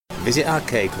Visit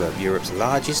Arcade Club, Europe's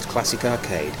largest classic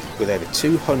arcade. With over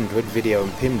 200 video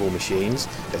and pinball machines,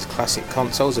 there's classic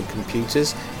consoles and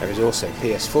computers. There is also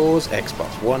PS4s,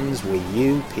 Xbox Ones, Wii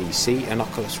U, PC and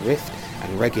Oculus Rift,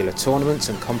 and regular tournaments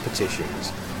and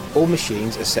competitions. All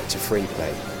machines are set to free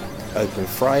play. Open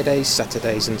Fridays,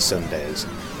 Saturdays and Sundays.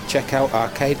 Check out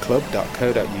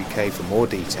arcadeclub.co.uk for more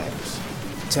details.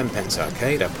 Tenpence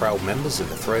Arcade are proud members of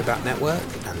the Throwback Network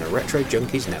and the Retro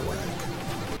Junkies Network.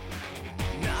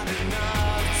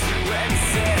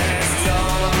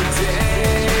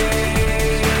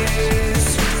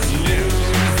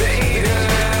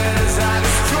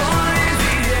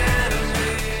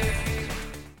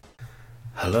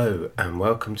 Hello and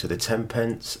welcome to the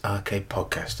Tenpence Arcade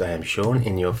Podcast. I am Sean,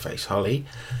 in your face Holly,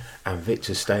 and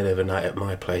Victor stayed overnight at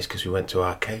my place because we went to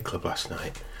Arcade Club last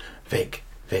night. Vic,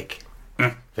 wake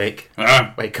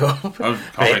up.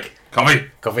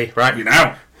 Coffee, right You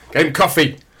now. Get him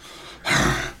coffee.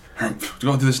 Do you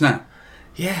want to do this now?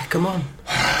 Yeah, come on.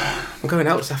 I'm going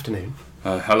out this afternoon.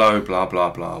 Hello, blah, blah,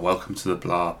 blah. Welcome to the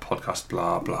blah podcast,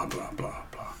 blah, blah, blah, blah,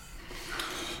 blah.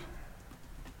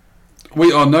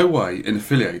 We are no way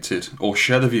affiliated or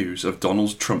share the views of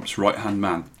Donald Trump's right-hand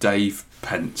man, Dave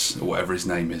Pence, or whatever his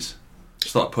name is.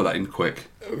 Just thought I'd put that in quick.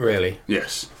 Really?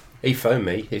 Yes. He phoned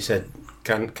me. He said,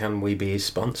 can we be his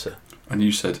sponsor? And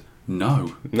you said,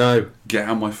 no. No. Get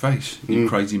out of my face, you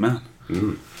crazy man.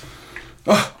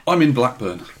 Oh, I'm in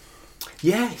Blackburn.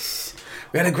 Yes.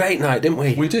 We had a great night, didn't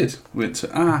we? We did. We went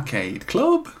to Arcade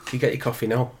Club. You get your coffee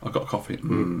now? I got coffee.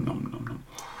 Nom, nom, nom.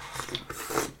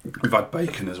 We've had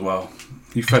bacon as well.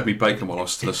 You fed me bacon while I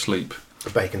was still asleep.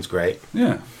 Bacon's great.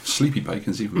 Yeah, sleepy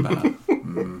bacon's even better.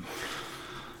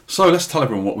 So let's tell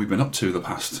everyone what we've been up to the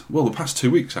past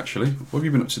 2 weeks actually. What have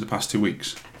you been up to the past 2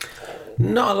 weeks?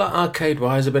 Not a lot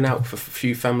arcade-wise. I've been out for a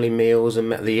few family meals and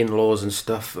met the in-laws and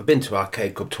stuff. I've been to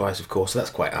Arcade Club twice, of course, so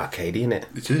that's quite arcadey, isn't it?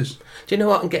 It is. Do you know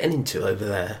what I'm getting into over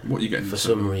there? What are you getting for into?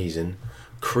 some reason?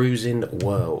 Cruising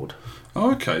World.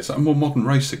 Oh, okay. Is that a more modern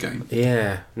racer game?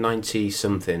 Yeah,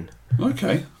 90-something.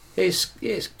 Okay. It's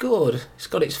good. It's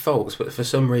got its faults, but for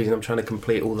some reason I'm trying to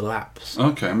complete all the laps.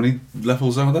 Okay, how many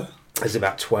levels are there? There's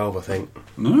about 12, I think.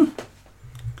 No?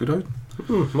 Good old.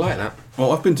 Like that.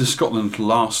 Well, I've been to Scotland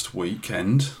last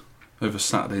weekend, over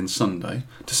Saturday and Sunday,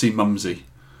 to see Mumsy.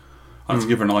 I had to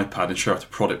give her an iPad and show her how to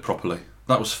prod it properly.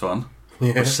 That was fun.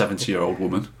 Yeah. A 70-year-old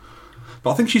woman.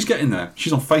 But I think she's getting there.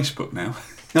 She's on Facebook now.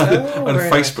 I had a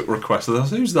very Facebook request. I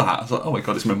was like, who's that? I was like, oh my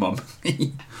God, it's my mum.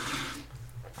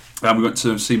 And we went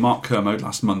to see Mark Kermode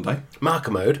last Monday. Mark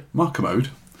Kermode.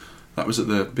 That was at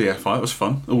the BFI. It was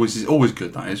fun. Always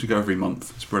good, that is. We go every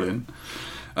month. It's brilliant.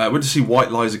 Went to see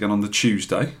White Lies again on the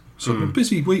Tuesday. So a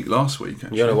busy week last week,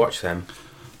 actually. You want to watch them?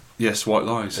 Yes, White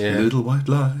Lies. Yeah. Little white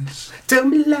lies. Tell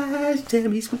me lies, tell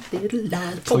me sweet little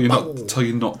lies. Tell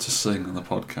you not to sing on the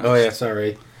podcast. Oh, yeah,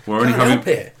 sorry. We're only help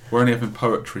it. We're only having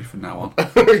poetry from now on.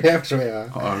 Yeah, we are.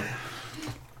 Uh-oh.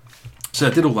 So I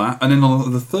did all that, and then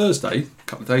on the Thursday, a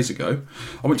couple of days ago,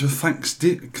 I went to a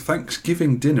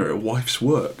Thanksgiving dinner at wife's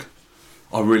work.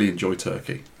 I really enjoy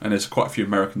turkey, and there's quite a few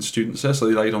American students there, so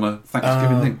they laid on a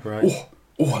Thanksgiving thing. Right. Oh,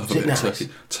 I love a bit of turkey.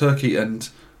 Turkey and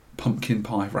pumpkin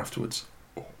pie for afterwards.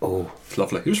 Oh, It's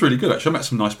lovely. It was really good, actually. I met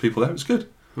some nice people there. It was good.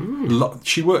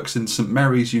 She works in St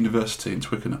Mary's University in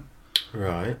Twickenham.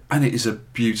 right. And it is a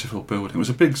beautiful building. It was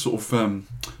a big sort of,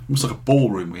 almost like a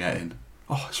ballroom we ate in.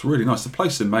 Oh, it's really nice. The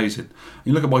place is amazing.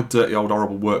 You look at my dirty old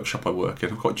horrible workshop I work in.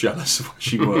 I'm quite jealous of where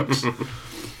she works.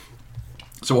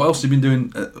 So what else have you been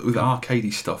doing with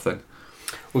arcadey stuff then?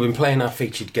 We've been playing our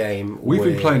featured game. We've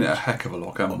been playing it a heck of a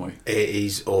lot, haven't we? It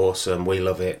is awesome. We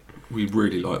love it. We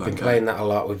really like that We've been game. playing that a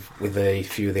lot with a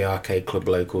few of the Arcade Club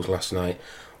locals last night.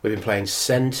 We've been playing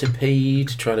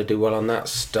Centipede, trying to do well on that.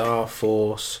 Star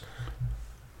Force.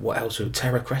 What else?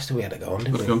 Terra Cresta we had to go on,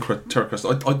 didn't we? We've gone Terra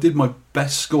Cresta. I did my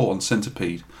best score on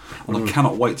Centipede, and I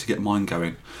cannot wait to get mine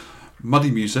going.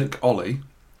 Muddy Music, Ollie,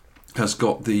 he's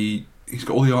got all the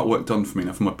artwork done for me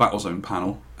now for my Battlezone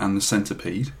panel and the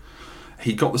Centipede.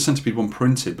 He got the Centipede one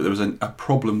printed, but there was a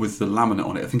problem with the laminate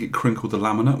on it. I think it crinkled the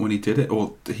laminate when he did it,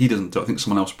 or he doesn't do it. I think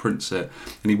someone else prints it,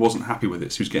 and he wasn't happy with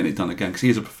it, so he was getting it done again, because he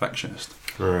is a perfectionist.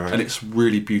 Right. And it's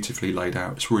really beautifully laid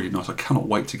out. It's really nice. I cannot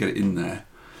wait to get it in there,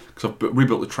 because I've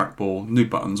rebuilt the trackball, new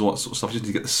buttons, all that sort of stuff. I just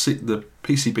need to get the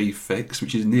PCB fixed,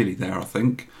 which is nearly there, I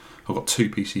think. I've got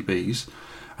 2 PCBs.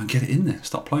 And get it in there,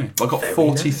 start playing. I got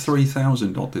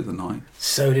 43,000 odd the other night.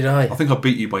 So did I. I think I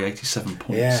beat you by 87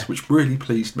 points, which really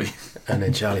pleased me. And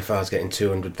then Charlie Farr's getting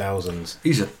 200,000.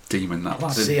 He's a demon, that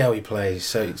lad. See how he plays.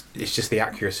 So it's just the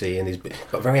accuracy, and he's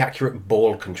got very accurate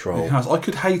ball control. He has. I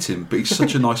could hate him, but he's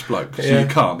such a nice bloke. So you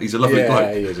can't. He's a lovely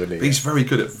bloke. He is, isn't he? But he's very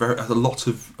good at a lot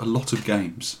of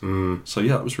games. So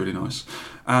yeah, that was really nice.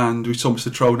 And we saw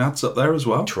Mr. Trollnads up there as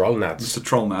well. Trollnads. Mr.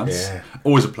 Trollnads. Yeah.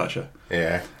 Always a pleasure.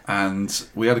 Yeah. And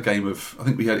we had a game of, I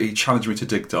think he challenged me to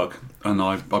Dig Dug, and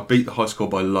I beat the high score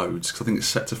by loads, because I think it's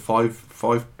set to five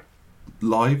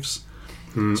lives.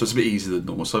 So it's a bit easier than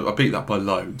normal. So I beat that by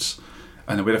loads.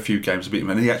 And then we had a few games to beat him,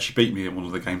 and he actually beat me in one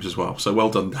of the games as well. So well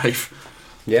done, Dave.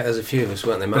 Yeah, there's a few of us,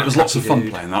 weren't there? But it was lots of fun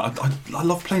playing that. I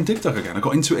love playing Dig Dug again. I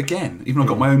got into it again. Even though I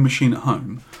got my own machine at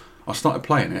home, I started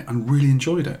playing it and really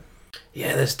enjoyed it.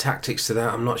 Yeah, there's tactics to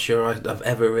that. I'm not sure I've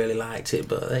ever really liked it,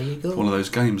 but there you go. It's one of those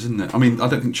games, isn't it? I mean, I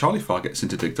don't think Charlie Far gets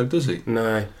into Dig Dug, does he?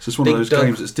 No. It's just one of those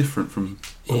games that's different from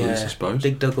others, I suppose.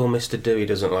 Dig Dug or Mr. Dewey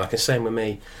doesn't like it. Same with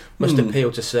me. Must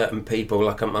appeal to certain people,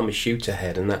 like I'm a shooter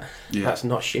head, and that's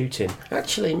not shooting.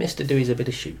 Actually, Mr. Dewey's a bit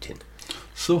of shooting.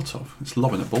 Sort of. It's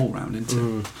lobbing a ball round, isn't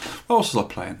it? What else was I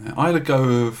playing there? I had a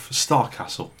go of Star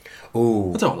Castle.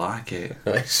 Ooh. I don't like it.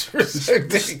 It's so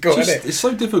difficult, isn't it? It's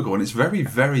so difficult, and it's very,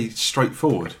 very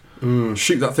straightforward.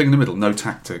 Shoot that thing in the middle, no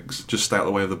tactics, just stay out of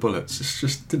the way of the bullets. It's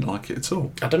just, didn't like it at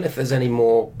all. I don't know if there's any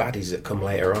more baddies that come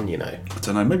later on, you know. I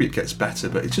don't know, maybe it gets better,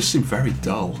 but it just seemed very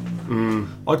dull.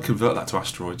 I'd convert that to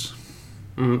asteroids.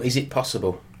 Is it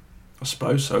possible? I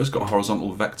suppose so. It's got a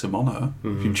horizontal vector monitor.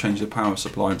 You can change the power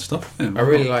supply and stuff. Yeah, I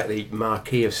really like the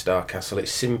marquee of Star Castle.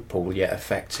 It's simple yet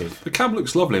effective. The cab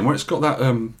looks lovely, and where it's got that,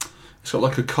 it's got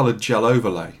like a coloured gel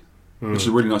overlay, which is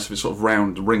really nice if it's sort of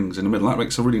round rings in the middle. That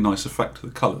makes a really nice effect to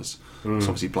the colours. It's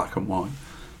obviously black and white.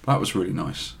 But that was really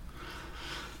nice.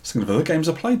 Thinking of other games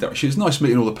I played there, actually. It's nice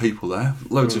meeting all the people there.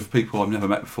 Loads of people I've never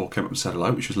met before came up and said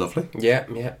hello, which was lovely. Yeah,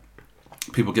 yeah.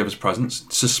 People gave us presents,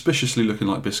 suspiciously looking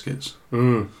like biscuits.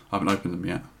 I haven't opened them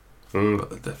yet,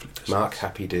 but they're definitely biscuits. Mark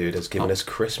Happy Dude has given us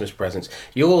Christmas presents.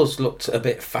 Yours looked a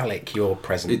bit phallic, your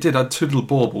present. It did. I had two little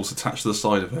baubles attached to the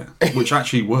side of it, which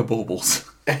actually were baubles.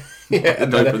 Yeah,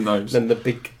 and open those. Then the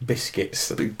big biscuits.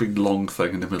 The big long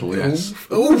thing in the middle, yes.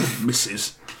 Oof.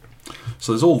 Misses.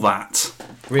 So there's all that.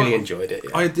 Really enjoyed it.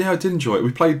 Yeah. I did enjoy it.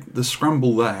 We played the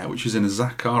Scramble there, which is in a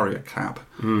Zaccaria cab,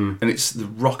 and it's the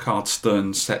Rock Hard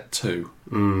Stern Set 2,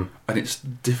 and it's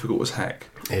difficult as heck.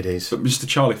 It is. But Mr.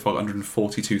 Charlie fought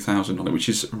 142,000 on it, which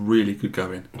is really good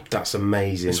going. That's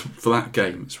amazing. For that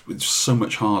game, it's so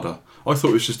much harder. I thought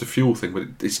it was just a fuel thing,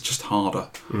 but it's just harder.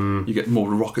 You get more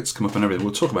rockets come up and everything.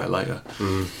 We'll talk about it later.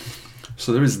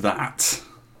 So there is that.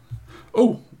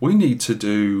 Oh, we need to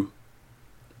do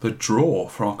the draw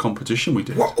for our competition we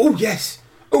did. What? Oh, yes.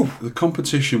 Oh, The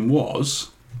competition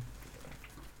was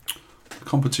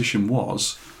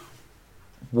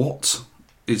what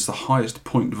is the highest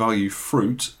point value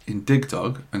fruit in Dig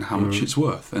Dug and how much it's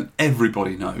worth. And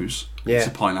everybody knows it's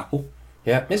a pineapple.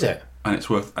 Yeah, is it? And it's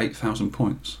worth 8,000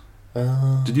 points.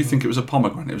 Did you think it was a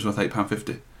pomegranate? It was worth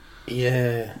 £8.50.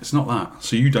 Yeah. It's not that.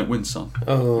 So you don't win, son.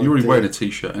 Oh, You're already wearing a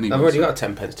t-shirt anyway. I've already got a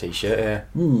 10 pence t-shirt,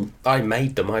 yeah. I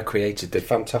made them. I created the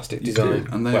fantastic design.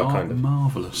 And they are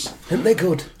marvellous. Aren't they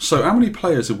good? So how many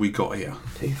players have we got here?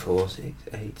 2, 4, 6,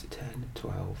 8, 10,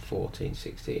 12, 14,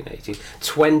 16, 18,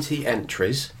 20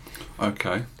 entries.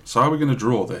 Okay. So how are we going to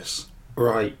draw this?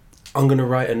 Right. I'm going to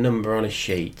write a number on a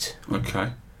sheet.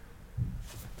 Okay.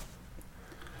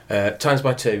 Times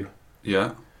by 2.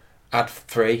 Yeah. Add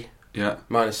 3. Yeah.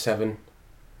 Minus 7.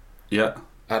 Yeah.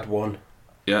 Add 1.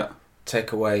 Yeah.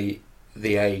 Take away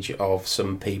the age of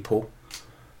some people.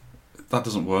 That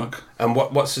doesn't work. And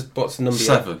what's the number?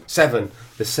 7. 7.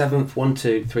 The 7th. 1,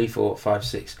 2, 3, 4, 5,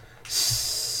 6,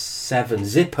 7.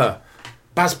 Zipper.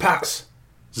 Baz Pats.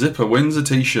 Zipper wins a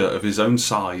t-shirt of his own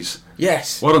size.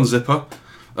 Yes. Well done, Zipper.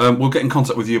 We'll get in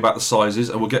contact with you about the sizes,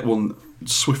 and we'll get one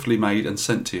swiftly made and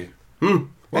sent to you.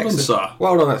 Well done, sir.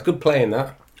 Well done. That's good playing.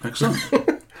 That. Excellent.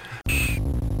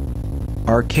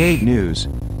 Arcade news.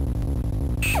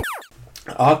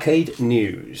 Arcade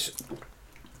news.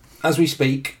 As we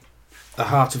speak, the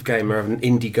Heart of Gamer have an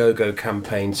Indiegogo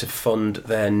campaign to fund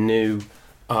their new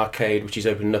arcade, which is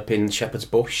opening up in Shepherd's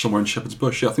Bush. Somewhere in Shepherd's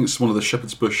Bush. Yeah, I think it's one of the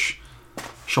Shepherd's Bush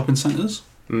shopping centres.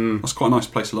 That's quite a nice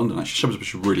place in London, actually. Shepherd's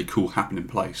Bush is a really cool, happening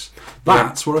place.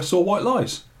 That's where I saw White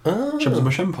Lies. Shepherd's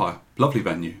Bush Empire. Lovely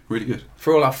venue. Really good.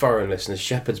 For all our foreign listeners,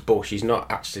 Shepherd's Bush is not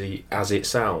actually as it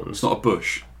sounds. It's not a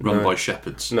bush run by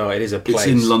shepherds. No, it is a place. It's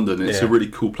in London. It's a really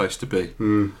cool place to be.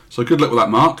 So good luck with that,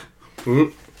 Mark.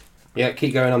 Yeah,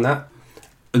 keep going on that.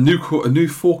 A new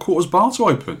 4 quarters bar to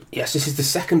open. Yes, this is the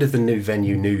second of the new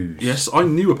venue news. Yes, I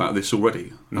knew about this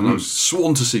already, and I was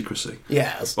sworn to secrecy.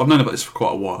 Yes. I've known about this for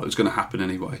quite a while. It was going to happen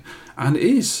anyway. And it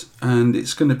is. And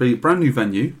it's going to be a brand new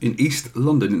venue in East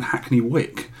London, in Hackney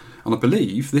Wick. And I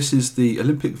believe this is the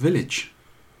Olympic Village.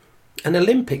 An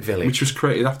Olympic village? Which was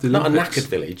created after the Not Olympics. a knackered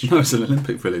village? No, it's an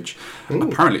Olympic village. Ooh.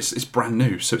 Apparently it's brand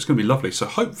new, so it's going to be lovely. So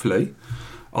hopefully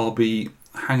I'll be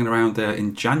hanging around there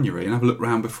in January and have a look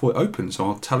around before it opens, so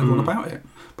I'll tell everyone about it.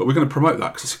 But we're going to promote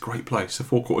that because it's a great place. The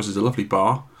Four Quarters is a lovely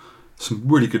bar. Some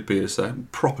really good beers there,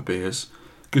 proper beers.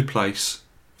 Good place.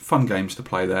 Fun games to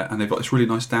play there, and they've got this really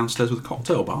nice downstairs with a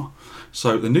cocktail bar.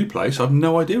 So the new place, I have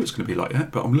no idea what it's going to be like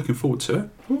yet, but I'm looking forward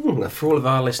to it. For all of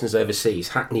our listeners overseas,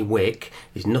 Hackney Wick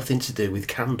is nothing to do with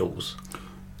candles.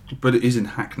 But it is in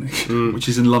Hackney, which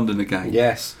is in London again.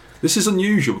 Yes. This is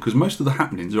unusual because most of the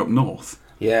happenings are up north.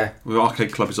 Yeah. The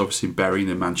Arcade Club is obviously in Bury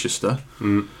near Manchester.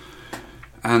 And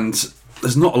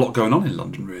there's not a lot going on in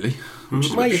London, really.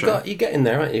 Well, you get in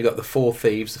there, aren't you? You've got the Four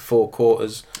Thieves, the Four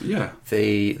Quarters. Yeah.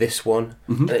 This one.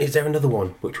 Is there another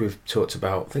one which we've talked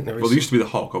about? I think there is. Well, there used to be the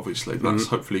Hog, obviously. But that's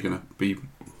hopefully going to be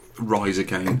rise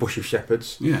again. Bush of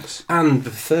Shepherds. Yes. And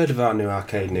the third of our new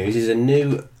arcade news is a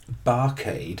new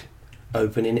barcade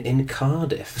opening in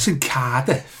Cardiff. It's in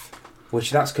Cardiff. Which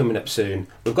that's coming up soon.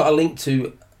 We've got a link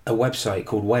to a website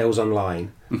called Wales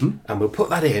Online, and we'll put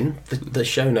that in the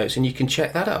show notes, and you can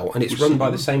check that out. And it's run by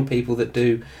the same people that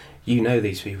do. You know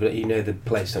these people. You know the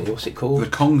place, don't you? What's it called? The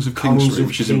Kongs of Kingsbury,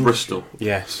 which is in Bristol.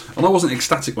 Yes. And I wasn't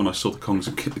ecstatic when I saw the Kongs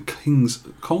of Kings.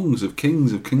 The Kongs of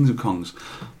Kings. I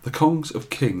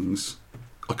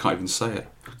can't even say it.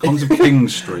 Kongs of King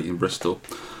Street in Bristol,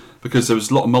 because there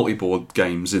was a lot of multi-board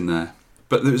games in there.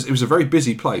 But it was a very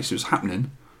busy place. It was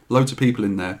happening. Loads of people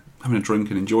in there having a drink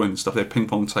and enjoying stuff. They had ping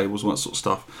pong tables, all that sort of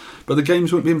stuff. But the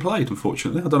games weren't being played,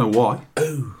 unfortunately. I don't know why.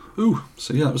 Ooh.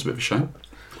 So yeah, that was a bit of a shame.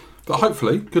 But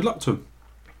hopefully, good luck to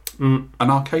them. An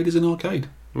arcade is an arcade.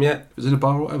 Yeah. It's in a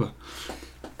bar or whatever.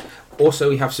 Also,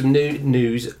 we have some new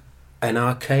news. A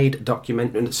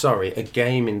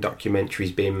gaming documentary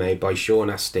is being made by Sean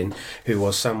Astin, who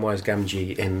was Samwise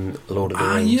Gamgee in Lord of the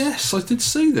Rings. Yes, I did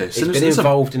see this. He's been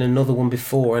involved in another one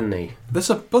before, hasn't he? There's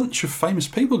a bunch of famous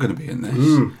people going to be in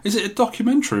this. Is it a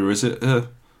documentary or is it a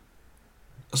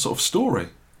sort of story?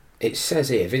 It says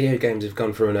here, video games have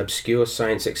gone from an obscure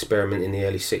science experiment in the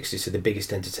early 60s to the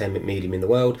biggest entertainment medium in the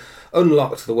world.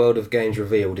 Unlocked, the World of Games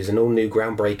Revealed is an all-new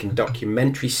groundbreaking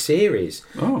documentary series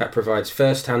that provides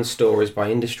first-hand stories by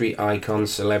industry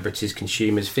icons, celebrities,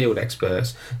 consumers, field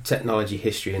experts, technology,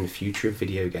 history and the future of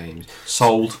video games.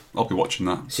 Sold. I'll be watching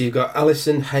that. So you've got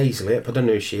Alison Haislip, I don't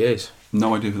know who she is.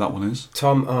 No idea who that one is.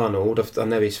 Tom Arnold, I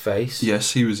know his face.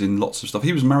 Yes, he was in lots of stuff.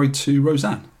 He was married to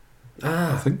Roseanne,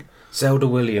 I think. Zelda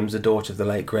Williams, the daughter of the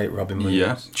late great Robin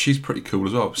Williams. Yeah, she's pretty cool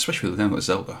as well, especially with the name like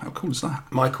Zelda. How cool is that?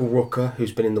 Michael Rooker,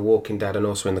 who's been in The Walking Dead and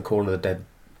also in the Call of the Dead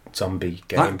zombie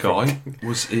game. That guy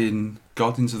was in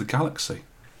Guardians of the Galaxy.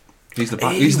 He's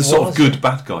the sort of good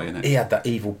bad guy in it. He had that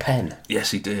evil pen.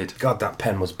 Yes, he did. God, that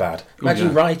pen was bad.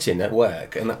 Imagine writing at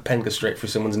work and that pen goes straight through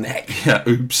someone's neck. Yeah,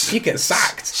 oops. You get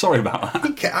sacked. Sorry about that.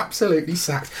 You get absolutely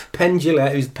sacked. Penn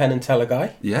Jillette, who's the Penn and Teller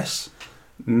guy. Yes.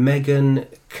 Megan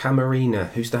Camarina,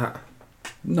 who's that?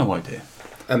 No idea.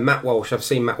 And Matt Walsh, I've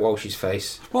seen Matt Walsh's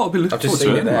face. Well, I'll be looking I've just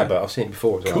forward seen to it there, anyway. but I've seen it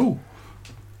before as well. Cool.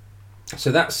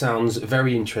 So that sounds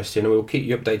very interesting, and we'll keep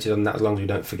you updated on that as long as we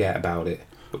don't forget about it.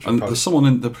 And there's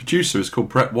someone the producer is called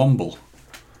Brett Womble.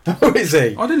 Oh, is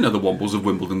he? I didn't know the Wombles of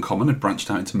Wimbledon Common had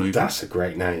branched out into movies. That's a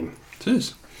great name. It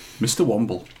is. Mr.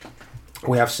 Womble.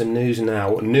 We have some news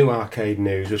now, new arcade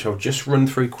news, which I'll just run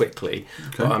through quickly.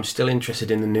 Okay. But I'm still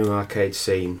interested in the new arcade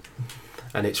scene.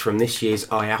 And it's from this year's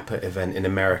IAPA event in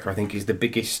America. I think it's the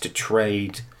biggest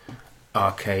trade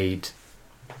arcade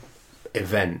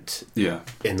event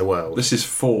in the world. This is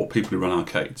for people who run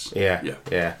arcades. Yeah.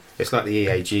 It's like the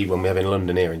EAG one we have in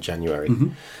London here in January.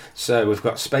 So we've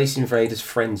got Space Invaders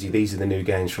Frenzy. These are the new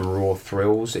games from Raw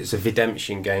Thrills. It's a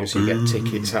redemption game, so you get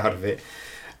tickets out of it.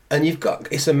 And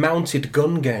it's a mounted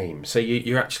gun game, so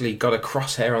you actually got a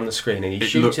crosshair on the screen and you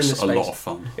shoot in the space. It looks a lot of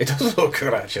fun. It does look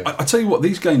good, actually. I tell you what,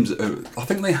 these games, I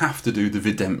think they have to do the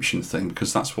redemption thing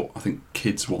because that's what I think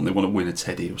kids want. They want to win a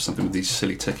teddy or something with these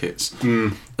silly tickets.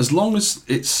 As long as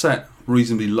it's set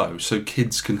reasonably low, so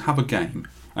kids can have a game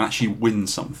and actually win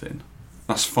something,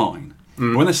 that's fine.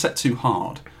 But when they're set too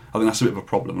hard, I think that's a bit of a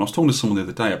problem. And I was talking to someone the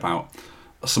other day about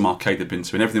some arcade they'd been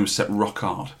to and everything was set rock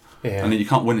hard. Yeah. And then you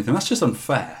can't win anything. That's just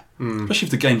unfair. Especially if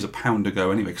the game's £1 to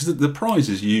go anyway. Because the prize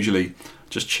is usually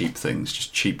just cheap things,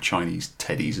 just cheap Chinese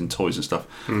teddies and toys and stuff.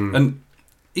 And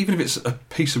even if it's a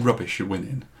piece of rubbish you're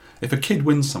winning, if a kid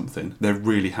wins something, they're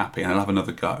really happy and they'll have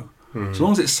another go. So as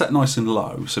long as it's set nice and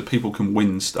low so people can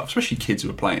win stuff, especially kids who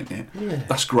are playing it,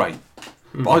 that's great.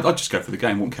 But I'd just go for the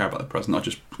game, wouldn't care about the present, I'd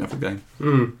just go for the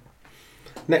game.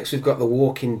 Next we've got The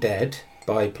Walking Dead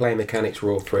by Play Mechanics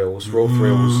Raw Thrills.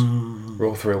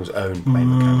 Raw Thrill's own play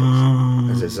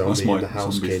mechanics. There's a That's zombie my in the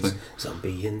house, zombie kids. thing.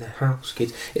 Zombie in the house,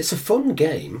 kids. It's a fun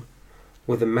game,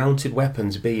 with the mounted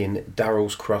weapons being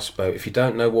Daryl's crossbow. If you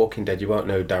don't know Walking Dead, you won't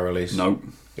know who Daryl is. No.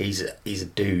 He's a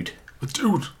dude. A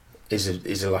dude.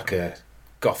 He's like a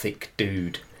gothic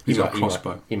dude. He's got a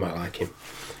crossbow. You might like him.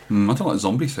 I don't like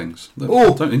zombie things. They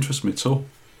Oh! don't interest me at all.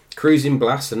 Cruising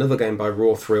Blast, another game by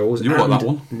Raw Thrills. You like that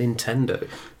one? Nintendo.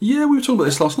 Yeah, we were talking about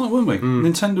this last night, weren't we?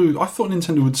 Nintendo. I thought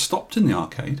Nintendo had stopped in the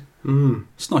arcade.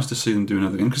 It's nice to see them do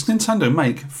another game because Nintendo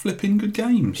make flipping good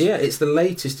games. Yeah, it's the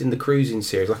latest in the Cruising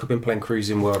series. Like I've been playing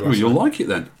Cruising World. Well, you'll like it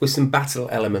then. With some battle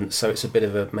elements, so it's a bit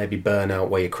of a maybe burnout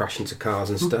where you crash into cars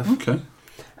and stuff. Okay.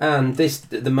 And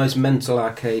the most mental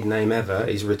arcade name ever,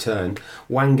 is returned.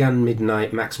 Wangan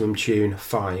Midnight Maximum Tune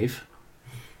 5.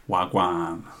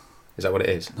 Wagwan. Is that what it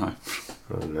is? No.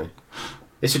 Oh no.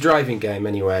 It's a driving game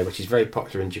anyway, which is very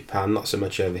popular in Japan, not so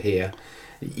much over here.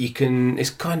 It's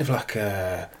kind of like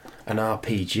an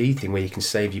RPG thing where you can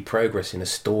save your progress in a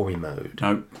story mode.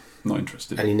 No, not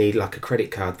interested. And you need like a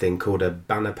credit card thing called a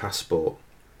Banner Passport.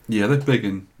 Yeah, they're big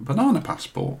in Banana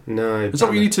Passport. No. Is that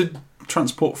what you need to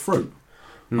transport fruit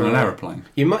on an aeroplane?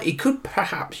 You could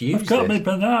perhaps use I've got this. my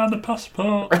banana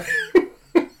passport.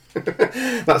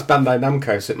 That's Bandai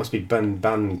Namco, so it must be Ban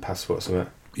Passport or something.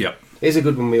 Yep. Here's a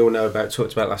good one we all know about,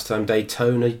 talked about last time,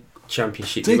 Daytona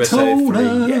Championship Daytona.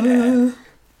 USA 3. Yeah.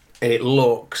 It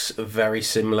looks very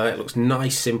similar. It looks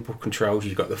nice, simple controls.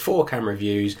 You've got the 4 camera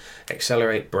views,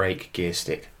 accelerate, brake, gear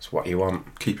stick. It's what you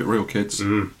want. Keep it real, kids.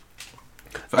 If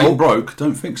it ain't broke,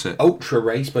 don't fix it. Ultra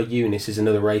Race by Unis is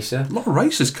another racer. A lot of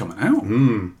races coming out.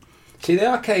 See, the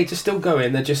arcades are still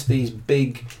going. They're just these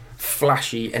big,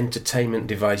 flashy entertainment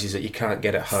devices that you can't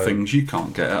get at home. Things you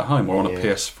can't get at home or on a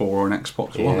PS4 or an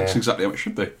Xbox One. Yeah. That's exactly how it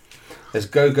should be. There's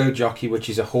Go-Go Jockey, which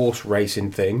is a horse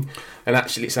racing thing, and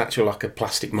actually it's actually like a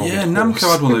plastic molded Yeah, horse.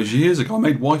 Namco had one of those years ago. I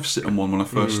made wife sit on one when I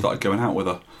first started going out with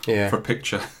her for a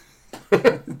picture.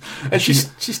 And she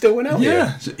still went out with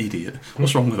Yeah, she's an idiot.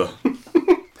 What's wrong with her? you.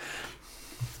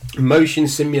 Motion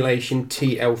Simulation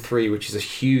TL3, which is a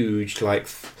huge, like,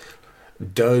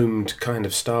 domed kind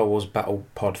of Star Wars Battle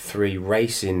Pod 3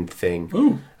 racing thing.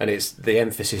 Ooh. And the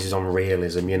emphasis is on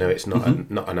realism. You know, it's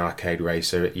not not an arcade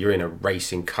racer. You're in a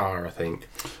racing car, I think.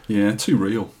 Yeah, too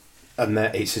real. And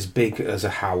it's as big as a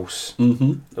house.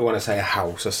 Mm-hmm. When I say a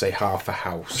house, I say half a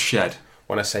house. Shed.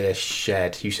 When I say a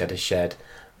shed, you said a shed.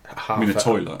 Half I mean a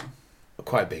toilet.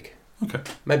 Quite big. Okay.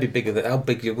 Maybe bigger than... How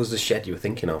big was the shed you were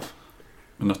thinking of?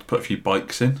 Enough to put a few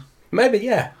bikes in. Maybe,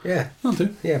 yeah. I'll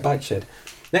do. Yeah, bike shed.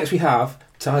 Next we have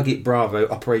Target Bravo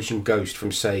Operation Ghost from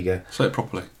Sega. Say it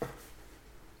properly.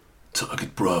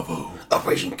 Target Bravo.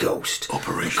 Operation Ghost.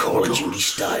 Operation Call of Ghost. Duty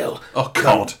style. Oh,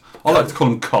 COD. I like to call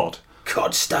them COD.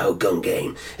 COD style gun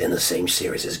game in the same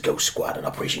series as Ghost Squad and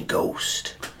Operation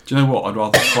Ghost. Do you know what? I'd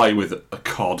rather play with a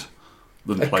COD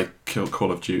than play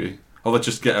Call of Duty. I'll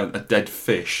just get a dead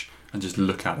fish and just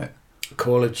look at it.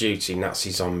 Call of Duty Nazi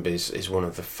Zombies is one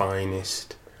of the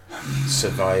finest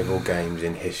survival games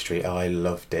in history. I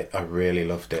loved it. I really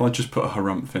loved it. Can I just put a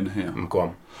harumph in here?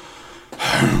 Go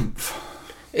on.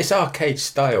 It's arcade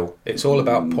style. It's all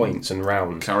about points and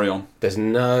rounds. Carry on. There's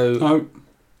no... No.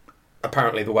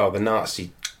 Apparently, the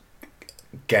Nazi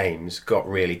games got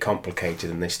really complicated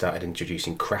and they started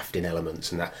introducing crafting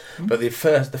elements and that. But the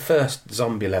first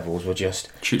zombie levels were just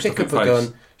Shoot pick stuff up in a face.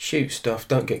 gun, shoot stuff,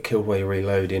 don't get killed while you're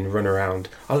reloading, run around.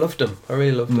 I loved them. I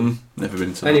really loved them. Never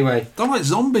been to Anyway. that. Don't like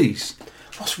zombies.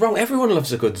 What's wrong? Everyone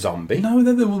loves a good zombie. No,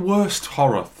 they're the worst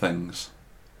horror things.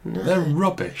 No. They're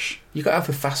rubbish. You got to have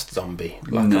a fast zombie,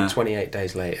 like on 28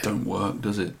 Days Later. Don't work,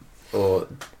 does it? Or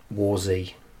War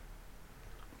Z.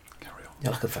 Carry on.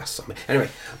 Yeah, like a fast zombie. Anyway,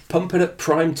 Pump It Up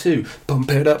Prime 2. Pump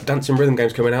It Up. Dancing rhythm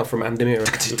games coming out from Andamira.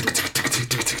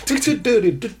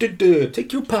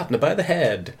 Take your partner by the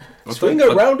head. Swing her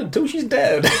around until she's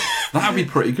dead. That'd be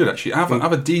pretty good, actually. Have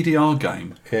a DDR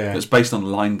game that's based on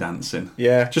line dancing.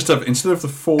 Yeah. Just have, instead of the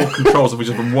 4 controls, we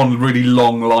just have one really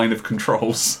long line of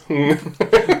controls.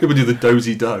 People do the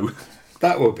dozy do.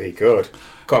 That would be good.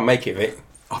 Can't make it, Vic.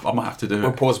 I might have to do We'll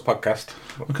it. pause the podcast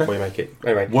before you make it.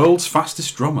 Anyway. World's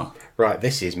fastest drummer. Right,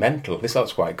 this is mental. This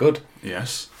looks quite good.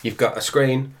 Yes. You've got a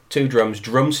screen, 2 drums,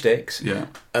 drumsticks, Yeah.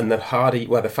 and the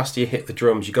faster you hit the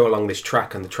drums, you go along this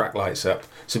track and the track lights up.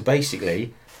 So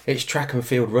basically, it's track and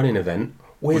field running event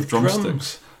with drumsticks.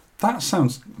 drums. That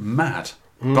sounds mad,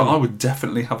 but I would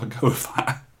definitely have a go of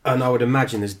that. And I would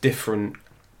imagine there's different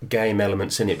game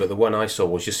elements in it, but the one I saw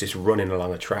was just this running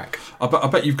along a track. I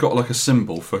bet you've got like a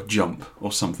symbol for jump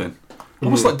or something.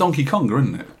 Almost like Donkey Konga,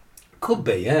 isn't it? Could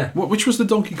be, yeah. Which was the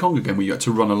Donkey Konga game where you had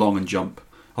to run along and jump?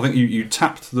 I think you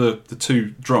tapped the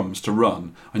 2 drums to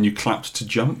run and you clapped to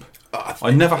jump.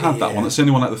 I never had that one. It's the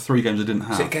only one out of the 3 games I didn't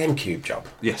have. Is it a GameCube job?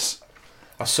 Yes.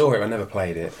 I saw it, I never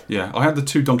played it. Yeah, I had the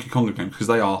 2 Donkey Konga games because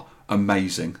they are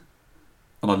amazing.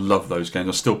 And I love those games.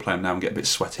 I still play them now and get a bit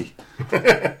sweaty.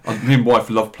 Me and my wife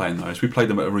love playing those. We played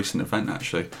them at a recent event,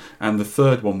 actually. And the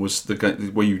third one was the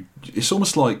game where it's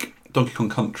almost like Donkey Kong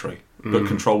Country, but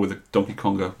control with the Donkey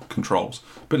Konga controls.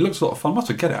 But it looks a lot of fun. I must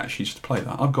have get it, actually, just to play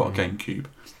that. I've got a GameCube.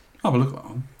 Have a look at that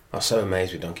one. I was so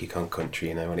amazed with Donkey Kong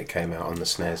Country, when it came out on the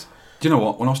SNES. Do you know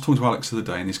what? When I was talking to Alex the other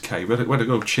day in his cave, we had a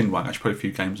little chinwag, actually played a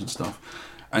few games and stuff.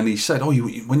 And he said,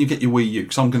 when you get your Wii U,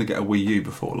 because I'm going to get a Wii U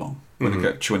before long, when I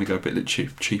go a bit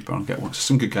cheaper, I'll get one.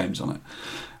 Some good games on it.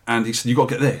 And he said, you got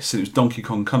to get this. And it was Donkey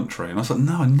Kong Country. And I was like,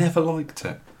 no, I never liked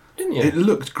it. Didn't you? It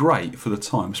looked great for the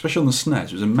time, especially on the SNES.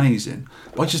 It was amazing.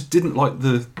 But I just didn't like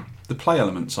the play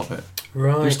elements of it.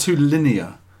 Right. It was too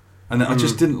linear. And I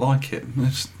just didn't like it.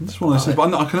 It's one of those things.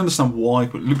 But I can understand why.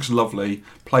 But it looks lovely,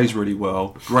 plays really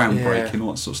well, groundbreaking,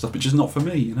 all that sort of stuff. But just not for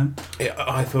me,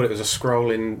 I thought it was a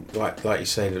scrolling, like you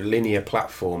say, a linear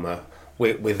platformer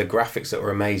with the graphics that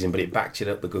were amazing, but it backed it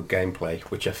up with good gameplay,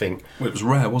 which I think... Well, it was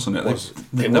rare, wasn't it?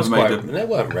 They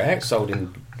weren't rare. It sold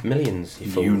in millions.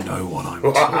 You know what I'm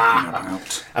talking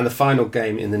about. And the final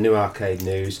game in the new arcade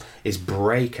news is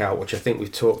Breakout, which I think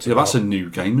we've talked about. Yeah, that's a new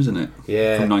game, isn't it?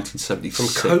 Yeah. From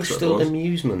 1976. From Coastal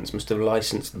Amusements must have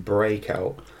licensed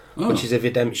Breakout, which is a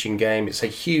redemption game. It's a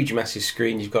huge, massive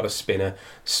screen. You've got a spinner,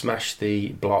 smash the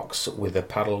blocks with a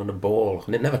paddle and a ball,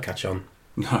 and it never catch on.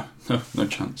 No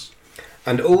chance.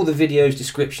 And all the videos,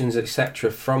 descriptions, etc.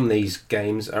 from these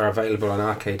games are available on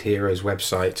Arcade Heroes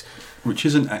website. Which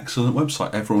is an excellent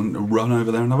website. Everyone run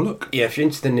over there and have a look. Yeah, if you're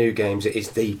into the new games, it is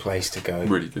the place to go.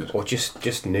 Really good. Or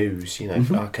just news,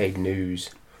 arcade news.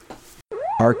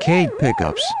 Arcade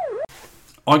pickups.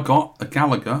 I got a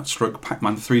Gallagher /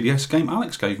 Pac-Man 3DS game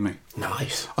Alex gave me.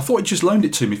 Nice. I thought he'd just loaned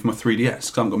it to me for my 3DS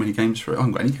because I haven't got many games for it. I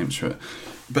haven't got any games for it.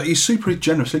 But he super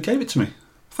generously gave it to me.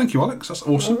 Thank you, Alex. That's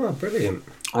awesome. Oh, brilliant.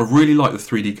 I really like the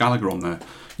 3D Gallagher on there.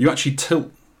 You actually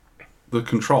tilt the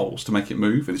controls to make it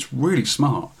move, and it's really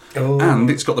smart. Oh. And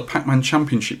it's got the Pac-Man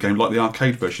Championship game, like the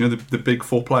arcade version, the big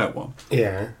 4-player one.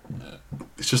 Yeah.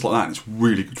 It's just like that. It's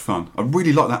really good fun. I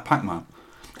really like that Pac-Man.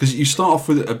 Because you start off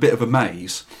with a bit of a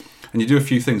maze, and you do a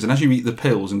few things, and as you eat the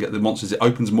pills and get the monsters, it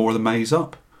opens more of the maze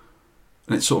up.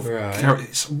 And it's sort of...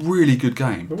 It's a really good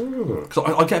game. Because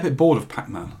I get a bit bored of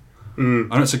Pac-Man. I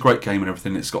know it's a great game and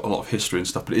everything, it's got a lot of history and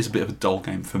stuff, but it is a bit of a dull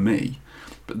game for me.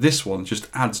 But this one just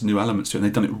adds new elements to it, and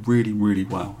they've done it really, really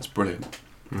well. It's brilliant.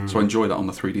 So I enjoy that on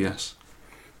the 3DS.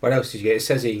 What else did you get? It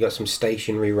says here you got some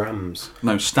stationary rams.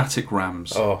 No, static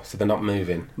rams. Oh, so they're not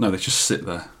moving. No, they just sit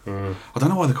there. I don't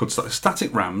know why they're called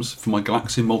static rams for my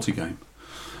Galaxian multi-game.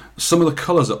 Some of the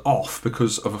colours are off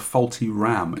because of a faulty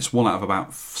RAM. It's 1 out of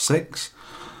about 6.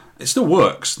 It still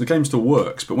works, the game still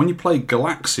works, but when you play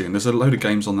Galaxian, there's a load of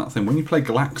games on that thing, when you play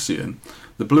Galaxian,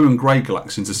 the blue and grey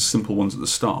Galaxians are simple ones at the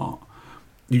start,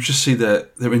 you just see they're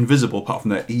invisible apart from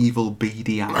their evil,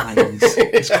 beady eyes.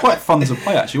 It's quite fun to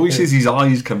play, actually. All you see is his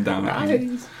eyes come down at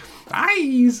you.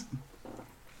 Eyes!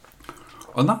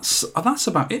 And that's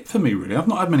about it for me, really. I've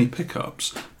not had many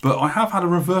pickups, but I have had a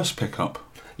reverse pickup.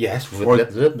 Yes.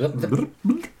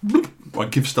 I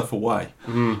give stuff away.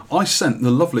 I sent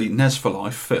the lovely Nez for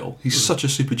Life, Phil. He's such a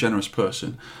super generous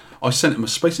person. I sent him a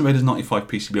Space Invaders 95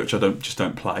 PCB, which I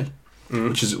don't play,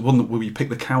 which is one where you pick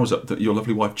the cows up that your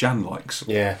lovely wife Jan likes.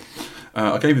 Yeah.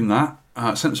 I gave him that.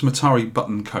 I sent him some Atari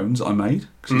button cones that I made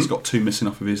because he's got 2 missing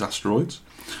off of his asteroids,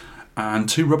 and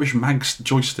 2 rubbish mag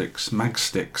sticks,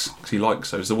 because he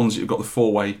likes those. The ones that you've got the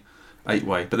 4-way.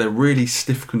 8-way, but they're really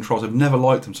stiff controls. I've never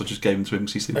liked them, so I just gave them to him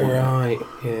because he said, right,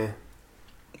 yeah.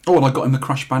 Oh, and I got him the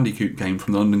Crash Bandicoot game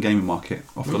from the London Gaming Market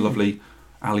off the lovely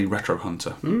Ali Retro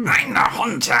Hunter. I'm the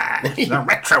hunter, the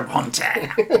Retro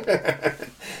Hunter.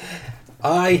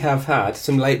 I have had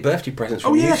some late birthday presents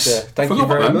from you, sir. Thank you Forgot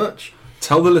very about them. much.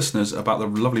 Tell the listeners about the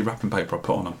lovely wrapping paper I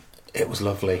put on them. It was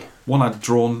lovely. One had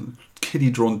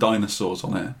kiddie-drawn dinosaurs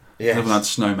on it. Yes. Another one had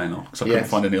snowmen on because I couldn't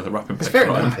find any other wrapping paper. It's very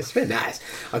nice. It's very nice.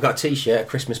 I got a T-shirt, a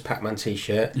Christmas Pac-Man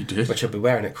T-shirt. You did? Which I'll be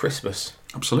wearing at Christmas.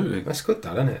 Absolutely. That's good,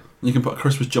 that, isn't it? You can put a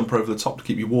Christmas jumper over the top to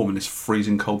keep you warm in this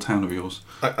freezing cold town of yours.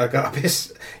 I got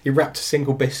you wrapped a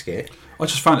single biscuit. I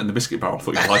just found it in the biscuit barrel. I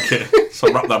thought you'd like it, so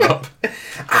I wrapped that up.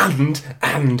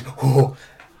 And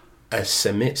a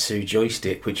Samitsu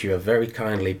joystick, which you have very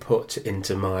kindly put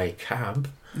into my cab.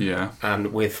 Yeah.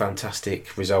 And with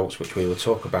fantastic results, which we will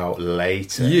talk about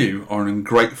later. You are an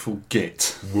ungrateful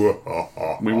git. We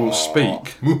will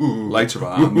speak later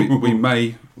about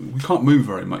that. We can't move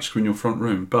very much in your front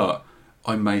room, but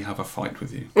I may have a fight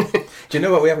with you. Do you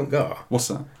know what we haven't got? What's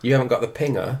that? You haven't got the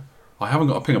pinger. I haven't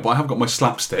got a pinger, but I have got my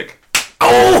slapstick.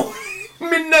 Oh!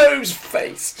 nose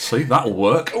face. See, that'll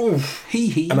work. Oof. Hee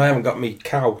hee. And I haven't got me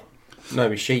cow. No,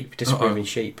 me sheep. Disapproving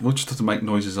sheep. We'll just have to make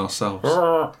noises ourselves.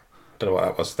 Don't know what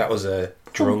that was. That was a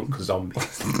drunk zombie.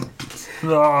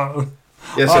 Ah,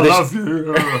 Yeah, I so, love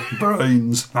you.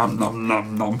 Brains. Nom nom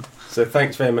nom nom. so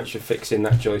thanks very much for fixing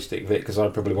that joystick, Vic, because I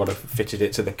probably would have fitted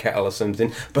it to the kettle or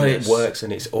something. But Yes. it works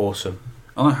and it's awesome.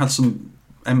 And I had some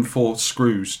M4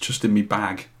 screws just in my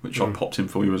bag, which I popped in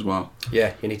for you as well.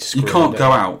 Yeah, you need to screw You can't it go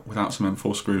down. out without some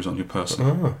M4 screws on your person.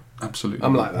 Oh, Absolutely.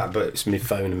 I'm like that, but it's my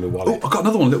phone and my Oh, wallet. I got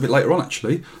another one a little bit later on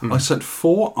actually. I sent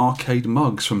 4 arcade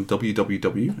mugs from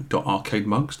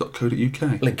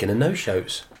www.arcademugs.co.uk. Link in the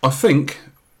no-shows. I think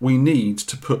we need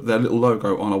to put their little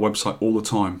logo on our website all the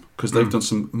time because they've done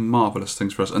some marvellous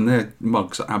things for us and their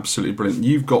mugs are absolutely brilliant.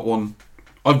 You've got one,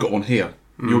 I've got one here.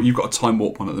 You've got a Time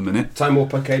Warp one at the minute. Time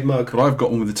Warp Arcade mug. But I've got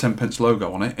one with a 10 pence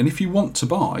logo on it. And if you want to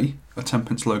buy a 10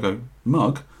 pence logo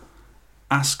mug,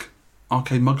 ask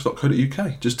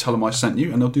arcademugs.co.uk. Just tell them I sent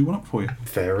you and they'll do one up for you.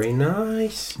 Very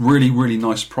nice. Really, really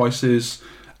nice prices,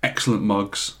 excellent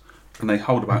mugs, and they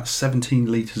hold about 17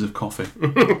 litres of coffee.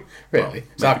 Really?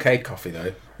 It's arcade coffee,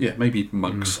 though. Yeah, maybe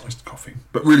mug-sized coffee.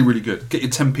 But really, really good. Get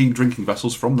your 10p drinking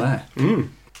vessels from there.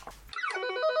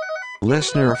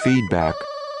 Listener feedback.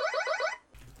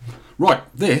 Right,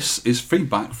 this is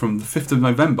feedback from the 5th of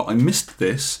November. I missed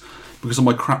this because of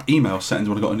my crap email settings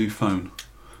when I got a new phone.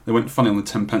 They went funny on the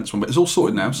 10 pence one, but it's all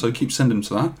sorted now, so keep sending them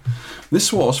to that.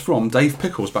 This was from Dave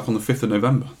Pickles back on the 5th of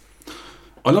November.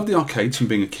 I love the arcades from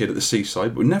being a kid at the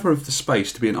seaside, but never have the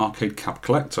space to be an arcade cap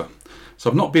collector. So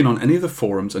I've not been on any of the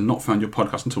forums and not found your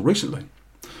podcast until recently.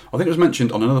 I think it was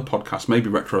mentioned on another podcast, maybe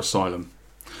Retro Asylum.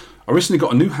 I recently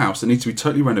got a new house that needs to be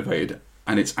totally renovated,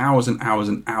 and it's hours and hours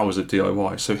and hours of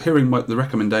DIY. So hearing the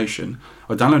recommendation,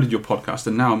 I downloaded your podcast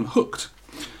and now I'm hooked.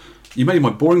 You made my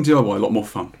boring DIY a lot more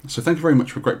fun. So thank you very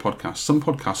much for a great podcast. Some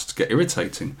podcasts get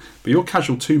irritating, but your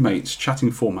casual two mates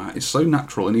chatting format is so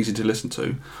natural and easy to listen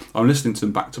to. I'm listening to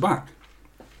them back to back.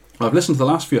 I've listened to the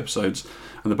last few episodes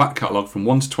and the back catalogue from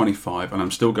 1 to 25 and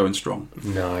I'm still going strong.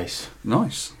 Nice.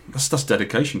 Nice. That's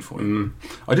dedication for you.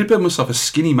 I did build myself a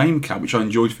skinny main cab which I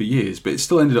enjoyed for years, but it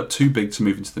still ended up too big to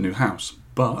move into the new house.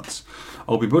 But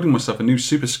I'll be building myself a new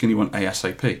super skinny one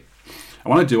ASAP. And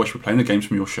when I do, I shall be playing the games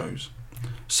from your shows.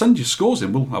 Send your scores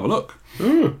in, we'll have a look.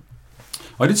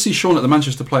 I did see Sean at the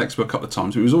Manchester Play Expo a couple of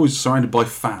times, but he was always surrounded by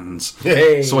fans.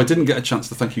 Hey. So I didn't get a chance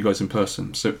to thank you guys in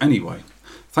person. So anyway,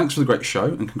 thanks for the great show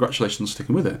and congratulations on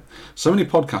sticking with it. So many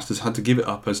podcasters had to give it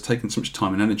up as taking so much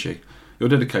time and energy. Your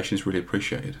dedication is really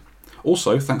appreciated.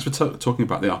 Also, thanks for talking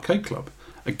about the arcade club.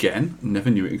 Again, never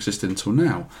knew it existed until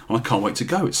now, and I can't wait to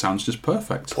go. It sounds just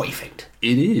perfect. Perfect.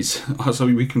 It is, as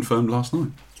we confirmed last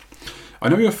night. I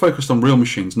know you're focused on real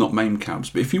machines, not MAME cabs,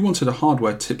 but if you wanted a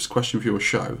hardware tips question for your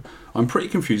show, I'm pretty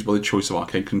confused by the choice of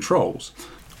arcade controls.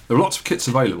 There are lots of kits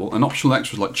available and optional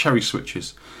extras like cherry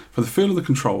switches. For the feel of the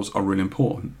controls are really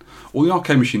important. All the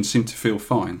arcade machines seem to feel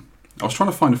fine. I was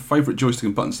trying to find a favourite joystick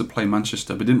and buttons to play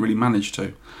Manchester, but didn't really manage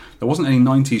to. There wasn't any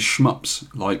 90s shmups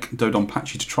like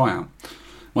Dodonpachi to try out.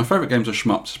 My favourite games are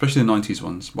shmups, especially the 90s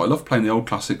ones, but I love playing the old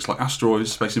classics like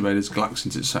Asteroids, Space Invaders,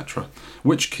 Galaxians, etc.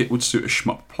 Which kit would suit a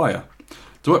shmup player?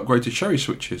 Do I upgrade to cherry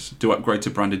switches? Do I upgrade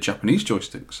to branded Japanese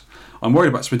joysticks? I'm worried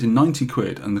about spending 90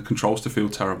 quid and the controls to feel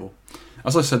terrible.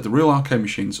 As I said, the real arcade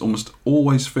machines almost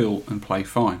always feel and play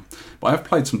fine, but I have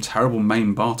played some terrible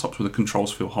MAME bar tops where the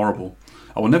controls feel horrible.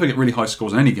 I will never get really high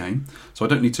scores in any game, so I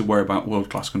don't need to worry about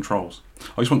world-class controls.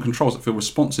 I just want controls that feel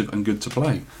responsive and good to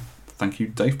play. Thank you,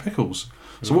 Dave Pickles.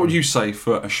 So what would you say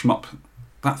for a shmup,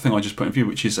 that thing I just put in view,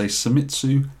 which is a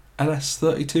Famitsu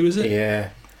LS32, is it? Yeah.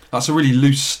 That's a really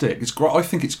loose stick. It's great. I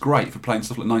think it's great for playing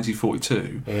stuff like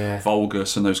 1942, Yeah.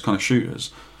 Vulgus and those kind of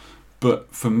shooters.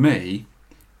 But for me,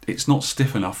 it's not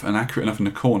stiff enough and accurate enough in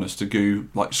the corners to go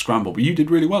like Scramble. But you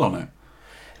did really well on it.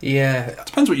 Yeah. It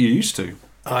depends what you're used to.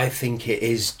 I think it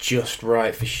is just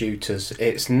right for shooters.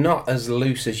 It's not as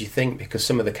loose as you think because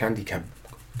some of the Candy Cab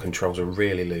controls are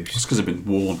really loose. It's because they've been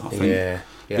worn, I think. Yeah.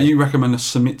 But you recommend a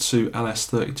Famitsu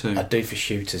LS32? I do for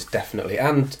shooters, definitely.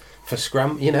 And for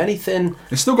Scramble, anything.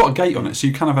 It's still got a gate on it, so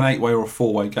you can have an 8-way or a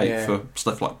 4-way gate Yeah. for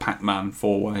stuff like Pac-Man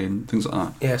 4-way and things like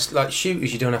that. Yeah, it's like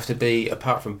shooters, you don't have to be,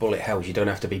 apart from bullet hells, you don't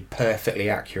have to be perfectly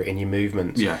accurate in your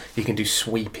movements. Yeah. You can do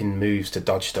sweeping moves to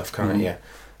dodge stuff, can't you?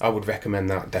 I would recommend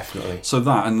that, definitely. So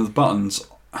that and the buttons,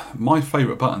 my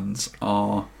favourite buttons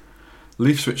are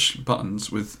leaf switch buttons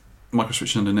with micro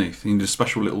switch underneath. You need a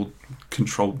special little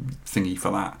control thingy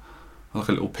for that. Like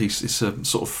a little piece, it's a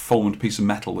sort of formed piece of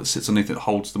metal that sits underneath it that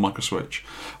holds the micro switch.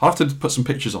 I'll have to put some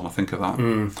pictures on, I think, of that,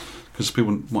 because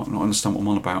people might not understand what I'm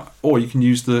on about. Or you can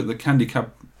use the Candy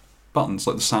Cab buttons,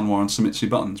 like the Sanwa and Famitsu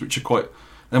buttons, which are quite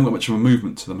They haven't got much of a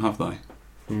movement to them, have they?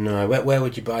 No. Where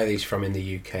would you buy these from in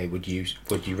the UK? Would you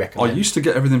recommend? I used to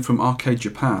get everything from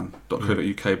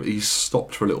arcadejapan.co.uk, but he's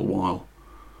stopped for a little while.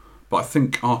 But I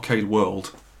think Arcade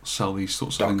World sell these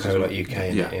sorts of things. .co.uk.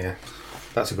 Yeah.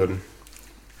 That's a good one.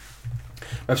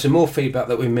 We have some more feedback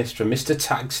that we missed from Mr.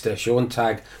 Tagster, Sean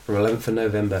Tag, from 11th of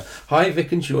November. Hi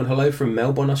Vic and Sean, hello from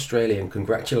Melbourne, Australia, and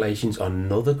congratulations on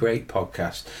another great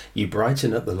podcast. You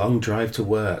brighten up the long drive to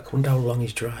work. Wonder how long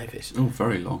his drive is. Oh,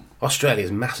 very long.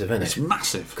 Australia's massive, isn't it? It's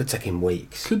massive. Could take him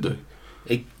weeks. Could do.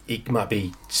 He might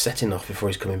be setting off before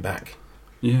he's coming back.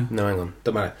 Yeah. No, hang on.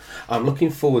 Don't matter. I'm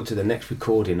looking forward to the next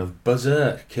recording of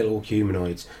Berserk Kill All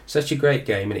Humanoids. Such a great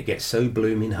game and it gets so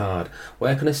blooming hard.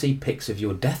 Where can I see pics of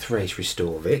your Death Race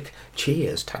restore, Vic?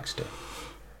 Cheers, Taxter.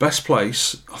 Best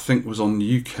place, I think, was on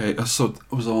UK.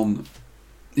 Was on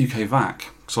UK VAC.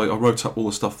 So I wrote up all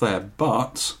the stuff there,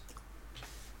 but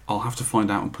I'll have to find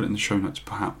out and put it in the show notes,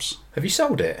 perhaps. Have you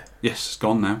sold it? Yes, it's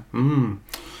gone now.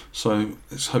 So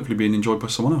it's hopefully being enjoyed by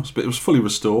someone else. But it was fully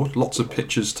restored, lots of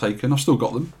pictures taken. I've still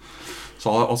got them,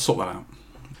 so I'll sort that out.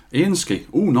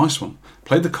 Ianski, ooh, nice one.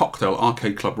 Played the Cocktail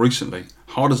Arcade Club recently.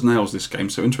 Hard as nails this game,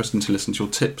 so interesting to listen to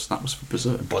your tips. That was for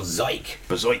Berserk.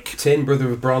 Berserk. Tin,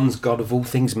 Brother of Bronze, God of all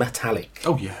things metallic.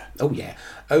 Oh yeah. Oh yeah.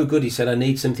 Oh good, he said, I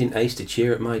need something ace to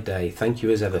cheer up my day. Thank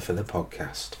you as ever for the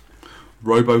podcast.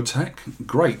 Robotech,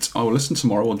 great. I will listen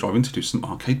tomorrow while driving to do some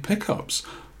arcade pickups.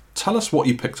 Tell us what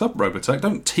you picked up, Robotech.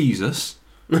 Don't tease us.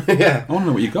 Yeah. I want to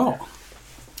know what you got.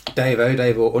 Dave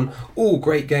Orton. Oh,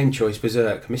 great game choice,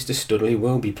 Berserk. Mr. Studley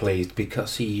will be pleased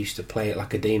because he used to play it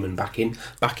like a demon back in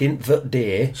the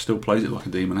day. Still plays it like a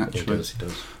demon, actually. He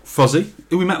does. Fuzzy,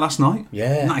 who we met last night.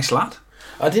 Yeah. Nice lad.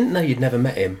 I didn't know you'd never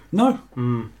met him. No.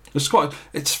 It's quite.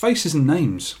 It's faces and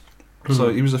names. So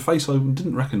he was a face I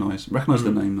didn't recognise. Recognise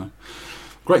the name though.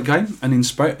 Great game and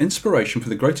inspiration for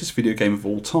the greatest video game of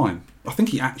all time. I think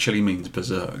he actually means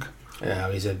Berserk.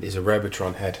 Yeah, he's a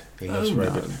Robotron head. He loves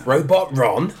no. Robot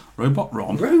Ron. Robot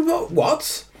Ron. Robot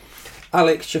what?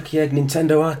 Alex Chucky Egg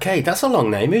Nintendo Arcade. That's a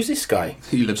long name. Who's this guy?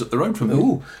 He lives up the road from me.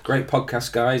 Ooh, great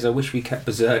podcast, guys. I wish we kept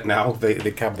Berserk now. The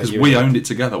cabinet. Because we owned it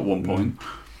together at one point.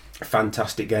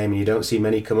 Fantastic game, and you don't see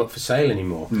many come up for sale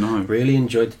anymore. No. Really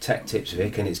enjoyed the tech tips,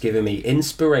 Vic, and it's given me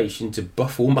inspiration to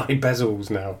buff all my bezels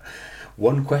now.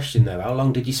 One question though, how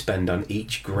long did you spend on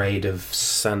each grade of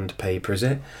sandpaper, is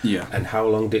it? Yeah. And how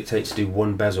long did it take to do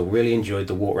one bezel? Really enjoyed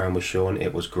the walk around with Sean,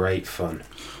 it was great fun.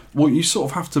 Well, you sort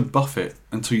of have to buff it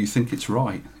until you think it's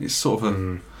right. It's sort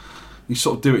of you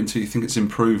sort of do it until you think it's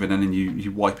improving, and then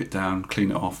you wipe it down,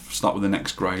 clean it off, start with the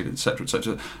next grade, etc.,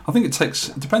 etc. I think it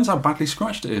depends how badly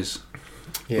scratched it is.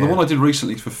 Yeah. The one I did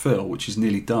recently for Phil, which is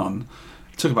nearly done,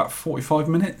 it took about 45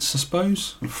 minutes, I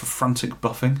suppose, for frantic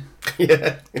buffing.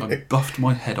 Yeah. I buffed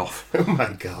my head off. Oh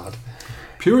my god.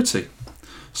 Purity.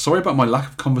 Sorry about my lack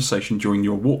of conversation during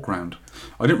your walk round.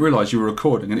 I didn't realise you were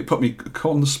recording and it put me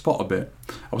on the spot a bit.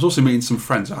 I was also meeting some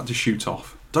friends I had to shoot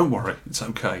off. Don't worry, it's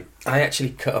okay. I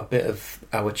actually cut a bit of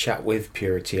our chat with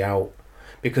Purity out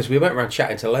because we went around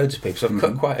chatting to loads of people, so I've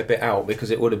cut quite a bit out because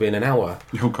it would have been an hour.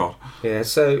 Oh god. Yeah,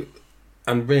 so...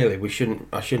 And really,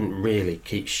 I shouldn't really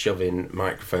keep shoving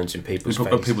microphones in people's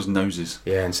faces. Up people's noses.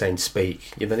 Yeah, and saying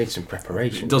speak. Yeah, they need some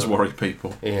preparation. It does worry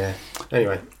people. Yeah.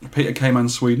 Anyway. Peter K-Man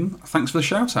Sweden, thanks for the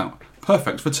shout out.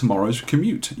 Perfect for tomorrow's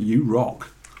commute. You rock.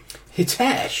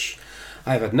 Hitesh!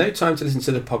 I have had no time to listen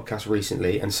to the podcast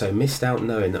recently and so missed out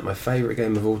knowing that my favourite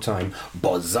game of all time,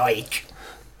 Berserk,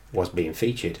 was being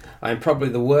featured. I am probably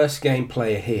the worst game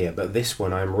player here, but this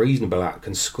one I am reasonable at,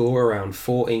 can score around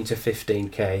 14 to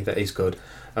 15k, that is good,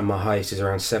 and my highest is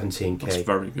around 17k. That's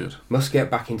very good. Must get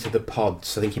back into the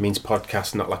pods. I think he means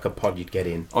podcast, not like a pod you'd get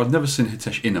in. I've never seen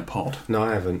Hitesh in a pod. No,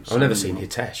 I haven't. I've never seen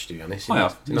Hitesh, to be honest. I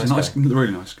have. He's a nice,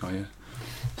 really nice guy, yeah.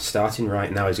 Starting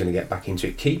right now, he's going to get back into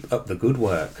it. Keep up the good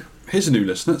work. Here's a new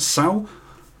listener, Sal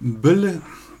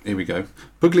Here we go.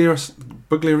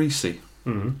 Bugliarisi.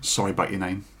 Sorry about your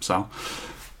name, Sal.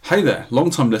 Hey there,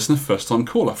 long-time listener, first-time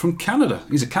caller from Canada.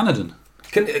 He's a Canadan.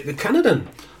 Canadan?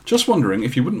 Just wondering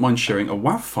if you wouldn't mind sharing a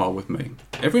WAV file with me.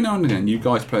 Every now and again you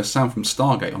guys play a sound from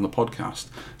Stargate on the podcast.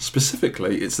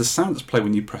 Specifically, it's the sound that's played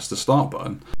when you press the start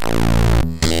button.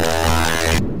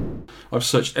 I've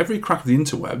searched every crack of the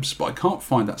interwebs, but I can't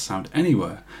find that sound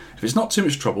anywhere. If it's not too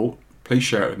much trouble, please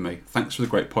share it with me. Thanks for the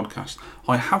great podcast.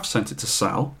 I have sent it to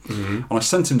Sal, and I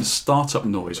sent him the startup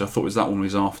noise. I thought it was that one he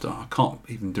was after. I can't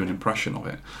even do an impression of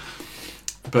it.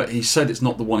 But he said it's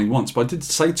not the one he wants. But I did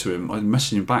say to him, I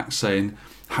messaged him back saying,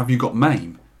 have you got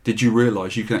MAME? Did you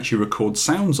realise you can actually record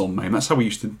sounds on MAME? That's how we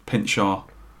used to pinch our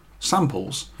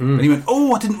samples. And he went,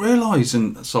 oh, I didn't realise.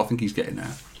 And so I think he's getting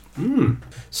there.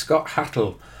 Scott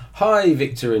Hattle. Hi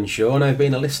Victor and Sean, I've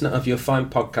been a listener of your fine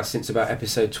podcast since about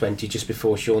episode 20, just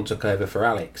before Sean took over for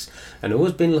Alex, and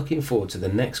always been looking forward to the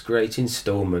next great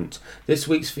instalment. This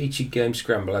week's featured game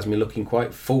Scramble has me looking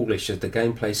quite foolish, as the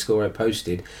gameplay score I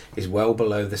posted is well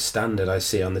below the standard I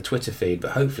see on the Twitter feed,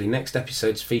 but hopefully next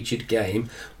episode's featured game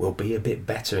will be a bit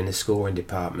better in the scoring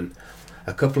department.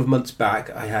 A couple of months back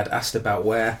I had asked about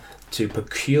where to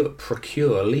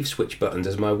procure leaf switch buttons,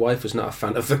 as my wife was not a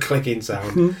fan of the clicking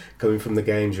sound coming from the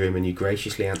games room, and you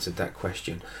graciously answered that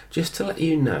question. Just to let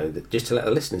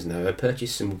the listeners know, I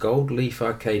purchased some gold leaf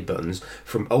arcade buttons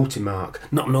from Ultimark,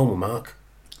 not normal Mark,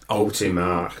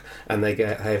 Ultimark, and they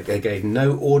gave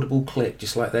no audible click,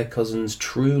 just like their cousins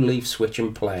True Leaf Switch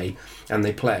and Play, and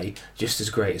they play just as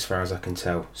great as far as I can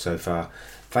tell so far.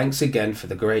 Thanks again for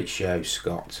the great show,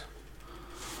 Scott.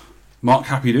 Mark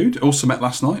Happy Dude also met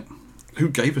last night, who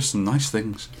gave us some nice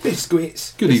things.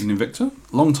 Biscuits. Good evening, Victor.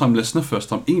 Long-time listener,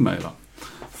 first-time emailer.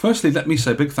 Firstly, let me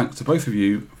say a big thanks to both of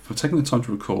you for taking the time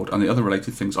to record and the other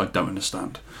related things I don't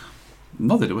understand.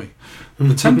 Neither do we.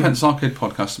 The 10 Pence Arcade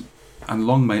podcast, and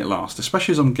long may it last,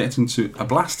 especially as I'm getting to a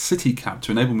Blast City cab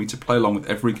to enable me to play along with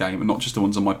every game and not just the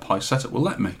ones on my Pi setup will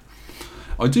let me.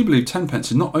 I do believe 10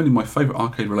 Pence is not only my favourite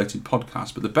arcade-related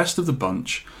podcast, but the best of the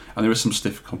bunch, and there is some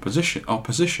stiff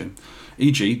opposition,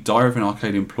 e.g. Diary of an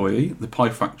Arcade Employee, The Pie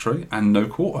Factory, and No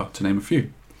Quarter, to name a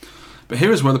few. But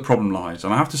here is where the problem lies,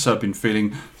 and I have to say I've been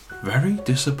feeling very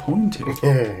disappointed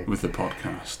with the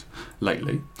podcast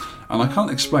lately, and I can't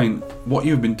explain what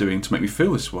you have been doing to make me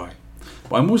feel this way.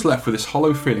 But I'm always left with this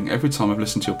hollow feeling every time I've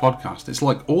listened to your podcast. It's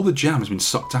like all the jam has been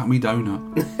sucked out of me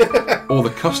donut. Or the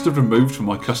custard removed from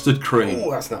my custard cream.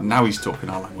 Ooh, that's not now he's talking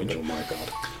our language. Oh my god.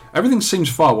 Everything seems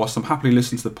fine whilst I'm happily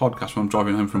listening to the podcast when I'm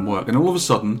driving home from work, and all of a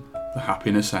sudden, the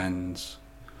happiness ends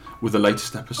with the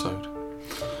latest episode.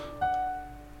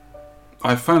 I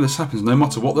have found this happens no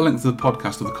matter what the length of the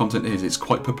podcast or the content is. It's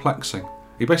quite perplexing.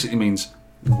 It basically means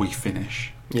we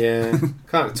finish. Yeah,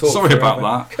 can't talk. Sorry forever.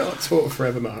 about that. Can't talk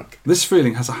forever, Mark. This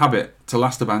feeling has a habit to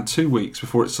last about 2 weeks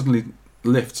before it suddenly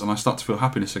lifts and I start to feel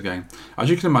happiness again. As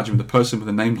you can imagine, with a person with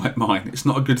a name like mine, it's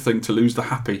not a good thing to lose the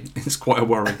happy. It's quite a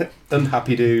worry.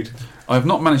 Unhappy dude. I have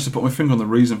not managed to put my finger on the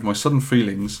reason for my sudden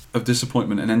feelings of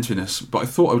disappointment and emptiness, but I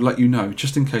thought I would let you know,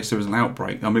 just in case there was an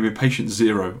outbreak. I may be patient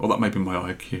zero, or that may be my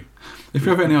IQ. If you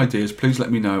have any ideas, please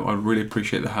let me know. I really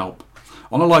appreciate the help.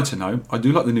 On a lighter note, I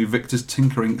do like the new Victor's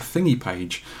Tinkering Thingy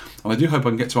page, and I do hope I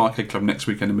can get to Arcade Club next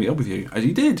weekend and meet up with you, as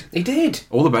he did. He did.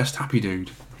 All the best, happy dude.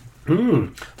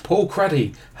 Paul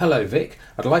Craddy. Hello, Vic.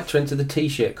 I'd like to enter the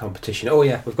T-shirt competition. Oh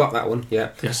yeah, we've got that one.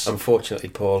 Yeah. Yes. Unfortunately,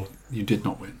 Paul, You did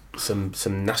not win. some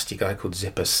nasty guy called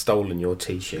Zipper stolen your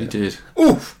T-shirt. He did.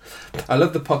 Oof! I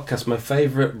love the podcast. My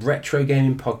favourite retro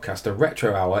gaming podcast, a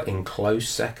Retro Hour, in close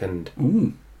second.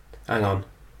 Ooh. Hang on.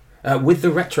 With the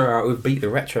Retro Hour, we've beat the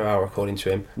Retro Hour, according to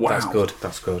him. Wow. That's good.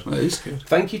 That's good. That is good.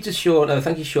 Thank you to Sean.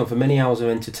 Thank you, Sean, for many hours of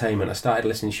entertainment. I started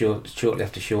listening shortly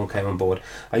after Sean came on board.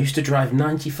 I used to drive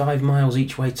 95 miles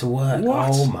each way to work. What?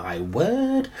 Oh my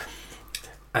word!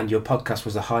 And your podcast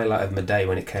was the highlight of my day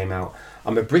when it came out.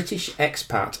 I'm a British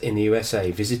expat in the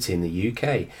USA visiting the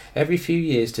UK every few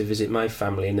years to visit my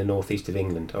family in the northeast of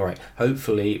England. All right.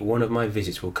 Hopefully, one of my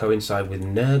visits will coincide with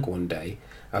NERG one day,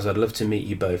 as I'd love to meet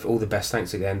you both. All the best.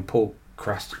 Thanks again, Paul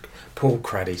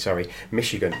Craddy, sorry,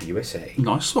 Michigan, USA.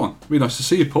 Nice one. Be nice to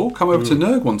see you, Paul. Come over to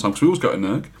NERG one time, because we always go to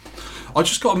NERG. I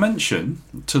just got to mention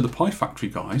to the Pie Factory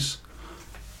guys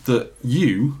that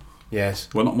you Yes.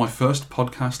 were not my first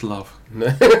podcast love.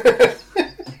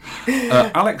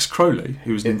 Alex Crowley,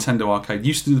 who was Nintendo Arcade,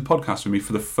 used to do the podcast with me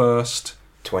for the first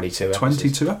 22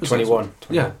 episodes. 21.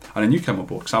 Yeah, and then you came on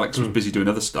board because Alex was busy doing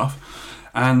other stuff.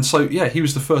 And so, yeah, he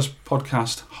was the first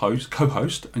podcast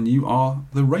co-host, and you are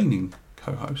the reigning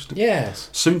co-host. Yes.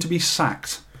 Soon to be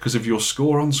sacked because of your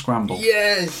score on Scramble.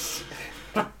 Yes.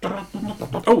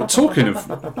 Oh, talking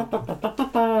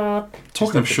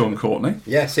of Sean Courtney,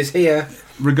 Yes, it's here.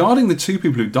 regarding the two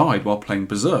people who died while playing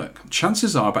Berserk,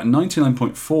 chances are about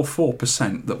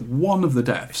 99.44% that one of the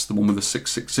deaths, the one with the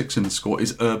 666 in the score,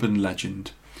 is urban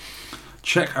legend.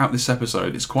 Check out this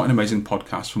episode. It's quite an amazing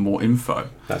podcast for more info.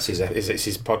 That's his. It's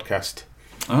his podcast.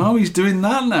 Oh, he's doing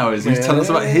that now, is he? He's telling us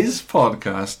about his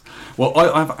podcast. Well,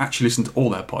 I've actually listened to all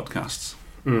their podcasts,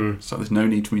 so there's no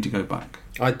need for me to go back.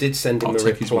 I did send him I'll a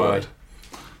take his reply. word.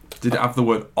 Did it have the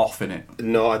word off in it?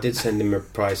 No, I did send him a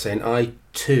reply saying I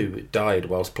too died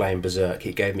whilst playing Berserk.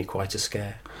 It gave me quite a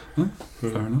scare.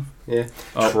 Fair enough. Yeah.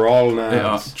 Oh, Troll Yeah,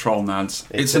 nads. troll nads.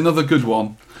 It's a- another good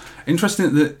one. Interesting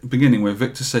at the beginning where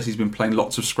Victor says he's been playing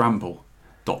lots of Scramble. ...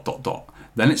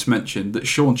 Then it's mentioned that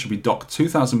Sean should be docked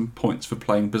 2,000 points for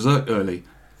playing Berserk early. ...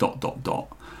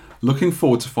 Looking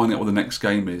forward to finding out what the next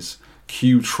game is.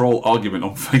 Q troll argument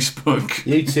on Facebook.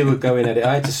 You two were going at it.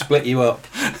 I had to split you up.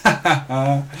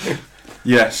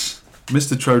 Yes,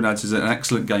 Mr. Tronads is an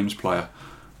excellent games player,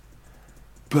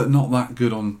 but not that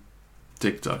good on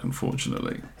Dig Dug,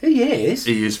 unfortunately. He is.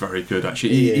 He is very good, actually.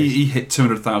 He is. He hit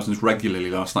 200,000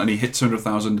 regularly last night, and he hit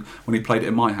 200,000 when he played it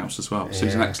in my house as well. So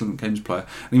he's an excellent games player.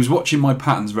 And he was watching my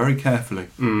patterns very carefully.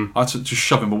 I had to just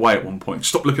shove him away at one point.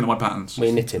 Stop looking at my patterns.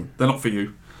 We knit him. They're not for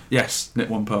you. Yes, knit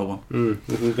one, pearl one.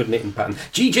 Good knitting pattern.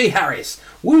 GG Harris.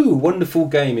 Woo, wonderful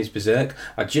game is Berserk.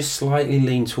 I just slightly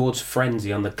lean towards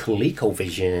Frenzy on the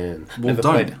ColecoVision. Well,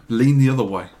 don't. Lean the other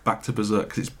way. Back to Berserk,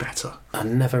 because it's better. I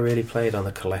never really played on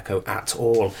the Coleco at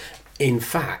all. In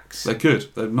fact... They're good.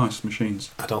 They're nice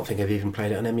machines. I don't think I've even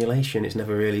played it on emulation. It's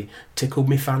never really tickled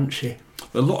me fancy.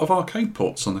 There are a lot of arcade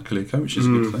ports on the Coleco, which is a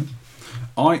good thing.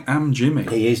 I am Jimmy.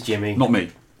 He is Jimmy. Not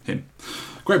me. Him.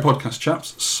 Great podcast,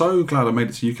 chaps. So glad I made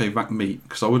it to UK VAC Meet,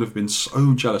 because I would have been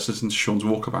so jealous listening to Sean's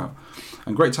walkabout.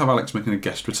 And great to have Alex making a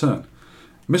guest return.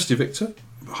 Missed you, Victor.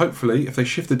 Hopefully, if they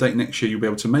shift the date next year, you'll be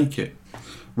able to make it.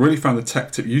 Really found the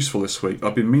tech tip useful this week.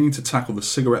 I've been meaning to tackle the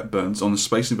cigarette burns on the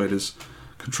Space Invaders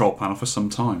control panel for some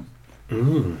time.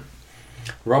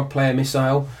 Rob Player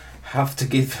Missile have to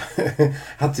give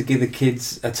the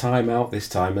kids a time out this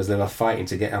time, as they were fighting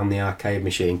to get on the arcade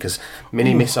machine, because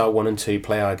Mini Missile 1 and 2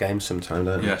 play our games sometimes,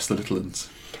 don't they? Yes, the little ones.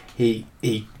 He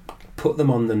put them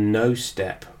on the no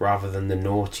step rather than the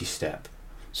naughty step,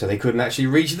 so they couldn't actually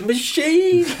reach the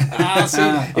machine.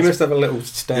 He must have a little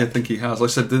step. Yeah, I think he has. I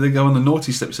said, did they go on the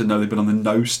naughty step? He said, no, they've been on the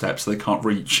no step, so they can't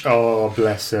reach. Oh,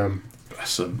 bless them.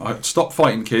 Bless them. Stop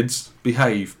fighting, kids.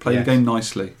 Behave. Play the game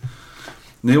nicely.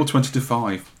 Neil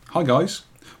 20-5. Hi guys,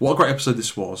 what a great episode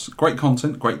this was. Great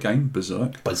content, great game,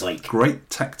 Berserk. Great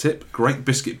tech tip, great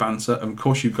biscuit banter, and of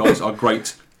course you guys are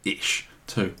great-ish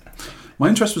too. My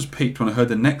interest was piqued when I heard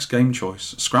the next game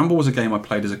choice. Scramble was a game I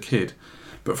played as a kid,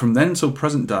 but from then till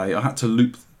present day I had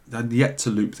yet to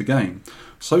loop the game.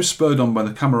 So spurred on by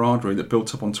the camaraderie that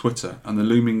built up on Twitter and the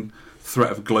looming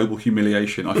threat of global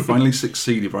humiliation, I finally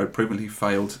succeeded where I previously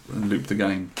failed and looped the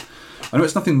game. I know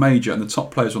it's nothing major and the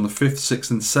top players are on the 5th,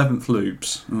 6th and 7th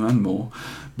loops and more,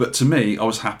 but to me I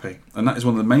was happy, and that is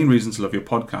one of the main reasons I love your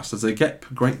podcast, as they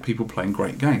get great people playing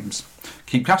great games.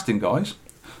 Keep casting, guys.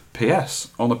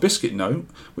 P.S. On a biscuit note,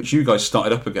 which you guys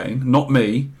started up again, not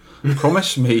me,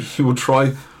 promise me you will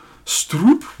try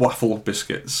stroopwafel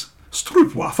biscuits.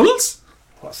 Stroopwafels?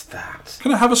 What's that?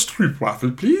 Can I have a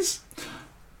stroopwafel, please?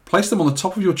 Place them on the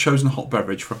top of your chosen hot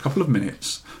beverage for a couple of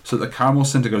minutes so that the caramel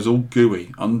centre goes all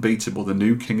gooey, unbeatable, the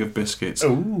new king of biscuits.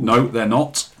 Ooh. No, they're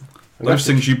not. Those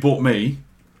things you bought me,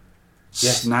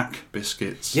 yes. Snack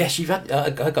biscuits. Yes, you've had.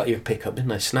 I got you a pickup,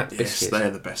 didn't I? Snack biscuits. Yes, they're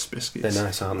the best biscuits. They're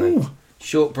nice, aren't they?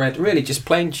 Shortbread, really, just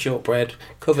plain shortbread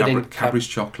covered in Cadbury's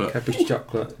chocolate. Cadbury's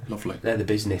chocolate. Lovely. They're the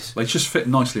business. They just fit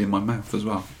nicely in my mouth as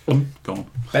well. Go on.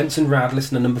 Benson Rad,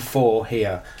 listener number 4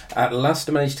 here. At last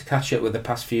I managed to catch up with the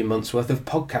past few months' worth of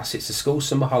podcasts. It's the school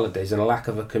summer holidays and a lack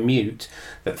of a commute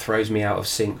that throws me out of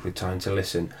sync with time to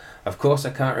listen. Of course, I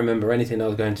can't remember anything I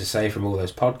was going to say from all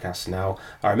those podcasts now.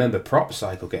 I remember Prop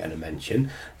Cycle getting a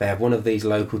mention. They have one of these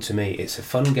local to me. It's a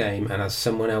fun game, and as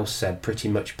someone else said, pretty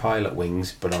much Pilot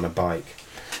Wings, but on a bike.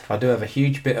 I do have a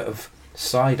huge bit of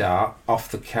side art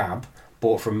off the cab,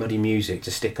 bought from Muddy Music,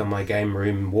 to stick on my game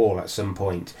room wall at some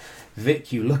point.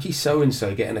 Vic, you lucky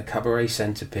so-and-so getting a cabaret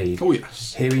centipede. Oh,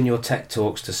 yes. Hearing your tech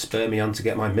talks to spur me on to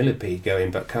get my millipede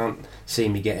going, but can't see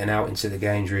me getting out into the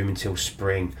games room until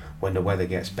spring, when the weather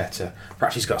gets better.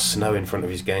 Perhaps he's got snow in front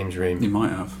of his games room. He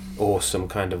might have. Or some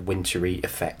kind of wintry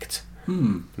effect.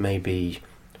 Maybe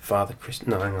Father Christ...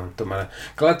 No, hang on, don't matter.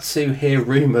 Glad to hear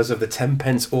rumours of the 10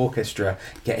 Pence Orchestra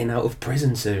getting out of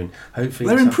prison soon. Hopefully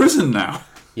they're in prison now.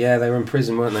 Yeah, they were in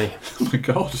prison, weren't they? Oh my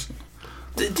God.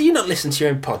 Do you not listen to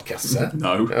your own podcast, sir?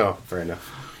 No. Oh, fair enough.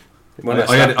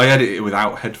 I edit it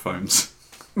without headphones.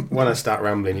 When I start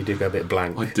rambling, you do go a bit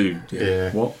blank. I do.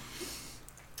 Yeah. What?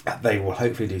 They will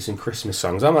hopefully do some Christmas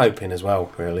songs. I'm hoping as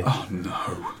well, really. Oh,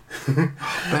 no.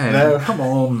 Ben, no. Come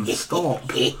on, stop.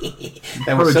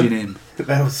 Encouraging him.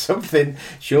 There was something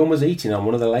Sean was eating on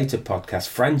one of the later podcasts,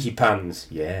 frangipans.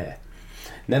 Yeah.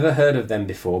 Never heard of them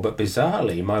before, but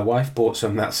bizarrely, my wife bought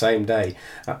some that same day.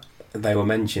 They were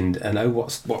mentioned, and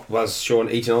what was Sean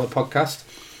eating on the podcast?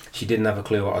 She didn't have a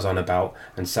clue what I was on about,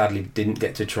 and sadly didn't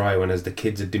get to try one, as the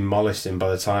kids had demolished him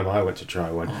by the time I went to try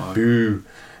one. Oh. Boo!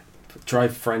 Try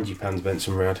frangipans,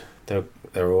 Benson Rad.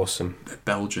 They're awesome. They're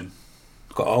Belgian.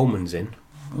 Got almonds in.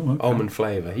 Oh, okay. Almond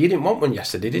flavour. You didn't want one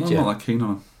yesterday, did you? I'm not that keen on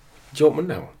them. Do you want one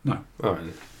now? No. All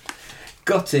right.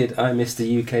 Gutted I missed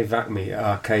the UK VAC Meet at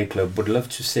Arcade Club. Would love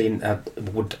to have seen...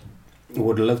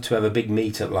 Would love to have a big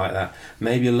meet-up like that.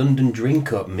 Maybe a London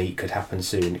drink-up meet could happen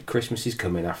soon. Christmas is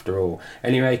coming after all.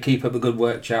 Anyway, keep up the good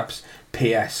work, chaps.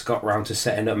 P.S. Got round to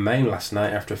setting up MAME last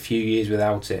night after a few years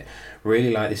without it.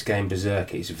 Really like this game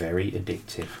Berserk. It's very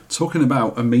addictive. Talking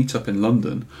about a meet-up in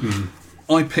London,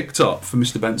 I picked up for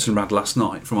Mr. Benson Rad last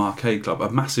night from Arcade Club a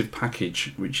massive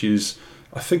package, which is,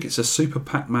 I think it's a Super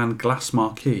Pac-Man glass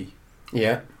marquee.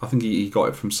 Yeah. I think he got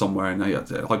it from somewhere, and I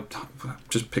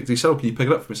just picked it. He said, "Oh, can you pick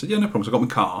it up for me?" I said, "Yeah, no problem." So I got my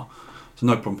car, so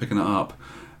no problem picking it up.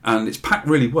 And it's packed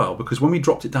really well because when we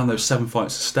dropped it down those 7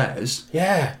 flights of stairs,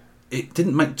 Yeah. it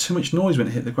didn't make too much noise when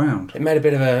it hit the ground. It made a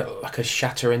bit of a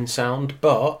shattering sound,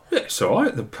 but Yeah, it's all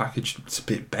right. The package, it's a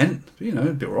bit bent, but,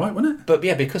 it'd be all right, wouldn't it?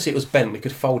 yeah, because it was bent, we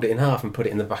could fold it in half and put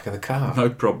it in the back of the car. No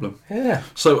problem. Yeah.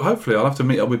 So hopefully I'll have to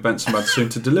meet up with Benson Rad soon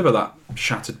to deliver that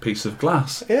shattered piece of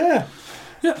glass. Yeah.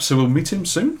 Yeah, so we'll meet him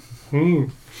soon.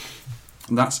 Mm.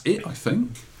 And that's it, I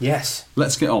think. Yes.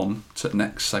 Let's get on to the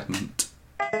next segment.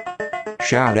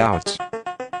 Shout outs.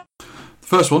 The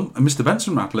first one, Mr.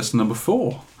 Benson Rad, listener number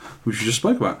 4, which we just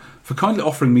spoke about, for kindly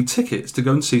offering me tickets to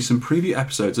go and see some preview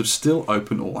episodes of Still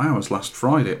Open All Hours last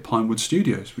Friday at Pinewood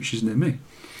Studios, which is near me.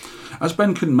 As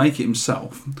Ben couldn't make it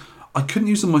himself, I couldn't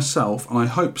use them myself, and I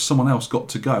hope someone else got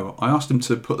to go. I asked him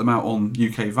to put them out on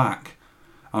UK VAC,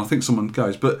 and I think someone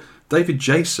goes, but David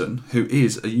Jason, who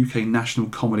is a UK National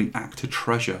Comedy actor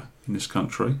treasure in this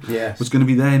country, Yes. was going to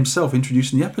be there himself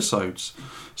introducing the episodes.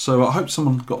 So I hope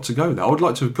someone got to go there. I would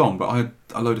like to have gone, but I had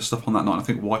a load of stuff on that night. I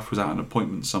think wife was out at an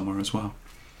appointment somewhere as well.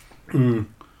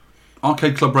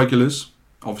 Arcade Club regulars,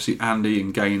 obviously Andy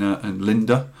and Gaynor and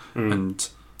Linda and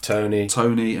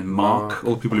Tony and Mark,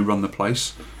 all the people who run the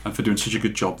place, and for doing such a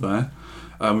good job there.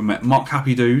 We met Mark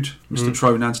Happy Dude, Mr.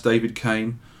 Tronads, David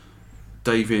Kane,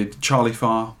 Charlie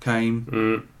Farr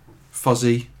came,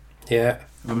 Fuzzy. Yeah.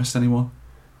 Have I missed anyone?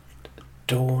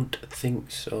 Don't think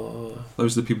so.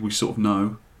 Those are the people we sort of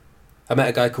know. I met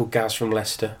a guy called Gaz from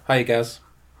Leicester. Hiya, Gaz.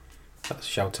 That's a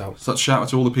shout out. So that's a shout out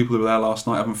to all the people who were there last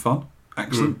night having fun.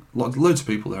 Excellent. Loads of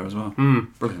people there as well.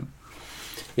 Brilliant.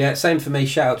 Yeah, same for me.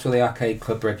 Shout out to all the Arcade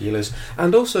Club regulars.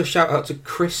 And also shout out to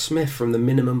Chris Smith from the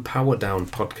Minimum Power Down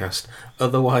podcast,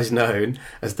 otherwise known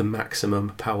as the Maximum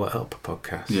Power Up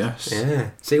podcast. Yes. Yeah.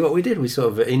 See what we did? We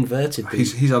sort of inverted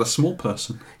these. He's had a small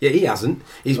person. Yeah, he hasn't.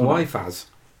 His wife has.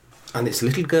 And it's a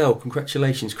little girl.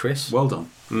 Congratulations, Chris. Well done.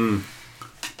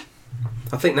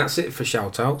 I think that's it for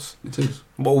shout outs. It is.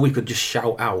 Well, we could just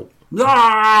shout out.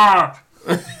 Ah!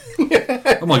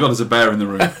 Oh my God, there's a bear in the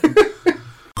room.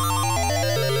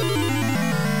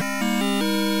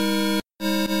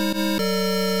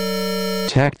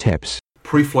 Tech tips.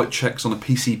 Pre-flight checks on a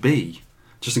PCB,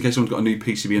 just in case someone's got a new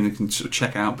PCB and they can sort of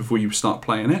check it out before you start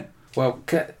playing it. Well,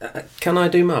 can I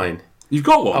do mine? You've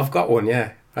got one? I've got one,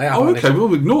 yeah. I have. Oh, okay,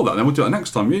 we'll ignore that then. We'll do it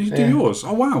next time. You do Yeah. yours.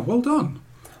 Oh, wow, well done.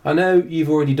 I know you've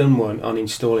already done one on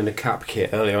installing a cap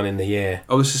kit early on in the year.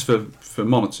 Oh, this is for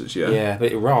monitors, yeah? Yeah,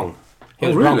 but you're wrong. It Oh,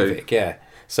 was wrong, really? Vic, yeah.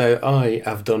 So I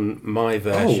have done my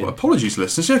version. Oh, apologies,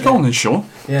 listeners. Yeah, go on then, Sean.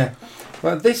 Yeah.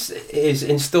 Well, this is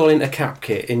installing a cap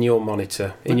kit in your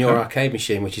monitor, in your arcade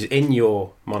machine, which is in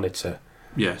your monitor,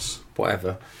 Yes.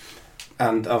 whatever.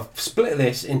 And I've split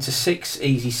this into 6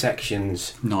 easy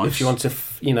sections. Nice. If you want to,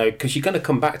 because you're going to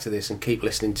come back to this and keep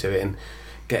listening to it and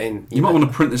getting... You might want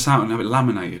to print this out and have it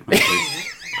laminated, maybe.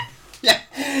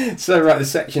 So, right, the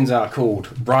sections are called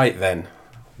Right Then,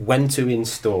 When to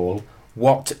Install,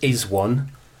 What is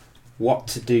One, What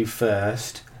to Do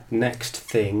First, Next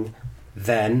Thing,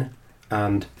 Then,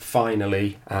 and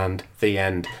Finally, and The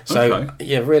End. So, Okay.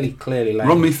 yeah, really clearly laid.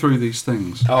 Run me through these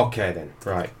things. Okay then,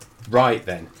 right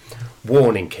then.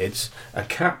 Warning kids, a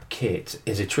cap kit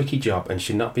is a tricky job and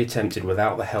should not be attempted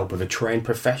without the help of a trained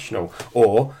professional,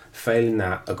 or, failing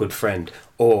that, a good friend,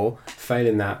 or,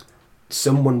 failing that,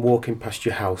 someone walking past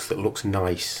your house that looks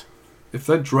nice. If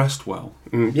they're dressed well,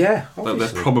 Yeah, they're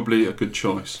obviously. probably a good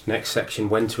choice. Next section,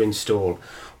 when to install.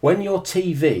 When your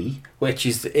TV, which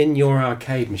is in your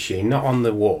arcade machine, not on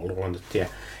the wall, or on the,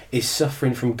 is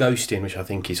suffering from ghosting, which I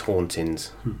think is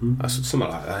hauntings. That's something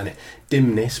like that, isn't it?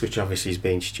 Dimness, which obviously is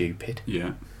being stupid.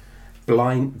 Yeah.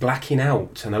 Blacking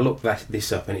out, and I looked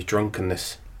this up, and it's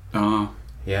drunkenness. Ah.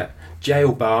 Yeah.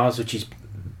 Jail bars, which is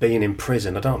being in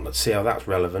prison. I don't see how that's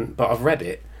relevant, but I've read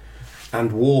it.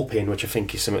 And warping, which I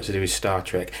think is something to do with Star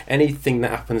Trek. Anything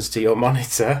that happens to your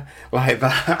monitor like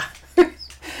that,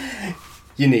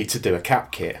 you need to do a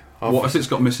cap kit. What if it's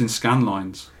got missing scan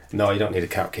lines? No, you don't need a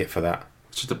cap kit for that.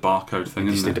 It's just a barcode thing,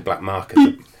 You just isn't need a it? black marker.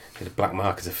 Need a black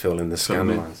marker to fill in the Fill scan them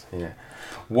in. lines. Yeah.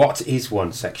 What is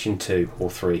one? Section 2 or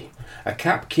 3. A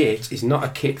cap kit is not a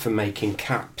kit for making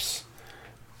caps.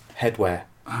 Headwear.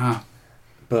 Ah.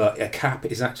 but a cap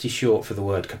is actually short for the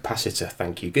word capacitor.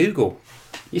 Thank you, Google.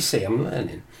 You see, I'm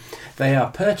learning. They are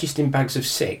purchased in bags of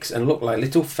 6 and look like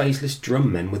little faceless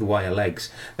drum men with wire legs.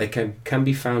 They can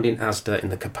be found in Asda in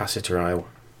the capacitor aisle.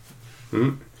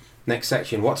 Next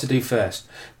section, what to do first.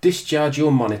 Discharge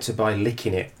your monitor by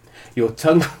licking it. Your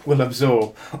tongue will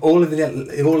absorb all of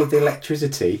the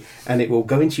electricity and it will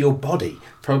go into your body,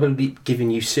 probably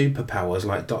giving you superpowers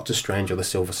like Doctor Strange or the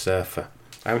Silver Surfer.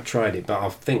 I haven't tried it, but I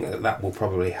think that will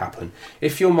probably happen.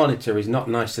 If your monitor is not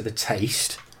nice to the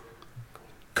taste,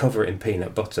 cover it in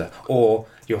peanut butter or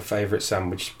your favourite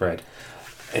sandwich spread.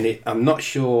 And I'm not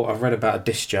sure, I've read about a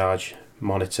discharge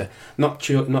monitor. Not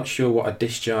sure what a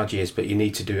discharge is, but you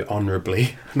need to do it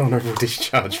honourably. An honourable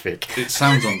discharge, Vic. It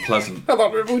sounds unpleasant. An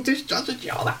honourable discharge.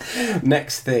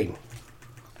 Next thing,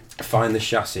 find the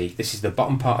chassis. This is the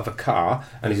bottom part of a car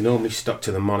and is normally stuck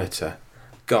to the monitor.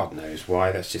 God knows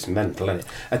why, that's just mental, isn't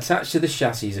it? Attached to the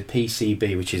chassis is a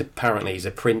PCB, which is apparently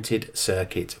a printed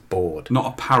circuit board.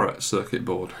 Not a parrot circuit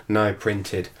board. No,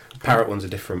 printed. Parrot ones are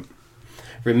different.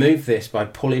 Remove this by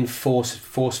pulling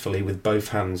forcefully with both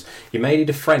hands. You may need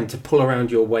a friend to pull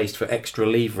around your waist for extra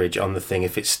leverage on the thing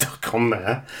if it's stuck on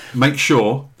there. Make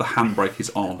sure the handbrake is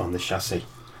on the chassis.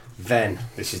 Then,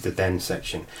 this is the then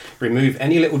section. Remove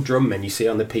any little drum men you see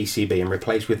on the PCB and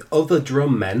replace with other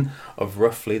drum men of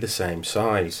roughly the same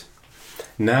size.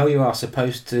 Now you are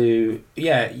supposed to,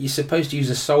 you're supposed to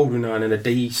use a soldering iron and a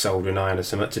desoldering iron or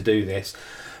something to do this.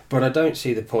 But I don't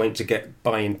see the point to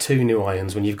buying 2 new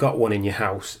irons when you've got one in your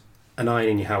house, an iron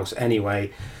in your house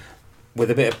anyway.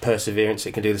 With a bit of perseverance,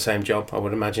 it can do the same job, I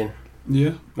would imagine.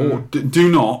 Yeah. Or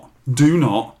do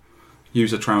not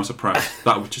use a trouser press.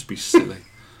 That would just be silly.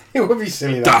 It would be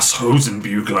silly. Das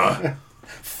Hosenbügler.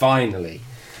 Finally,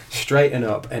 straighten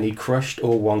up any crushed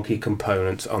or wonky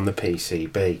components on the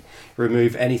PCB.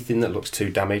 Remove anything that looks too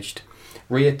damaged.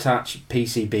 Reattach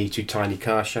PCB to tiny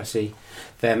car chassis.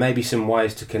 There may be some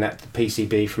wires to connect the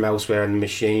PCB from elsewhere in the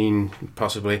machine,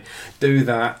 possibly. Do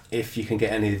that if you can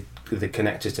get any of the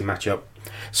connectors to match up.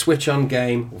 Switch on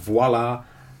game, voila,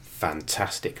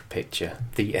 fantastic picture.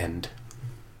 The end.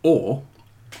 Or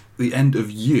the end of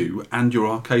you and your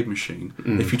arcade machine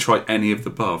if you try any of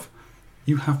the above.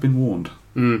 You have been warned.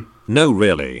 No,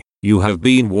 really. You have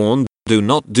been warned. Do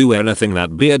not do anything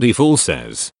that beardy fool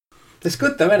says. It's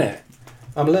good though, isn't it?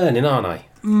 I'm learning, aren't I?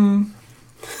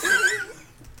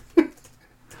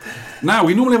 Now,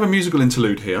 we normally have a musical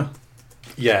interlude here.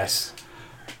 Yes.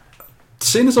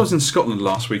 Seeing as I was in Scotland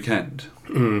last weekend,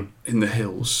 in the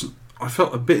hills, I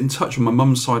felt a bit in touch with my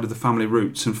mum's side of the family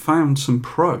roots and found some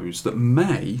prose that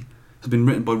may have been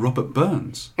written by Robert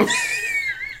Burns.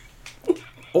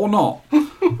 Or not.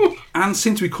 And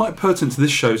seem to be quite pertinent to this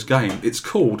show's game. It's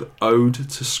called Ode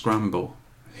to Scramble.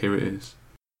 Here it is.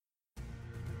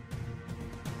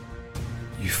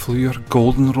 You flew your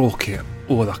golden rocket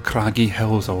over the craggy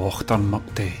hills of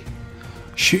Auchtermuckday,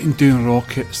 shooting down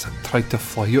rockets that tried to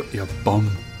fly up your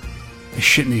bum. They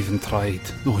shouldn't even tried,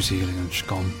 those alien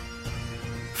scum.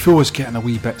 Fuel was getting a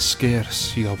wee bit scarce,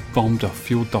 so you bombed a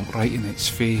fuel dump right in its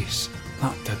face.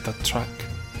 That did the trick.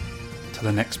 To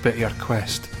the next bit of your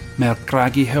quest, mere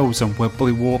craggy hills and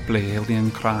wibbly wobbly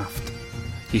alien craft.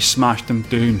 You smashed them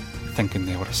down, thinking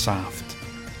they were a saft.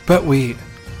 But wait,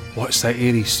 what's that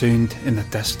airy sound in the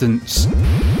distance?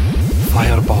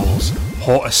 Fireballs,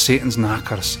 hot as Satan's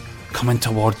knackers, coming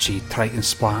towards you, trying to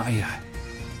splatter you.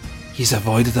 He's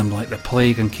avoided them like the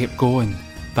plague and kept going.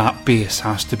 That base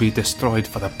has to be destroyed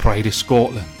for the pride of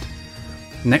Scotland.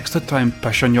 Next to try and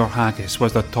push on your haggis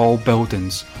was the tall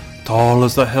buildings, tall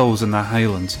as the hills in the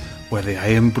Highlands, where the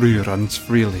iron brew runs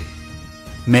freely.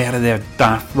 Mere of their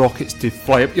daft rockets to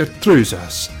fly up your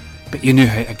trousers, but you knew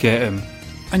how to get 'em.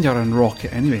 And you're in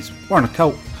rocket anyways, weren't a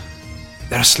cult.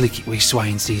 They're sleeky wee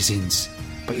swine seasons,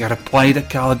 but you replied to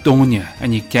Caledonia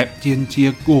and you kept you into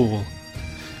your goal.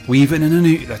 Weaving in and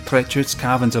out the treacherous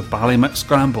caverns of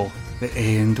Scramble, the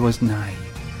end was nigh.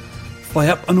 Fly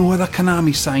up and over the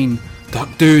Konami sign,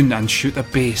 duck down and shoot the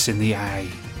base in the eye.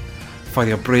 For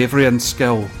your bravery and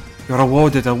skill, you're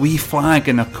awarded a wee flag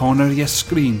in the corner of your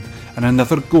screen and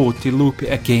another go to loop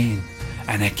it again,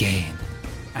 and again,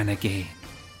 and again,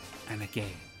 and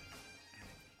again.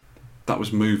 That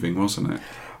was moving, wasn't it?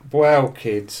 Well,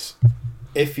 kids,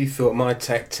 if you thought my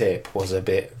tech tip was a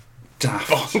bit Daft.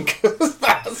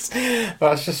 bonkers,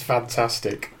 that's just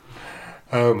fantastic.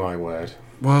 Oh my word.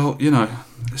 Well, you know,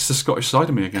 it's the Scottish side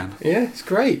of me again. Yeah, it's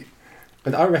great.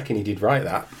 And I reckon he did write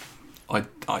that.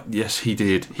 Yes, he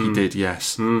did. He did,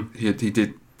 yes. He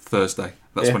did Thursday.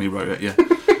 That's when he wrote it, yeah.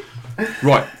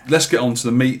 Right, let's get on to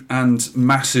the meat and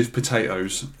massive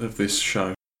potatoes of this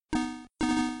show.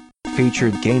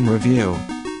 Featured game review.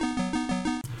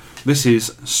 This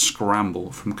is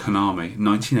Scramble from Konami,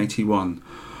 1981.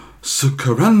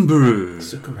 Scramble.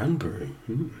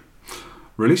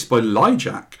 Released by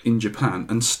Lyjack in Japan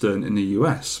and Stern in the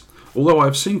US. Although I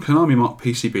have seen Konami mark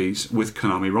PCBs with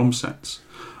Konami ROM sets.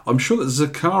 I'm sure that the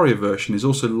Zakaria version is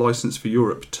also licensed for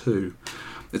Europe too.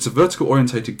 It's a vertical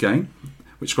orientated game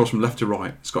which scrolls from left to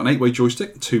right. It's got an 8-way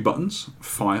joystick, 2 buttons,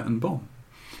 fire and bomb.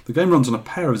 The game runs on a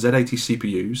pair of Z80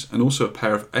 CPUs and also a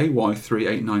pair of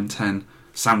AY38910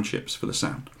 sound chips for the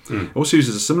sound. It also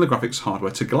uses a similar graphics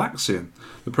hardware to Galaxian.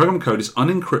 The program code is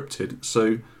unencrypted,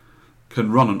 so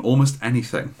can run on almost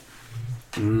anything.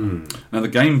 Now the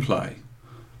gameplay.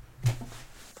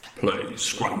 Play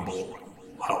Scramble.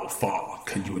 How far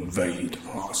can you invade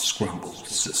our scrambled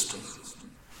system?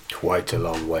 Quite a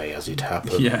long way, as it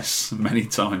happens. Yes, many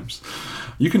times.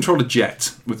 You control a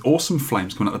jet with awesome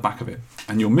flames coming out the back of it,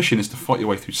 and your mission is to fight your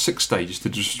way through 6 stages to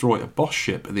destroy a boss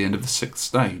ship at the end of the 6th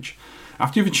stage.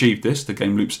 After you've achieved this, the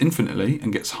game loops infinitely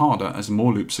and gets harder as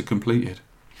more loops are completed.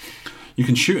 You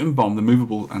can shoot and bomb the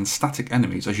movable and static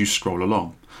enemies as you scroll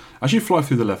along. As you fly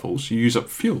through the levels, you use up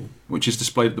fuel, which is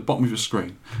displayed at the bottom of your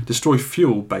screen. Destroy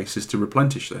fuel bases to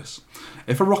replenish this.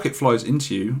 If a rocket flies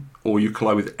into you, or you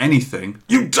collide with anything,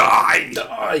 you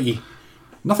die!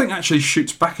 Nothing actually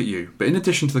shoots back at you, but in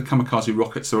addition to the kamikaze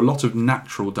rockets, there are a lot of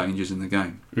natural dangers in the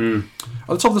game. At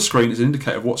the top of the screen is an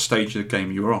indicator of what stage of the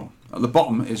game you are on. At the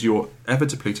bottom is your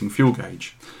ever-depleting fuel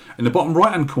gauge. In the bottom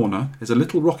right-hand corner is a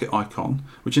little rocket icon,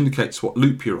 which indicates what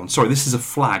loop you're on. Sorry, this is a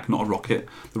flag, not a rocket.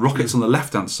 The rockets on the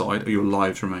left-hand side are your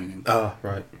lives remaining. Oh,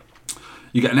 right.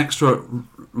 You get an extra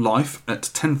life at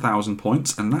 10,000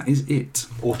 points, and that is it.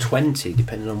 Or 20,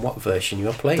 depending on what version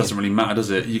you're playing. Doesn't really matter, does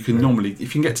it? You can normally, if you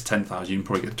can get to 10,000, you can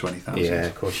probably get to 20,000. Yeah,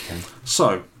 of course you can.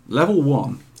 So, level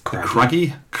 1,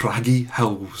 the craggy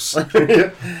hills.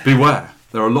 Beware,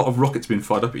 there are a lot of rockets being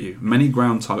fired up at you. Many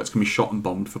ground targets can be shot and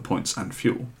bombed for points and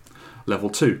fuel.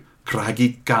 Level 2,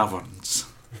 craggy caverns.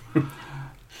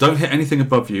 Don't hit anything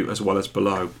above you as well as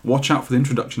below. Watch out for the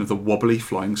introduction of the wobbly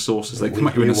flying saucers. They come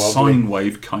at you in a sine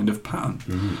wave kind of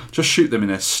pattern. Just shoot them in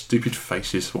their stupid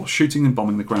faces while shooting and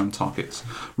bombing the ground targets.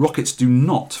 Rockets do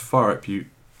not fire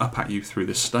up at you through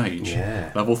this stage.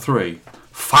 Level 3,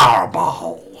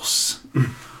 fireballs.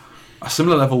 A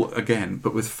similar level again,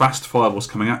 but with fast fireballs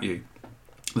coming at you.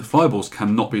 The fireballs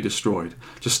cannot be destroyed.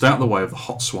 Just stay out of the way of the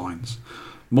hot swines.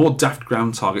 More daft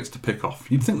ground targets to pick off.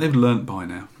 You'd think they've learnt by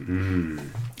now.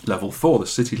 Level 4, the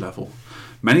city level.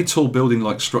 Many tall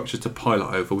building-like structures to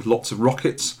pilot over with lots of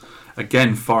rockets,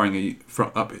 again firing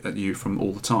up at you from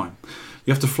all the time.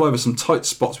 You have to fly over some tight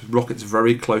spots with rockets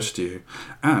very close to you.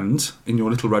 And, in your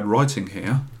little red writing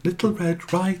here, little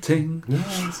red writing,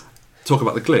 yes. Talk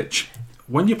about the glitch.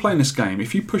 When you're playing this game,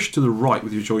 if you push to the right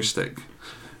with your joystick,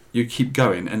 you keep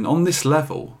going, and on this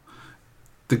level,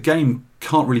 the game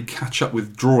can't really catch up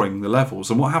with drawing the levels,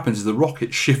 and what happens is the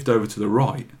rockets shift over to the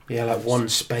right. Yeah, like one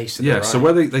space at the right. So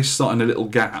where they start in a little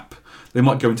gap, they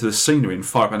might go into the scenery and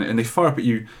fire up at it, and they fire up at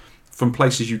you from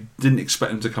places you didn't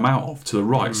expect them to come out of to the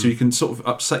right, so you can sort of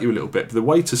upset you a little bit. But the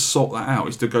way to sort that out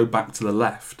is to go back to the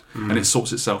left, and it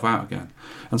sorts itself out again.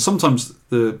 And sometimes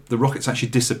the rockets actually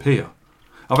disappear.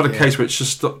 I've had a case where it's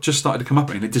just started to come up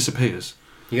at me and it disappears.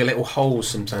 You get little holes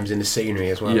sometimes in the scenery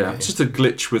as well. Yeah, it's just a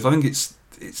glitch with, I think it's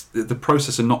the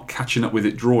processor not catching up with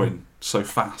it drawing so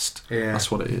fast. Yeah. That's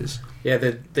what it is. Yeah,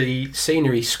 the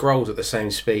scenery scrolls at the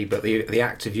same speed, but the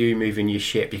act of you moving your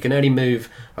ship, you can only move,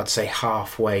 I'd say,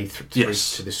 halfway through to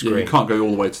the screen. Yeah, you can't go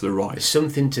all the way to the right. It's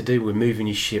something to do with moving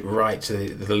your ship right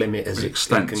to the limit as it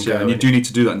can go. Yeah, and you do need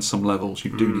to do that in some levels.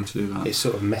 You do need to do that. It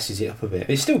sort of messes it up a bit.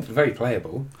 It's still very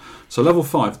playable. So level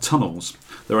 5, tunnels.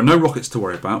 There are no rockets to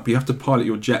worry about, but you have to pilot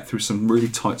your jet through some really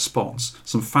tight spots.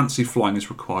 Some fancy flying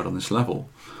is required on this level.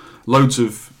 Loads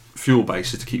of fuel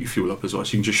bases to keep your fuel up as well,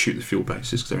 so you can just shoot the fuel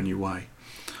bases because they're in your way.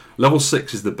 Level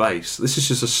 6 is the base. This is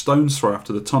just a stone's throw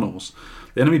after the tunnels.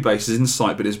 The enemy base is in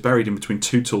sight but is buried in between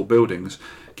 2 tall buildings.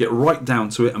 Get right down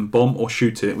to it and bomb or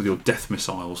shoot it with your death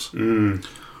missiles.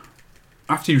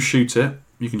 After you shoot it,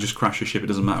 you can just crash your ship, it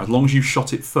doesn't matter. As long as you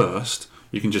shot it first,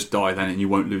 you can just die then and you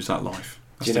won't lose that life.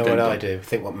 Do you know what I do? I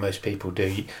think what most people do.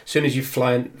 As soon as you've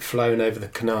flown over the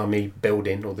Konami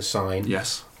building or the sign,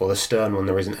 yes, or the stern one,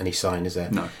 there isn't any sign, is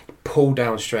there? No. Pull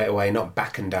down straight away, not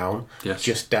back and down,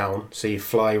 just down. So you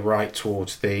fly right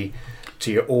towards to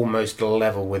you're almost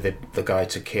level with the guy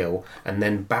to kill, and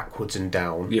then backwards and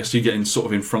down. Yes, you get in sort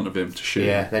of in front of him to shoot.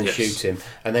 Yeah, then shoot him,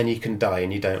 and then you can die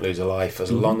and you don't lose a life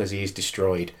as long as he is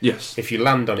destroyed. Yes. If you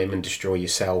land on him and destroy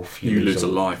yourself, you lose a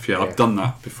life. Yeah, I've done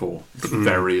that before. It's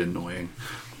very annoying.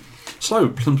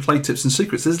 So, some play tips and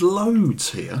secrets. There's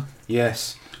loads here.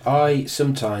 Yes. I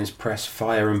sometimes press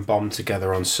fire and bomb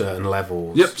together on certain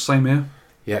levels. Yep, same here.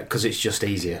 Yeah, because it's just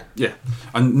easier. Yeah,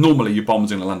 and normally your bomb's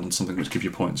going to land on something which gives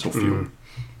you points or fuel.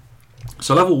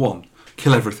 So level 1,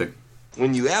 kill everything.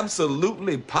 When you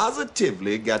absolutely,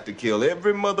 positively got to kill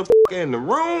every motherfucker in the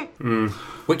room.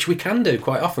 Which we can do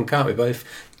quite often, can't we? Both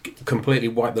completely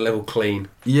wipe the level clean.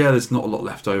 Yeah, there's not a lot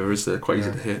left over, is there? Quite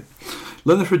easy to hit.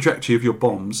 Learn the trajectory of your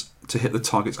bombs to hit the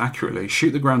targets accurately.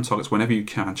 Shoot the ground targets whenever you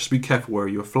can. Just be careful where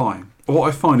you're flying. What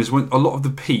I find is when a lot of the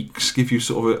peaks give you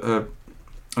sort of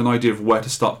an idea of where to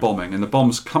start bombing, and the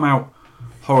bombs come out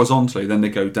horizontally, then they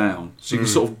go down. So you can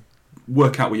sort of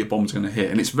work out where your bomb's going to hit,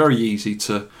 and it's very easy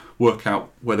to work out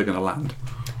where they're going to land.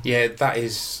 Yeah, that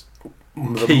is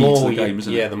the Key more to the you, game,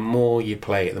 isn't it? Yeah, the more you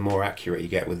play it, the more accurate you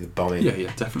get with the bombing.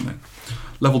 Yeah, definitely.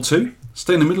 Level 2,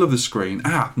 stay in the middle of the screen.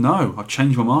 No, I've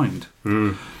changed my mind.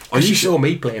 You saw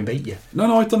me play and beat you.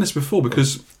 No, I've done this before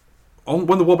because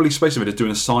when the wobbly space of it is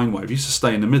doing a sine wave, you used to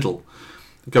stay in the middle,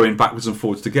 going backwards and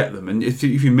forwards to get them. And if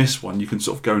you miss one, you can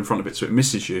sort of go in front of it so it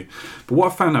misses you. But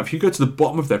what I found out, if you go to the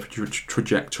bottom of their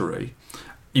trajectory,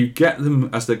 you get them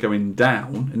as they're going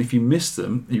down, and if you miss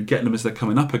them, you get them as they're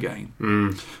coming up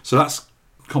again. So that's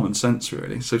common sense,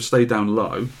 really. So stay down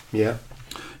low. Yeah.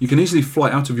 You can easily fly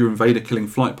out of your invader killing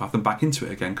flight path and back into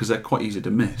it again because they're quite easy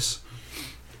to miss.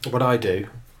 What I do,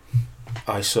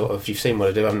 I sort of, you've seen what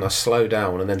I do, haven't I? Slow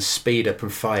down and then speed up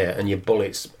and fire, and your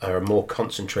bullets are a more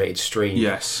concentrated stream.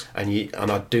 Yes. And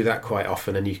I do that quite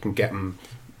often, and you can get them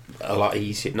a lot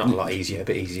easier. Not a lot easier, a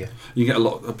bit easier. You get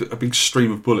a big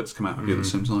stream of bullets come out of you at the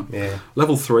same time. Yeah.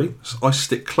 Level 3, I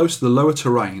stick close to the lower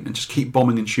terrain and just keep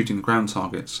bombing and shooting the ground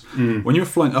targets. When you're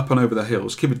flying up and over the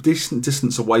hills, keep a decent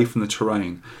distance away from the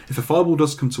terrain. If a fireball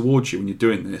does come towards you when you're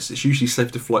doing this, it's usually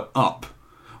safe to fly up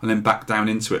and then back down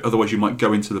into it. Otherwise, you might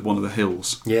go into one of the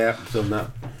hills. Yeah, I've done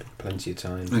that plenty of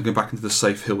times. And go back into the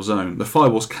safe hill zone. The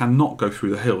fireballs cannot go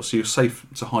through the hills, so you're safe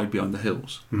to hide behind the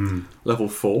hills. Level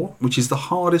 4, which is the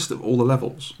hardest of all the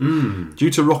levels. Due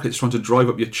to rockets trying to drive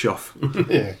up your chuff.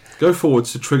 Yeah. Go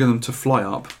forwards to trigger them to fly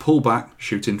up, pull back,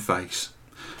 shoot in face.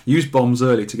 Use bombs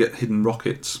early to get hidden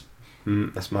rockets.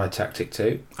 That's my tactic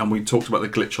too. And we talked about the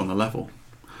glitch on the level.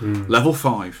 Level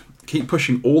 5, keep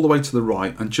pushing all the way to the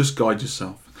right and just guide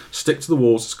yourself. Stick to the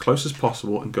walls as close as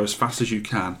possible and go as fast as you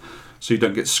can so you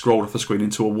don't get scrolled off the screen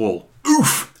into a wall.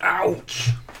 Oof!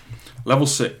 Ouch! Level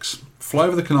 6. Fly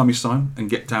over the Konami sign and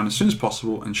get down as soon as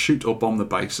possible and shoot or bomb the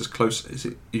base as close as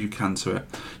you can to it.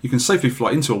 You can safely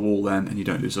fly into a wall then and you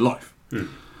don't lose a life.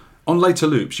 On later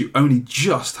loops, you only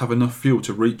just have enough fuel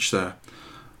to reach there.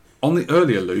 On the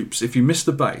earlier loops, if you miss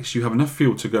the base, you have enough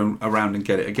fuel to go around and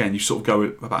get it again. You sort of go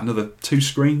about another 2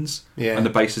 screens, and the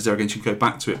base is there again, so you can go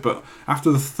back to it. But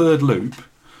after the third loop,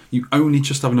 you only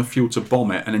just have enough fuel to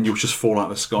bomb it, and then you'll just fall out of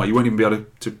the sky. You won't even be able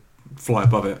to fly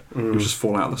above it. You'll just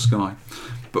fall out of the sky.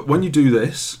 But when you do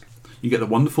this, you get the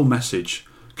wonderful message,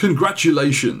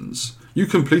 "Congratulations, you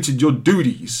completed your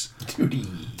duties.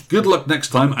 Good luck next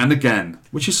time and again."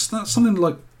 Which is something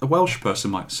like a Welsh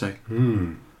person might say.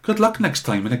 Good luck next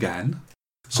time and again.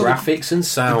 So graphics and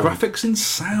sound. The graphics and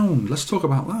sound. Let's talk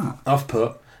about that. I've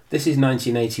put, this is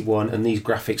 1981 and these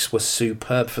graphics were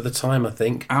superb for the time, I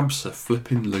think.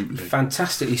 Abso-flipping-lutely.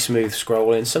 Fantastically smooth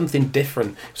scrolling, something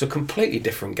different. It's a completely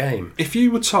different game. If you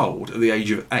were told at the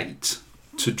age of 8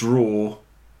 to draw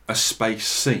a space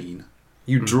scene,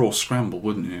 you'd draw Scramble,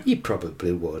 wouldn't you? You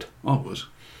probably would. I would.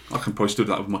 I can probably do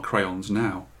that with my crayons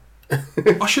now.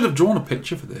 I should have drawn a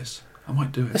picture for this. I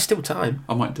might do it. There's still time.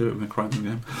 I might do it with my crayons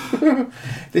game.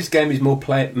 This game is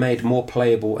made more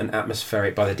playable and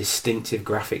atmospheric by the distinctive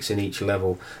graphics in each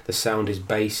level. The sound is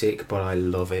basic, but I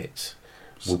love it.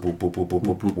 Oh,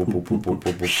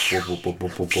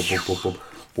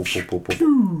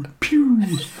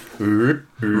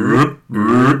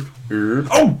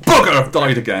 bugger! I've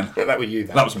died again. That was you.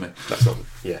 That was me. That's not.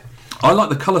 Yeah. I like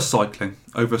the colour cycling.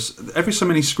 Over every so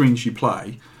many screens you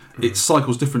play, it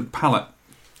cycles different palette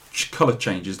colour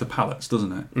changes, the palettes,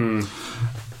 doesn't it?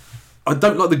 I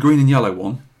don't like the green and yellow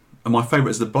one, and my favourite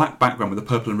is the black background with the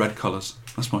purple and red colours.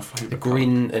 That's my favourite. The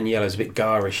green and yellow is a bit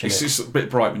garish. It's a bit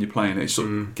bright when you're playing it. It sort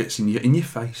of gets in your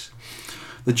face.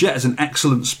 The jet is an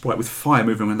excellent sprite with fire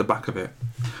moving around the back of it.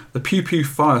 The pew pew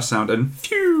fire sound and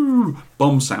phew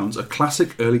bomb sounds are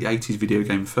classic early 80s video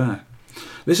game fare.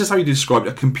 This is how you described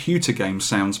a computer game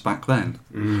sounds back then.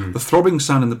 The throbbing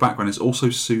sound in the background is also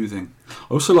soothing.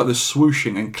 I also like the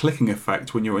swooshing and clicking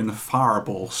effect when you're in the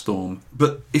fireball storm.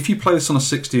 But if you play this on a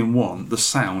 60-1, the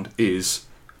sound is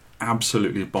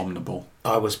absolutely abominable.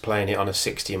 I was playing it on a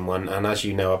 60-1, and as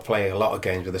you know, I play a lot of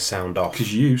games with the sound off.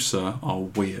 Because you, sir, are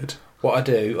weird. What I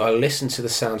do, I listen to the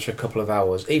sounds for a couple of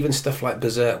hours. Even stuff like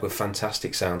Berserk with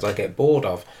fantastic sounds I get bored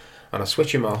of. And I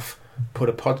switch them off, put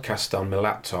a podcast on my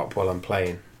laptop while I'm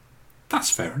playing. That's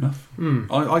fair enough.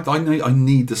 I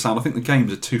need the sound. I think the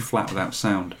games are too flat without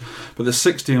sound. But the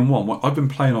 60 and 1, I've been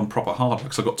playing on proper hardware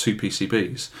because I've got 2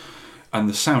 PCBs. And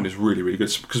the sound is really, really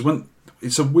good. Because when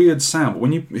it's a weird sound, but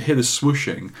when you hear the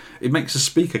swooshing, it makes the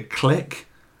speaker click.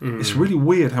 It's really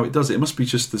weird how it does it. It must be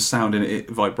just the sound in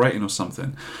it vibrating or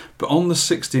something. But on the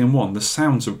 60 and 1, the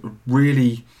sounds are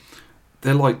really...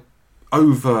 They're like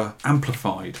over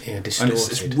amplified. Yeah, distorted.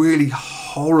 And it's really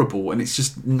horrible, and it's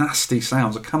just nasty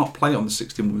sounds. I cannot play it on the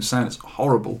 60 and 1 with sound. It's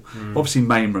horrible. Obviously,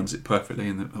 MAME runs it perfectly,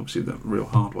 and obviously the real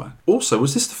hardware. Also,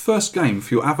 was this the first game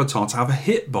for your avatar to have a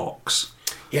hitbox?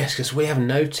 Yes, because we have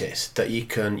noticed that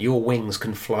your wings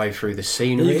can fly through the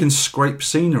scenery. You can scrape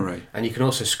scenery. And you can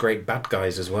also scrape bad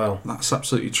guys as well. That's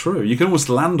absolutely true. You can almost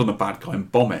land on a bad guy and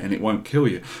bomb it and it won't kill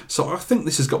you. So I think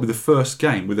this has got to be the first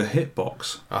game with a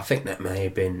hitbox. I think that may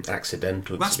have been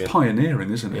accidental. That's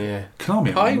pioneering, isn't it? Yeah.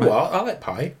 Konami. Pie what? I like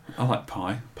pie. I like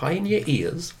pie. Pie in your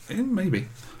ears? Maybe.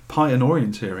 Pie and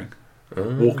orienteering.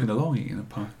 Walking along eating a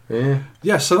pie. Yeah.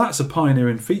 Yeah, so that's a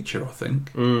pioneering feature, I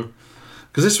think.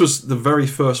 Because this was the very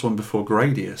first one before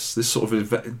Gradius. This sort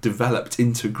of developed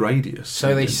into Gradius.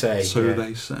 So they say. So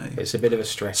they say. It's a bit of a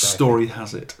stretch. Story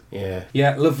has it. Yeah.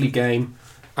 Yeah, lovely game.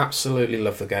 Absolutely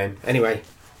love the game. Anyway,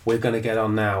 we're going to get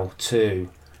on now to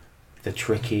the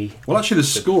tricky... Well, actually, the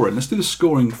scoring. Let's do the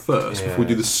scoring first before we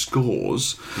do the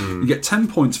scores. You get 10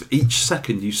 points for each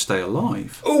second you stay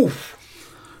alive. Oof!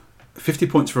 50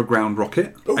 points for a ground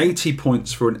rocket. 80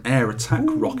 points for an air attack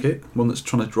rocket. One that's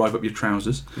trying to drive up your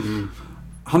trousers.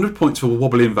 100 points for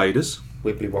wobbly invaders.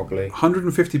 Wibbly wobbly.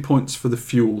 150 points for the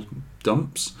fuel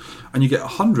dumps. And you get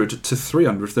 100 to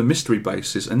 300 for the mystery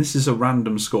bases. And this is a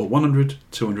random score. 100,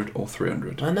 200 or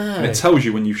 300. I know. And it tells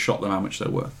you when you've shot them how much they're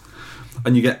worth.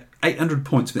 And you get 800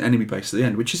 points for the enemy base at the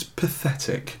end, which is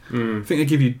pathetic. I think they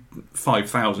give you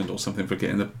 5,000 or something for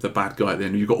getting the bad guy at the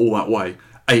end. You got all that way.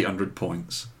 800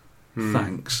 points.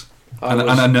 Thanks. And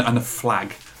a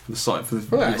flag for the side, for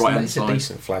the right hand side. It's a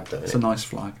decent flag, though. It's a nice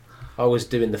flag. I was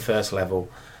doing the first level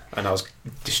and I was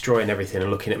destroying everything and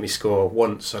looking at my score.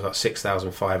 Once I got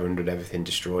 6,500, everything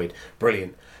destroyed.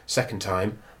 Brilliant. Second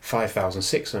time,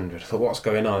 5,600. I thought, what's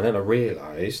going on? And then I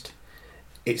realised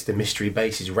it's the mystery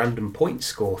bases random point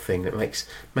score thing that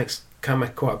can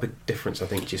make quite a big difference, I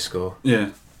think, to your score.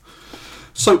 Yeah.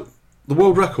 So the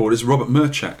world record is Robert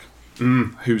Merchak,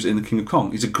 who's in the King of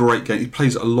Kong. He's a great game. He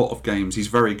plays a lot of games. He's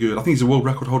very good. I think he's a world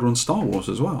record holder on Star Wars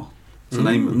as well. So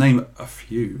name a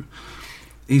few.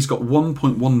 He's got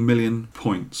 1.1 million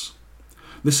points.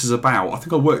 This is I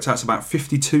think I worked out it's about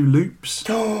 52 loops.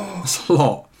 That's a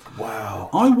lot. Wow.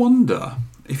 I wonder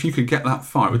if you could get that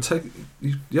far. It would take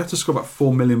you have to score about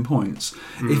 4 million points.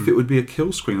 If it would be a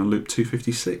kill screen on loop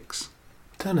 256.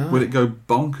 Don't know. Would it go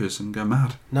bonkers and go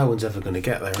mad? No one's ever going to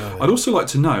get there, are they? I'd also like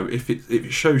to know if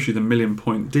it shows you the million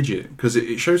point digit, because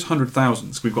it shows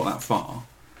 100,000, so we've got that far.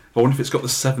 I wonder if it's got the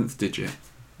 7th digit.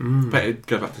 Bet it'd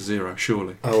go back to 0,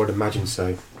 surely. I would imagine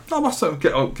so. I must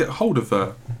get a hold of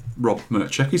Rob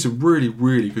Merchak. He's a really,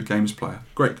 really good games player.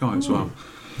 Great guy as well.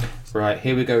 Right,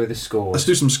 here we go with the scores. Let's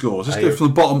do some scores. Let's go from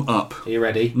the bottom up. Are you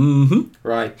ready? Mm-hmm.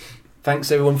 Right.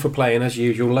 Thanks everyone for playing, as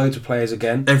usual. Loads of players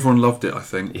again. Everyone loved it, I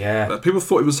think. Yeah. People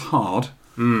thought it was hard,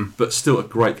 but still a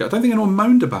great game. I don't think anyone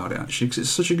moaned about it, actually, because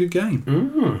it's such a good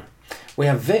game. We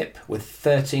have Vip with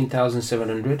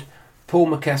 13,700. Paul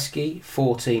McCaskey,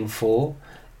 14,400.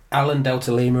 Alan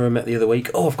Delta Lima I met the other week.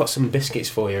 Oh, I've got some biscuits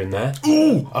for you in there.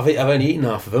 Ooh! I've only eaten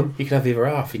half of them. You can have the other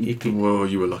half. Well,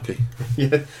 you were lucky.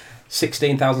 Yeah.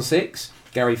 16,006.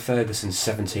 Gary Ferguson,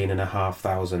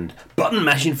 17,500. Button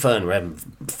mashing fun,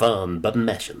 button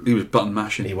mashing. He was button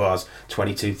mashing. He was.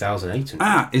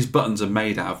 22,800. His buttons are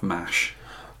made out of mash.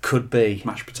 Could be.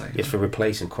 Mashed potatoes. It's for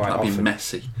replacing quite That'd often. be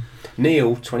messy.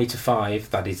 Neil,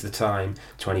 20-5, that is the time,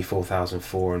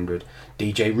 24,400.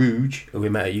 DJ Rouge, who we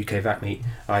met at UK Vac Meet,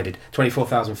 I did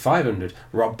 24,500.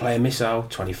 Rob Player Missile,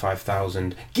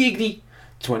 25,000. Giggly,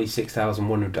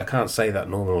 26,100. I can't say that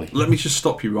normally. Let me just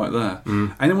stop you right there.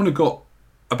 Anyone who got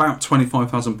about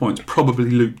 25,000 points probably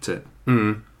looped it.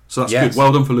 So that's good.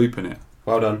 Well done for looping it.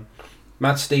 Well done.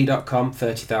 Madstee.com,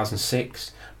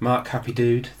 30,006. Mark Happy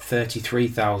Dude,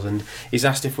 33,000. He's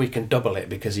asked if we can double it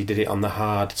because he did it on the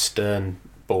hard Stern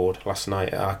board last night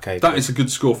at Arcade. That is a good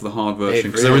score for the hard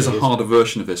version, because there is a harder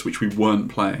version of this which we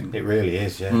weren't playing. It really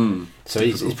is, yeah. So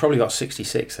he's probably got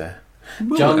 66 there.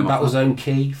 We'll let John him off Battlezone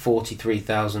Key,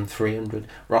 43,300.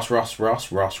 Ross,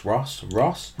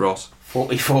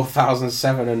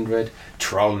 44,700.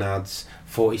 Trollnads,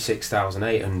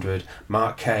 46,800.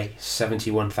 Mark K,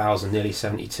 71,000, nearly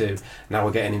 72. Now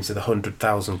we're getting into the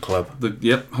 100,000 club.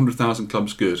 Yep, 100,000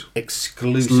 club's good.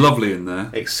 Exclusive. It's lovely in there.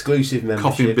 Exclusive membership.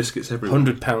 Coffee and biscuits everywhere.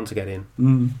 £100 to get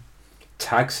in.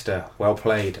 Tagster, well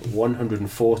played,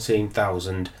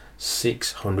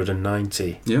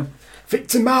 114,690. Yeah.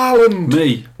 Victor Marland!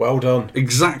 Me. Well done.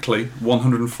 Exactly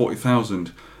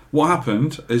 140,000. What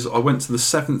happened is I went to the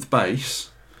 7th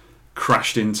base,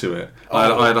 crashed into it.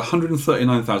 I had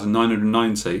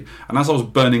 139,990, and as I was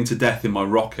burning to death in my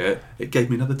rocket, it gave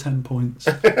me another 10 points.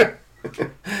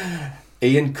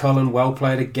 Ian Cullen, well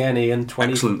played again, Ian.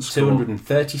 Excellent score.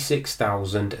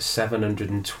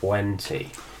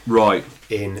 236,720. Right.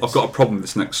 I've got a problem with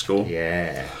this next score.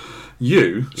 Yeah.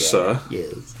 You, sir.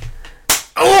 Yes.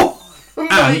 Oh!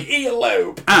 My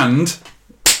earlobe! And...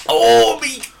 Oh,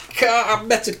 me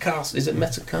Metacast. Is it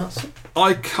Metacast?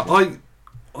 I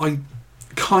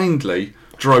kindly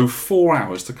drove 4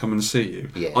 hours to come and see you.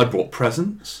 Yeah. I brought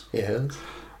presents. Yes.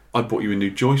 I bought you a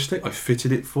new joystick. I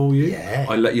fitted it for you. Yeah.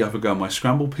 I let you have a go on my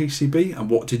Scramble PCB. And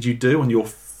what did you do on your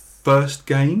first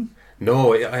game?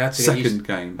 No, I had to Second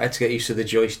game. I had to get used to the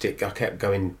joystick. I kept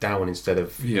going down instead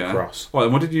of across. Right,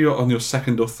 and what did you on your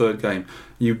second or third game?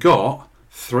 You got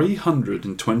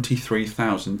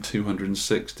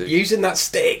 323,260. Using that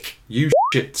stick. You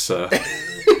shit, sir.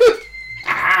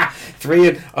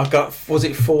 I got, was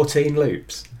it 14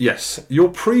 loops? Yes. Your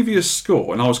previous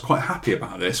score, and I was quite happy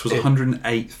about this, was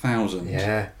 108,000.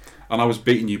 Yeah. And I was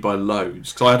beating you by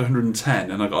loads because I had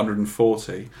 110 and I got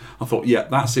 140. I thought, yeah,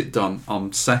 that's it done.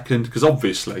 I'm second because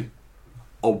obviously,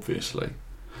 Mr.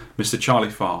 Charlie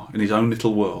Farr in his own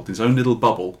little world, his own little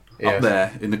bubble up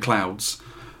there in the clouds,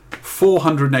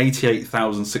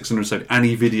 488,670, and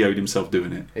he videoed himself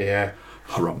doing it. Yeah.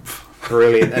 Harumph.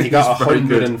 Brilliant. And you got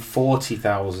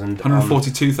 140,000.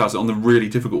 142,000 on the really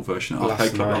difficult version at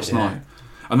Arcade Club last night.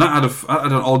 And that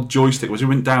had an odd joystick. As it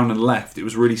went down and left, it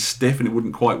was really stiff and it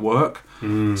wouldn't quite work.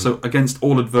 So against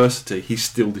all adversity, he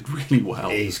still did really well.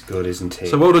 He's good, isn't he?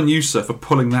 So well done you, sir, for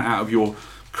pulling that out of your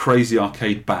crazy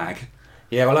arcade bag.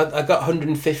 Yeah, well, I got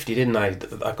 150, didn't I?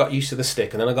 I got used to the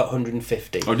stick, and then I got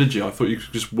 150. Oh, did you? I thought you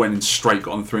just went in straight,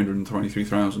 got on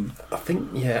 323,000. I think,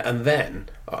 yeah, and then,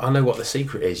 I know what the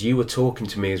secret is. You were talking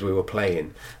to me as we were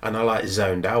playing, and I,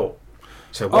 zoned out.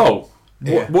 So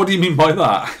what do you mean by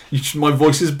that? My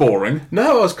voice is boring?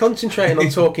 No, I was concentrating on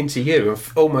talking to you,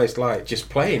 almost like just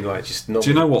playing, like just not. Do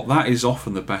you know what? That is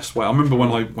often the best way. I remember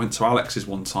when I went to Alex's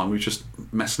one time, we were just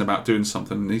messing about doing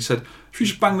something, and he said, "Should we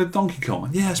just bang the Donkey Kong?"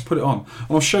 Yes, put it on.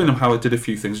 And I was showing him how I did a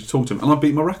few things, I talked to him, and I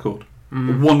beat my record.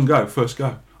 One go, first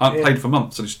go. I hadn't played for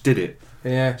months, I just did it.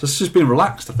 Yeah. So it's just being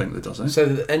relaxed, I think, that does it.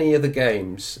 So any other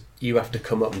games, you have to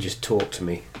come up and just talk to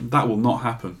me. That will not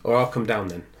happen. Or I'll come down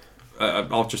then.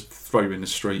 I'll just throw you in the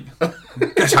street.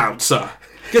 Get out, sir.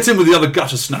 Get in with the other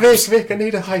gutter snaps. Vic, I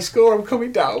need a high score. I'm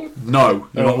coming down. No,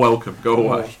 you're not welcome. Go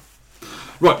away.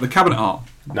 Right, the cabinet art.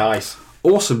 Nice.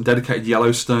 Awesome dedicated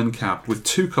yellow Stern cab with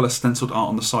 2 colour stenciled art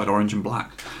on the side, orange and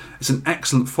black. It's an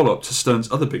excellent follow-up to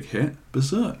Stern's other big hit,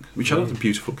 Berserk, which had a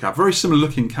beautiful cab. Very similar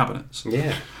looking cabinets.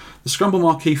 Yeah. The Scramble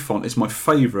Marquee font is my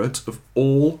favourite of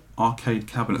all arcade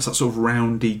cabinets. That sort of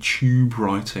roundy tube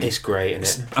writing. It's great,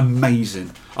 isn't it? It's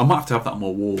amazing. I might have to have that on my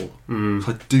wall.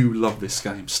 I do love this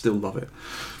game. Still love it.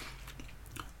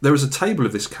 There is a table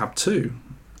of this cab too.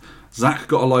 Zach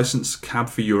got a licensed cab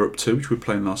for Europe too, which we were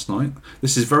playing last night.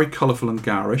 This is very colourful and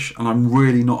garish, and I'm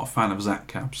really not a fan of Zach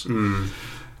cabs.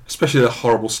 Especially the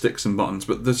horrible sticks and buttons.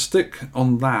 But the stick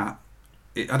on that,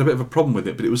 it had a bit of a problem with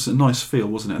it, but it was a nice feel,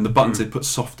 wasn't it? And the buttons, they put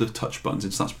softer touch buttons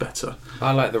in, so that's better.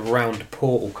 I like the round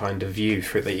portal kind of view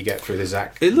that you get through the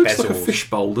Zach It looks bezels. like a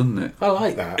fishbowl, doesn't it? I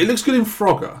like that. It looks good in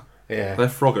Frogger. Yeah. Their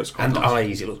Frogger's quite and nice.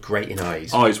 eyes, it looks great in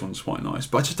eyes. Eyes one's quite nice,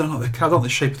 but I just don't like the cab. I don't like the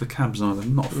shape of the cabs either.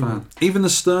 I'm not a fan. Even the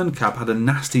Stern cab had a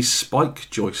nasty spike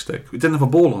joystick. It didn't have a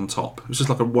ball on top. It was just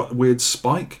like a weird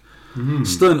spike.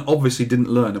 Stern obviously didn't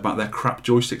learn about their crap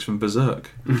joysticks from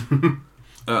Berserk.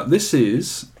 This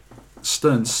is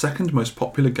Stern's second most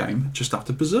popular game, just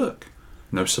after Berserk.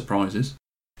 No surprises.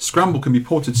 Scramble can be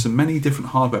ported to many different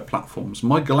hardware platforms.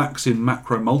 My Galaxian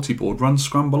Macro multiboard runs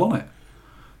Scramble on it.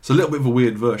 It's a little bit of a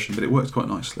weird version, but it works quite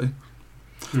nicely.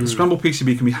 The Scramble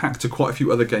PCB can be hacked to quite a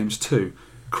few other games too.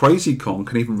 Crazy Kong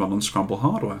can even run on Scramble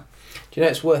hardware. Do you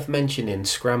know, it's worth mentioning,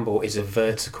 Scramble is a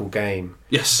vertical game.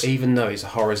 Yes. Even though it's a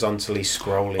horizontally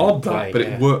scrolling Odd play. that, but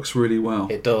it works really well.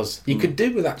 It does. You could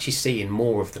do with actually seeing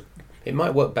more of the... It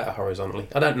might work better horizontally.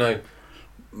 I don't know.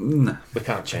 No. We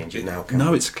can't change it now, can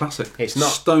No, we? it's a classic. It's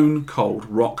not- stone cold,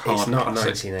 rock hard It's not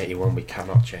classic. 1981. We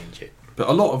cannot change it. But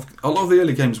a lot of the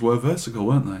early games were vertical,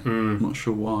 weren't they? I'm not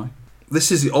sure why.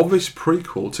 This is the obvious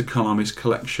prequel to Konami's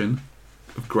collection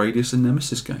of Gradius and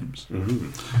Nemesis games.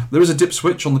 There is a dip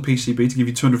switch on the PCB to give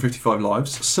you 255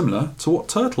 lives, similar to what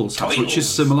Turtles has, which is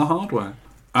similar hardware.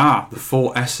 The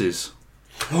 4 S's.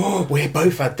 Oh, we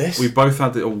both had this. We both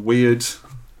had a weird,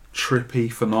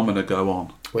 trippy phenomena go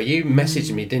on. Well, you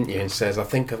messaged me, didn't you, and says, I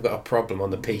think I've got a problem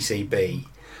on the PCB.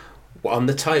 Well, on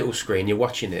the title screen, you're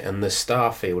watching it, and the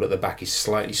star field at the back is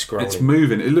slightly scrolling. It's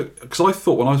moving. Because I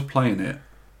thought when I was playing it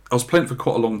for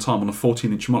quite a long time on a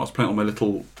 14-inch monitor. I was playing it on my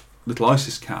little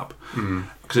ISIS cap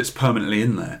because it's permanently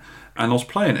in there. And I was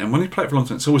playing it, and when you play it for a long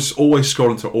time, it's always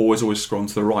scrolling to always scrolling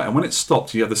to the right. And when it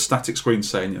stopped, you have the static screen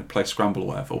saying, play Scramble or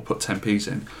whatever, or put 10p's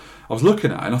in. I was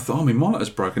looking at it, and I thought, my monitor's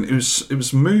broken. It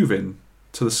was moving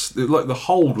to like the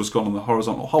hold was gone on the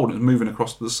horizontal hold, and it was moving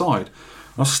across to the side.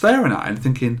 And I was staring at it and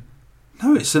thinking,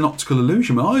 no, it's an optical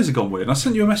illusion. My eyes have gone weird. And I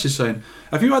sent you a message saying,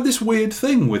 have you had this weird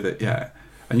thing with it yet?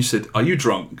 And you said, are you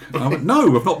drunk? And I went,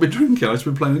 no, I've not been drinking. I've just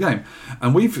been playing the game.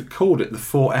 And we've called it the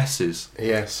 4 S's.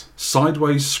 Yes.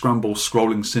 Sideways Scramble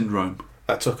Scrolling Syndrome.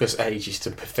 That took us ages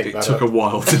to think that up. It took a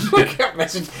while, didn't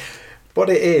it? But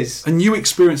it is. And you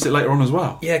experienced it later on as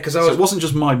well. Yeah, because it wasn't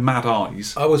just my mad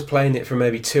eyes. I was playing it for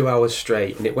maybe 2 hours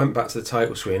straight, and it went back to the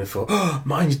title screen and thought, oh,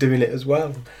 mine's doing it as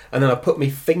well. And then I put my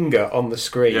finger on the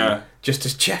screen just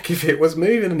to check if it was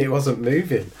moving, and it wasn't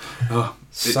moving.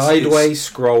 Sideways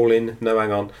scrolling, no,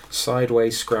 hang on.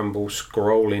 Sideways Scramble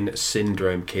Scrolling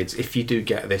Syndrome, kids. If you do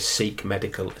get this, seek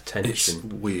medical attention. It's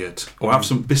weird. Or have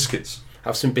some biscuits.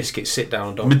 Have some biscuits, sit down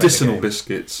and don't medicinal play the game.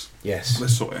 Biscuits. Yes.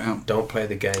 Let's sort it out. Don't play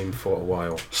the game for a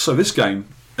while. So this game,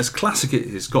 as classic it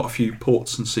is, got a few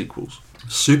ports and sequels.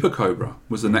 Super Cobra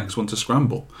was the next one to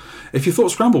Scramble. If you thought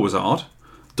Scramble was hard,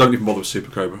 don't even bother with Super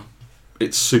Cobra.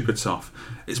 It's super tough.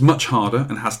 It's much harder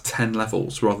and has 10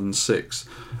 levels rather than 6.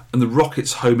 And the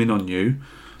rockets home in on you.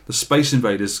 The Space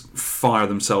Invaders fire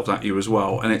themselves at you as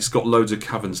well, and it's got loads of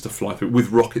caverns to fly through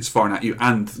with rockets firing at you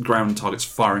and ground targets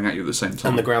firing at you at the same time.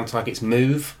 And the ground targets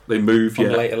move. They move,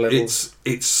 on later levels.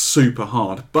 It's super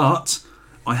hard, but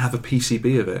I have a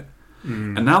PCB of it,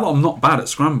 and now that I'm not bad at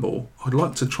Scramble, I'd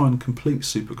like to try and complete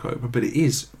Super Cobra, but it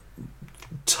is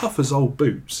tough as old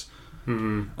boots,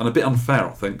 and a bit unfair,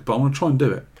 I think. But I'm going to try and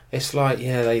do it. It's like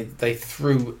they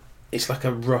threw. It's like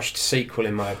a rushed sequel,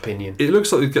 in my opinion. It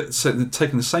looks like they've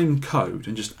taken the same code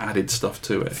and just added stuff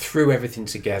to it. Threw everything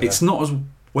together. It's not as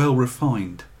well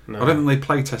refined. No. I don't think they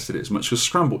play tested it as much, because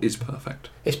Scramble is perfect.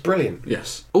 It's brilliant.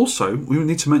 Yes. Also, we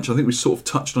need to mention, I think we sort of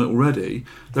touched on it already,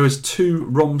 there is 2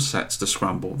 ROM sets to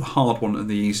Scramble, the hard one and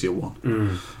the easier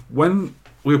one. When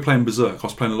we were playing Berserk, I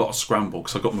was playing a lot of Scramble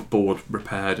because I got my board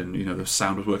repaired and the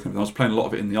sound was working. I was playing a lot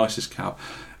of it in the ISIS cab.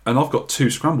 And I've got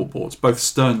 2 Scramble boards, both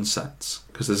Stern sets,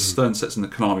 because there's Stern sets in the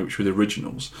Konami, which were the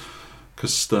originals,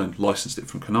 because Stern licensed it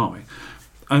from Konami.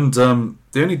 And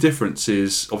the only difference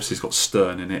is, obviously it's got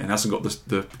Stern in it, and hasn't got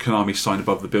the Konami sign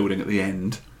above the building at the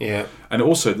end. Yeah. And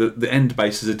also, the end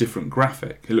base is a different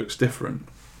graphic. It looks different.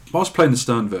 But I was playing the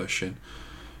Stern version,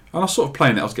 and I was sort of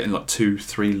playing it, I was getting like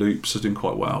 2-3 loops, I was doing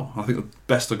quite well. I think the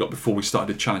best I got before we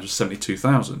started the challenge was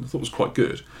 72,000. I thought it was quite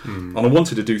good. And I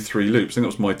wanted to do 3 loops, I think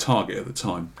that was my target at the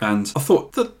time. And I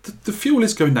thought, the fuel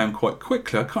is going down quite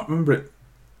quickly, I can't remember it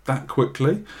that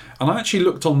quickly. And I actually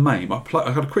looked on MAME,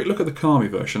 I had a quick look at the Konami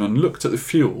version and looked at the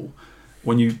fuel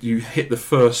when you hit the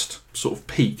first sort of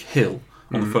peak hill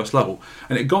on the first level.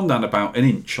 And it had gone down about 1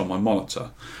 inch on my monitor.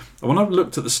 And when I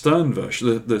looked at the Stern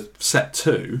version, the set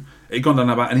 2, it had gone down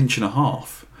about 1.5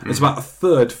 inches. It's about a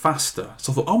third faster.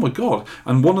 So I thought, oh my god!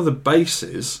 And one of the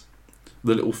bases,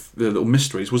 the little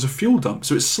mysteries, was a fuel dump.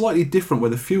 So it's slightly different where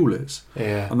the fuel is.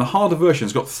 Yeah. And the harder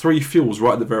version's got 3 fuels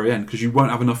right at the very end because you won't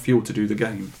have enough fuel to do the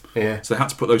game. Yeah. So they had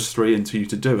to put those 3 into you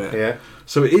to do it. Yeah.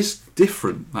 So it is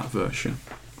different, that version.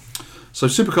 So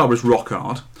Super Cobra is rock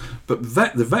hard, but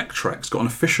the Vectrek's got an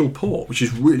official port, which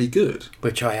is really good.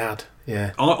 Which I had.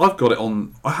 Yeah. I've got it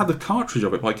on. I had the cartridge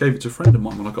of it, but I gave it to a friend of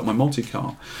mine when I got my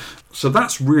multi-car. So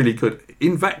that's really good.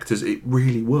 In Vectors, it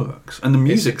really works, and the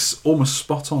music's almost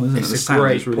spot on, isn't it? The It's a sound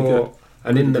great is really port. good.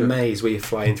 And Really in the good. maze where you're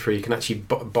flying through, you can actually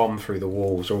bomb through the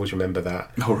walls. Always remember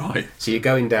that. All right. So you're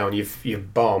going down, you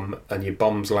bomb, and your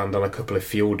bombs land on a couple of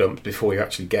fuel dumps before you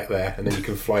actually get there, and then you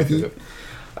can fly through them.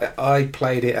 I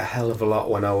played it a hell of a lot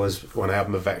when I had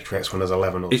my Vectrex when I was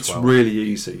 11 or 12. It's really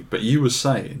easy, but you were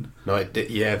saying... No,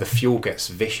 the fuel gets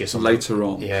vicious later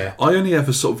on. Yeah. I only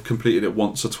ever sort of completed it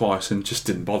once or twice and just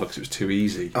didn't bother because it was too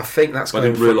easy. I think that's I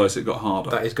didn't realise it got harder.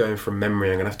 That is going from memory.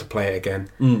 I'm going to have to play it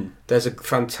again. There's a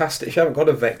fantastic... If you haven't got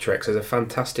a Vectrex, there's a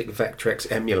fantastic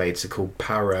Vectrex emulator called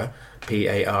Para,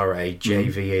 Para,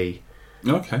 JVE.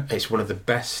 Okay. It's one of the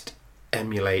best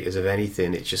emulators of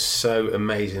anything. It's just so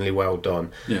amazingly well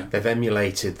done. Yeah. They've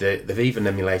even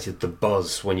emulated the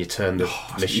buzz when you turn the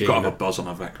machine. You've got to have a buzz on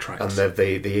a Vectrex. And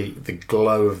the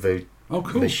glow of the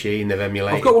machine they've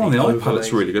emulated. I've got one on the iPad overlays.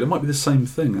 that's really good. It might be the same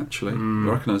thing actually.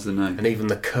 I recognise the name. And even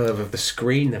the curve of the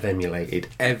screen they've emulated.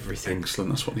 Everything. Excellent,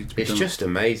 that's what needs to be done. It's just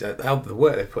amazing how the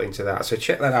work they've put into that. So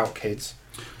check that out, kids.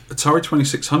 Atari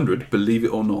 2600, believe it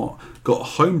or not, got a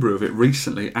homebrew of it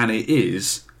recently, and it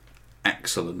is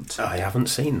excellent. I haven't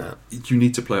seen that. You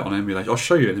need to play it on emulation. I'll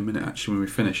show you in a minute, actually, when we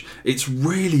finish. It's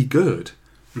really good.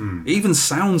 It even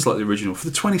sounds like the original. For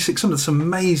the 2600, it's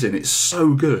amazing. It's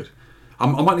so good. I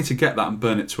might need to get that and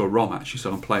burn it to a ROM, actually, so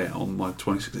I can play it on my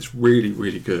 26. It's really,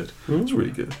 really good. It's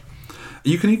really good.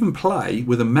 You can even play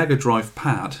with a Mega Drive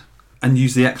pad and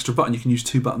use the extra button. You can use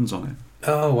 2 buttons on it.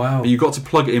 Oh, wow. But you've got to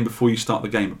plug it in before you start the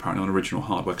game, apparently, on original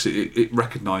hardware, because it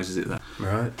recognises it there.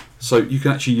 Right. So you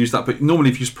can actually use that, but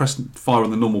normally if you just press fire on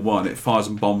the normal one, it fires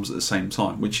and bombs at the same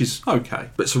time, which is okay,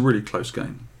 but it's a really close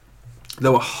game.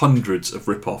 There were hundreds of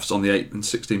rip-offs on the 8 and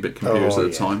 16-bit computers at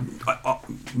the time,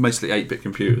 mostly 8-bit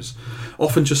computers,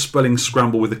 often just spelling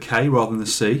Scramble with a K rather than a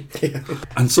C,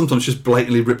 and sometimes just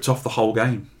blatantly ripped off the whole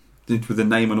game. With the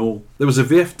name and all. There was a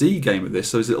VFD game of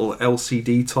this, those little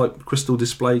LCD type crystal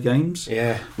display games,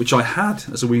 which I had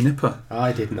as a wee nipper.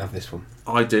 I didn't have this one.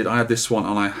 I did. I had this one,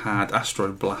 and I had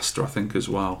Astro Blaster, I think, as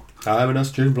well. I have an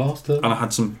Astro Blaster. And I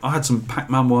had some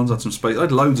Pac-Man ones. I had some Space. I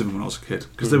had loads of them when I was a kid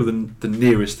because they were the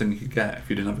nearest thing you could get if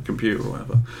you didn't have a computer or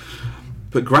whatever.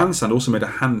 But Grandstand also made a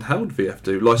handheld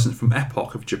VFD licensed from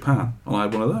Epoch of Japan, and I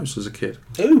had one of those as a kid.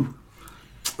 Ooh,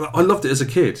 I loved it as a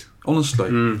kid,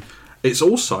 honestly. It's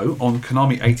also on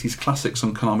Konami 80s Classics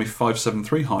on Konami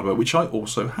 573 hardware, which I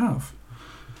also have.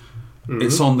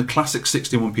 It's on the classic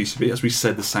 61 PCB. As we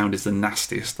said, the sound is the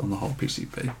nastiest on the whole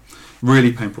PCB.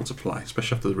 Really painful to play,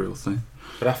 especially after the real thing.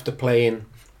 But after playing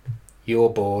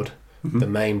your board, the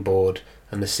main board,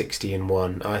 and the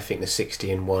 60-in-1, I think the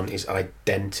 60-in-1 is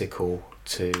identical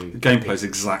to... The gameplay is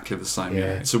exactly the same,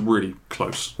 yeah. It's a really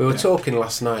close... We were talking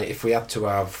last night, if we had to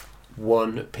have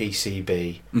one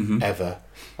PCB ever...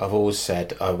 I've always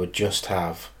said I would just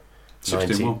have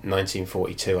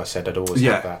 1942. I said I'd always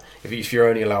have that. If you're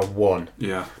only allowed one.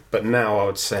 Yeah. But now I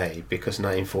would say, because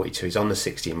 1942 is on the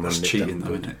 60-in-1... That's cheating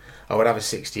though, isn't it? I would have a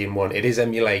 60-in-1. It is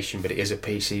emulation, but it is a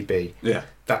PCB. Yeah.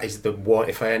 That is the one...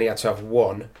 If I only had to have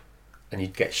one, and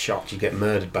you'd get shocked, you'd get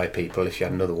murdered by people if you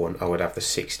had another one, I would have the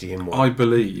 60-in-1. I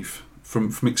believe,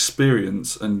 from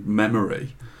experience and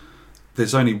memory,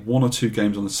 there's only 1 or 2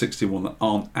 games on the 61 that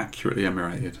aren't accurately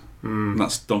emulated. And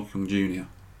that's Donkey Kong Jr.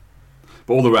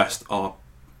 But all the rest are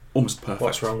almost perfect.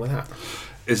 What's wrong with that?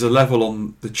 Is a level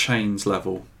on the chains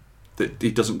level that he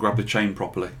doesn't grab the chain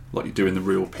properly, like you do in the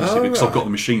real PCB. Because I've got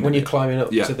the machine. When you're climbing up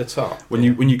to the top. When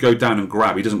you go down and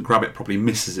grab, he doesn't grab it properly. He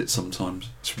misses it sometimes.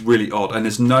 It's really odd. And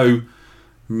there's no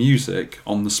music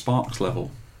on the Sparks level.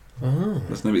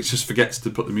 There's no. It just forgets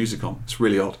to put the music on. It's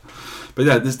really odd. But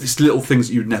yeah, there's these little things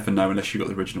that you'd never know unless you got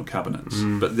the original cabinets.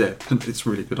 But yeah, it's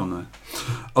really good on there.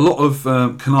 A lot of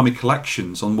Konami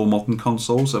collections on more modern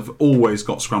consoles have always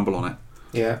got Scramble on it.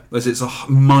 Yeah. It's a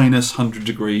minus 100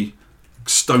 degree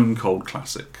stone cold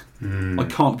classic. I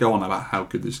can't go on about how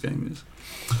good this game is.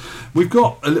 We've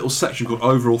got a little section called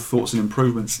Overall Thoughts and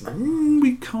Improvements.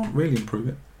 We can't really improve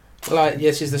it. Well,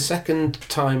 this is the second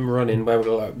time running where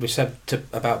we said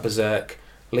about Berserk,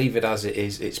 leave it as it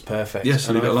is, it's perfect. Yes,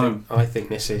 leave it alone. I think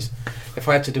this is... If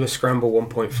I had to do a Scramble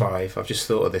 1.5, I've just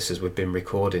thought of this as we've been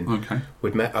recording. Okay.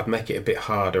 I'd make it a bit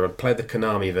harder. I'd play the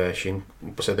Konami version,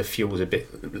 so the fuel's a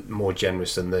bit more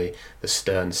generous than the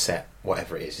Stern set,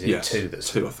 whatever it is. Yes,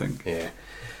 2 I think. Yeah.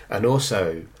 And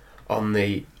also,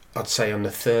 I'd say on the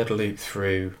third loop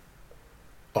through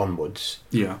onwards,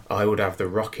 I would have the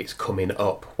rockets coming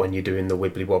up when you're doing the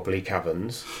wibbly wobbly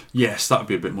caverns. Yes, that would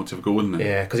be a bit more difficult, wouldn't it?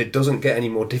 Yeah, because it doesn't get any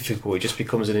more difficult. It just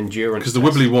becomes an endurance. Because the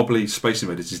wibbly wobbly Space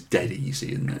Invaders is dead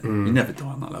easy, isn't it? You never die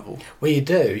on that level. Well, you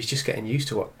do. It's just getting used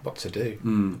to what to do.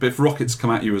 But if rockets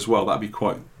come at you as well, that'd be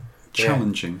quite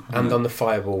challenging. And on the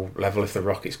fireball level, if the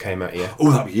rockets came at you,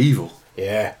 that'd be evil.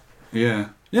 Yeah.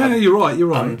 Yeah, you're right.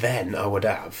 And then I would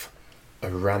have a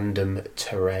random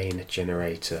terrain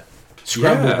generator.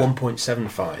 Scramble Yeah.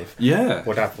 1.75 Yeah.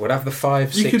 would have the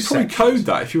 5, You 6 could probably sections. code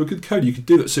that. If you were a good coder, you could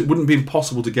do that. So it wouldn't be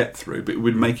impossible to get through, but it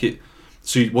would make it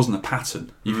so it wasn't a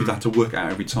pattern. You could have to work it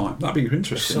out every time. That'd be If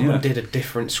interesting. someone Yeah. did a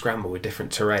different Scramble with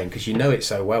different terrain, because you know it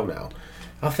so well now,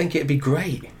 I think it'd be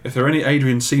great. If there are any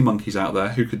Adrian Sea Monkeys out there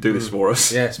who could do this for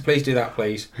us, Yes, please do that,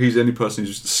 please. he's the only person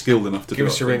who's skilled enough to Give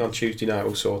do us it. a ring on Tuesday night,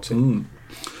 we'll sort it.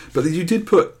 But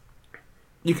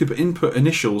you could input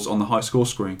initials on the high score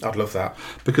screen. I'd love that.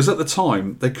 Because at the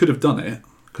time, they could have done it,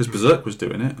 because Berserk was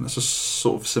doing it, and it's a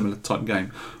sort of similar type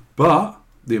game. But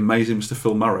the amazing Mr.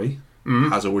 Phil Murray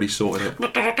has already sorted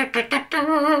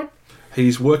it.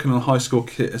 He's working on a high score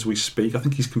kit as we speak. I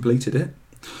think he's completed it.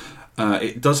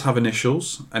 It does have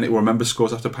initials, and it will remember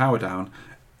scores after power down.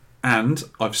 And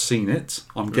I've seen it.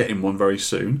 I'm getting one very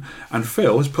soon. And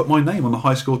Phil has put my name on the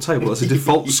high score table as a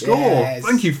default score. Yes.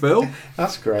 Thank you, Phil.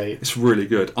 That's great. It's really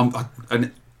good.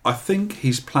 And I think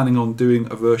he's planning on doing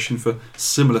a version for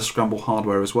similar Scramble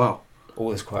hardware as well. Oh,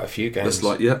 there's quite a few games. It's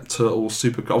like, Turtle,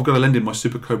 Super... I've got to lend in my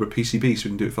Super Cobra PCB so we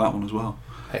can do it for that one as well.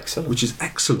 Excellent. Which is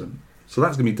excellent. So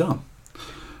that's going to be done.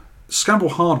 Scramble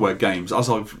hardware games, as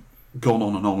I've gone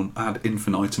on ad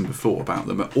infinitum before about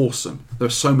them, are awesome. There are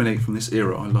so many from this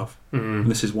era I love. And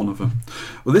this is one of them.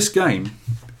 Well, this game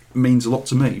means a lot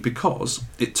to me because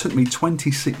it took me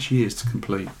 26 years to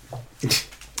complete.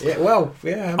 Yeah, well,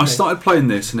 yeah. I started playing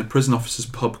this in a prison officers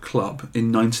pub club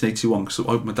in 1981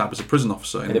 because my dad was a prison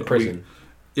officer. In a prison?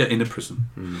 In a prison.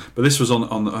 But this was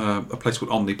on a place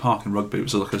called Omni Park in Rugby. It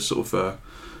was like a sort of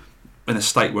an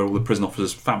estate where all the prison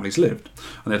officers' families lived.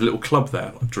 And they had a little club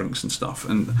there, like drinks and stuff.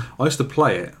 And I used to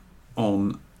play it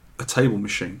on a table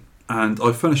machine. And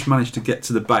I managed to get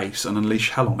to the base and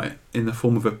unleash hell on it in the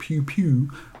form of a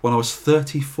pew-pew when I was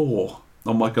 34.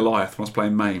 On my Goliath when I was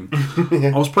playing MAME.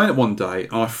 I was playing it one day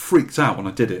and I freaked out when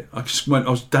I did it. I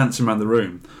was dancing around the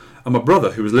room, and my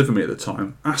brother, who was living with me at the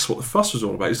time, asked what the fuss was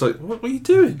all about. He's like, "What are you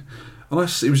doing?" And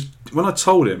it was when I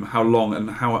told him how long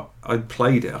and how I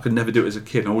played it. I could never do it as a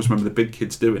kid. And I always remember the big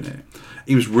kids doing it.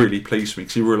 He was really pleased with me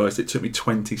because he realised it took me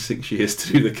 26 years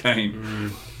to do the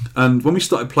game. And when we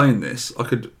started playing this, I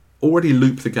could already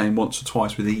loop the game once or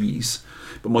twice with ease.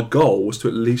 But my goal was to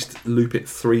at least loop it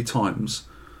 3 times.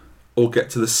 Or get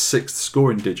to the 6th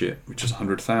scoring digit, which is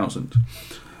 100,000,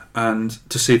 and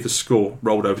to see if the score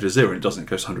rolled over to 0, and it doesn't, it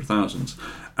goes to 100,000.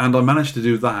 And I managed to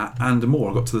do that and more.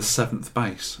 I got to the 7th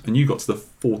base, and you got to the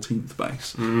 14th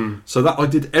base. So that I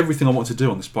did everything I wanted to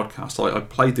do on this podcast. I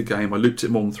played the game, I looped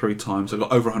it more than 3 times, I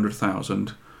got over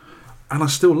 100,000, and I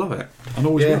still love it. And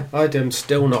always will. I'm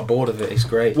still not bored of it. It's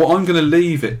great. Well, I'm going to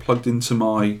leave it plugged into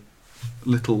my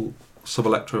little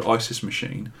Sub-Electro ISIS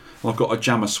machine. And I've got a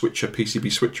jammer switcher,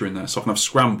 PCB switcher in there, so I can have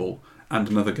Scramble and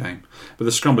another game. But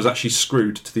the Scramble is actually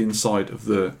screwed to the inside of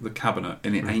the cabinet,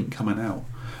 and it ain't coming out.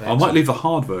 I might leave the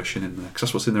hard version in there, because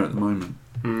that's what's in there at the moment.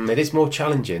 It is more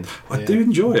challenging. I do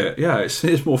enjoy it, yeah,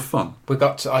 it's more fun. I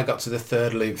got to the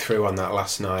 3rd loop through on that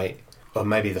last night, or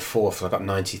maybe the 4th, so I got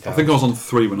 90,000. I think I was on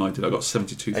 3 when I did, I got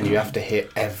 72,000. And you have to hit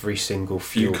every single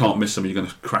fuel. You can't miss them, you're going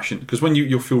to crash in. Because when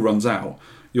your fuel runs out,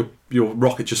 your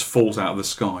rocket just falls out of the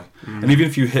sky. And even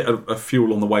if you hit a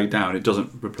fuel on the way down, it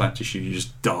doesn't replenish you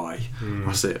just die.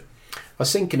 That's it. I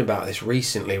was thinking about this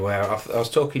recently where I was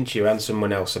talking to you and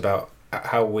someone else about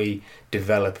how we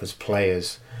develop as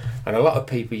players. And a lot of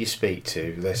people you speak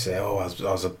to, they say, I was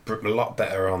a lot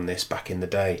better on this back in the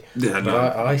day. Yeah, But no,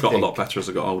 I got think, a lot better as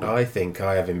I got older. I think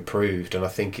I have improved, and I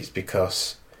think it's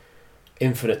because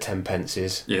infinite 10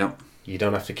 pences. Yeah. You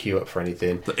don't have to queue up for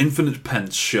anything. The Infinite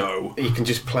Pence Show. You can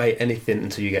just play anything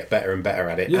until you get better and better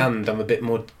at it. Yeah. And I'm a bit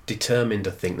more determined,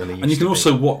 I think, than I used to be. And you can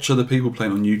also watch other people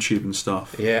playing on YouTube and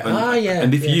stuff. Yeah. And, yeah.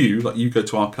 And if yeah. you go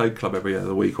to Arcade Club every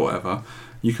other week or whatever,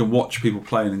 you can watch people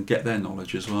playing and get their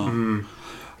knowledge as well.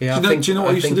 Yeah, do you know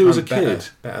what I used to do as a kid?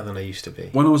 Better than I used to be.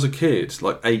 When I was a kid,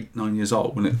 like 8, 9 years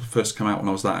old, when it first came out when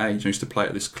I was that age, I used to play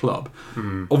at this club.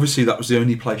 Obviously, that was the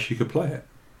only place you could play it,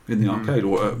 in the arcade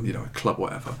or a club,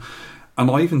 whatever. And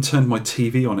I even turned my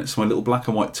TV on its, my little black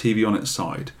and white TV on its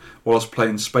side, while I was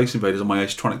playing Space Invaders on my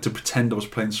Ace-Tronic to pretend I was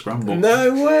playing Scramble.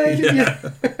 No way!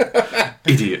 Yeah.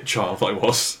 Idiot child I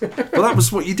was. But that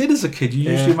was what you did as a kid.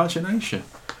 You used your imagination.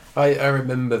 I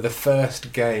remember the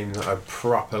first game that I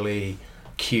properly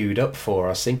queued up for. I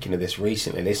was thinking of this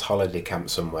recently, this holiday camp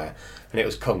somewhere, and it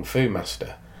was Kung Fu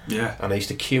Master. Yeah. And I used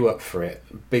to queue up for it.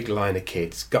 Big line of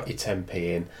kids, got your 10p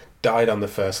in, died on the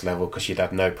first level because you'd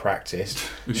had no practice,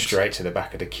 straight to the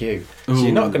back of the queue. So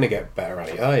you're not going to get better at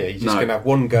it, are you? You're just going to have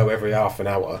one go every half an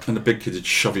hour. And the big kids would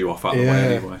shove you off out of the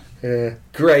way anyway. Yeah.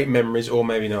 Great memories, or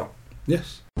maybe not.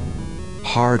 Yes.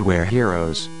 Hardware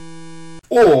Heroes.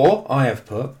 Or, I have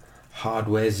put,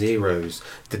 Hardware Zeros.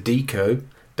 The Deco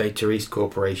Data East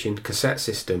Corporation cassette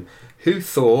system. Who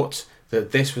thought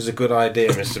that this was a good idea,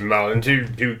 Mr. Malland?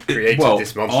 Who created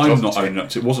this monstrosity? I'm not owning up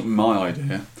to it. It wasn't my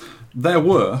idea. There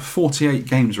were 48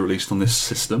 games released on this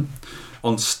system.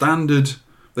 On standard...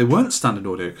 They weren't standard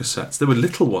audio cassettes. They were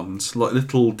little ones, like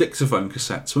little dictaphone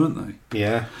cassettes, weren't they?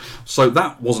 Yeah. So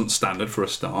that wasn't standard for a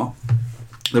start.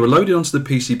 They were loaded onto the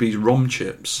PCB's ROM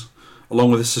chips,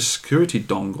 along with a security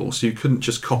dongle, so you couldn't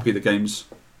just copy the games,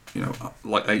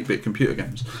 like 8-bit computer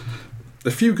games.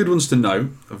 The few good ones to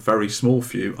know, a very small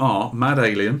few, are Mad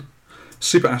Alien,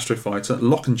 Super Astro Fighter,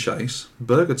 Lock and Chase,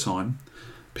 Burger Time,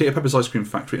 Peter Pepper's Ice Cream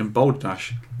Factory, and Bold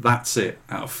Dash. That's it,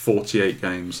 out of 48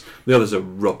 games. The others are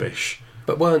rubbish.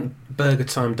 But weren't Burger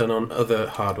Time done on other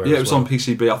hardware? Yeah, it was well? on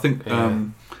PCB. I think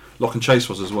Lock and Chase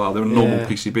was as well. They were normal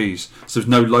PCBs, so there's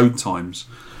no load times.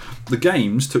 The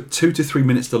games took 2 to 3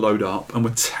 minutes to load up and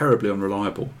were terribly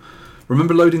unreliable.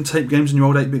 Remember loading tape games on your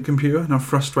old 8-bit computer and how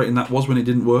frustrating that was when it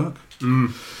didn't work?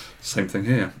 Same thing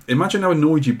here. Imagine how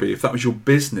annoyed you'd be if that was your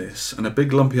business and a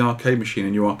big lumpy arcade machine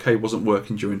in your arcade wasn't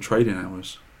working during trading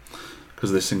hours.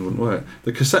 Because this thing wouldn't work.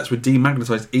 The cassettes were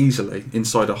demagnetised easily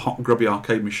inside a hot, grubby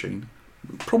arcade machine.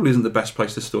 Probably isn't the best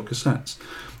place to store cassettes.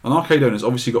 And arcade owners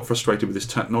obviously got frustrated with this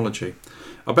technology.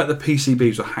 I bet the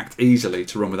PCBs were hacked easily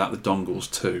to run without the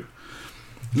dongles too.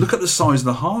 Look at the size of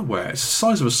the hardware. It's the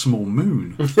size of a small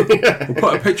moon. We'll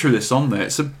put a picture of this on there.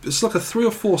 It's like a 3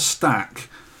 or 4 stack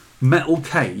metal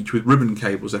cage with ribbon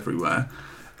cables everywhere.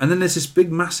 And then there's this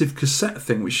big massive cassette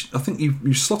thing, which I think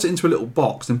you slot it into a little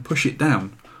box and push it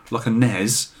down like a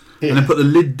NES, and then put the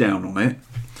lid down on it.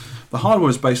 The hardware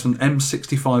is based on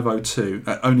M6502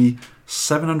 at only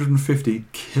 750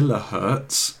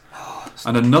 kilohertz,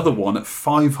 and another one at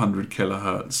 500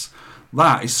 kilohertz.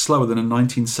 That is slower than a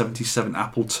 1977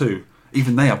 Apple II.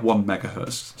 Even they have 1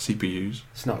 megahertz CPUs.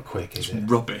 It's not quick, is it?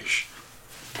 Rubbish.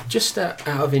 Just out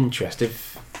of interest,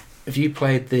 have you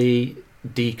played the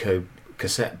Deco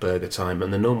cassette Burger Time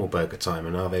and the normal Burger Time,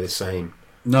 and are they the same?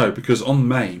 No, because on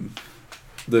MAME,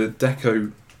 the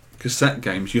Deco cassette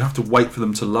games, you have to wait for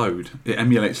them to load. It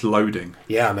emulates loading.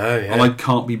 Yeah, I know. Yeah. And I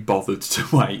can't be bothered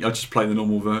to wait. I just play the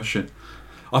normal version.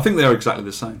 I think they are exactly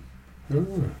the same.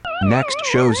 Next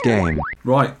show's game.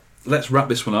 Right, let's wrap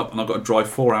this one up, and I've got to drive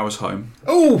 4 hours home.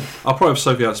 Oh! I'll probably have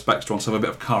Sophie Alice Bextor on, so have a bit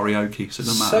of karaoke, so it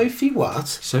doesn't matter. Sophie what?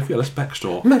 Sophie Alice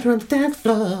Bextor. Murder on the dance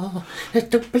floor. I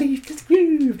don't believe this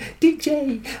groove.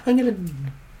 DJ, I'm going to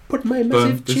put my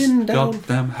massive Burn chin this down.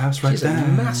 goddamn house right She's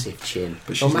down. a massive chin.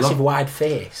 But Or she's massive lo- wide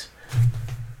face.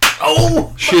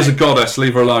 Oh! She is a goddess,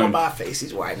 leave her Oh, alone. my face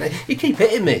is wide. Mate. You keep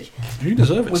hitting me. You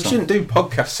deserve it, We son. shouldn't do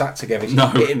podcasts sat together. You No,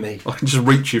 keep hitting me. I can just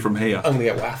reach you from here. I'm going to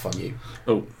get a whack on you.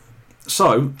 Oh,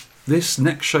 so this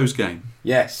next show's game.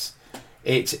 Yes,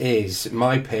 it is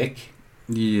my pick.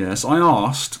 Yes, I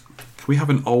asked, can we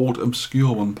have an old,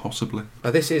 obscure one possibly?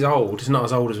 Now, this is old. It's not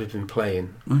as old as we've been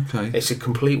playing. Okay. It's a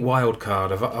complete wild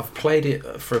card. I've played it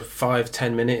for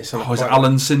 5-10 minutes. And Oh, is it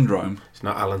Alan Syndrome? It's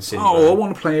not Alan Syndrome. Oh, I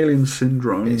want to play Alien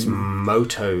Syndrome. It's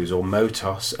Motos or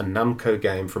Motos, a Namco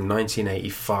game from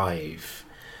 1985.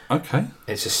 Okay.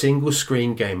 It's a single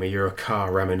screen game where you're a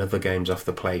car ramming other games off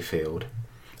the playfield.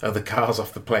 Other cars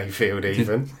off the playfield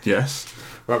even. Yes.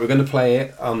 Right, we're going to play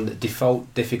it on the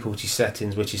default difficulty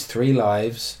settings, which is 3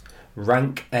 lives,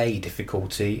 rank A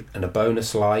difficulty, and a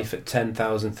bonus life at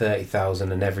 10,000,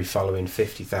 30,000 and every following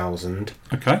 50,000.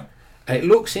 Okay. And it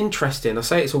looks interesting. I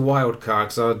say it's a wild card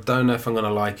because I don't know if I'm going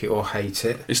to like it or hate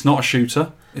it. It's not a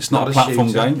shooter. It's not a Not a platform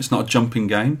shooter. game. It's not a jumping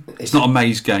game. It's not a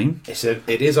maze game.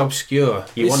 It is obscure.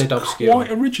 You wanted It's obscure. quite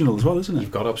original as well, isn't it?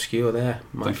 You've got obscure there,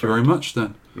 my Thank you friend. very much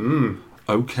then.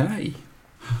 Okay.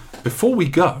 Before we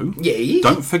go, Yeah.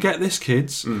 don't forget this,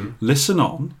 kids. Listen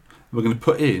on. We're going to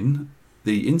put in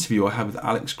the interview I had with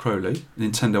Alex Crowley,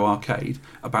 Nintendo Arcade,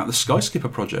 about the Sky Skipper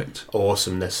project.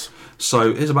 Awesomeness.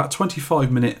 So here's about a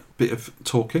 25-minute bit of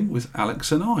talking with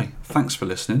Alex and I. Thanks for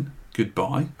listening.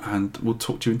 Goodbye, and we'll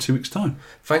talk to you in 2 weeks' time.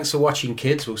 Thanks for watching,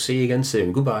 kids. We'll see you again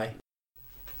soon. Goodbye.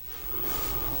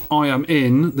 I am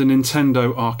in the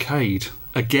Nintendo Arcade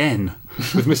again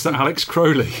with Mr. Alex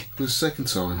Crowley. For the second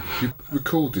time. You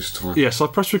record this time. Yes, I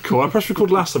pressed record. I pressed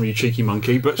record last time, you cheeky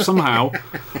monkey, but somehow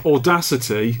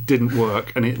Audacity didn't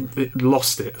work and it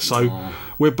lost it. So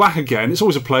we're back again. It's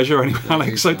always a pleasure anyway,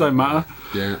 Alex, so it don't matter.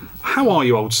 Yeah. How are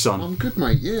you, old son? I'm good,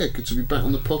 mate. Yeah, good to be back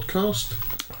on the podcast.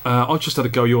 I just had to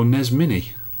go your NES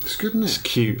Mini. It's good, isn't It's it?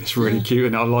 cute. It's really cute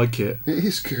and I like it. It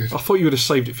is good. I thought you would have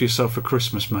saved it for yourself for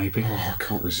Christmas, maybe. Oh, I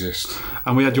can't resist.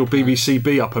 And we had your BBC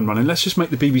B up and running. Let's just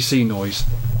make the BBC noise.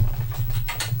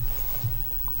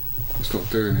 It's not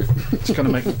doing it. It's going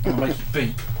to make it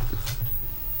beep.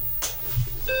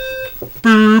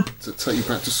 Boop. Does it take you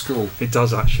back to school? It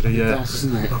does actually, yeah. It does,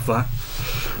 doesn't it? Love that.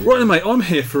 Right then, mate, I'm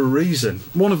here for a reason.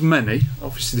 One of many,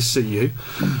 obviously, to see you.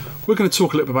 We're going to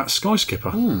talk a little bit about Sky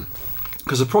Skipper.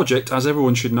 Because the project, as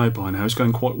everyone should know by now, is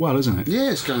going quite well, isn't it?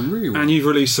 Yeah, it's going really well. And you've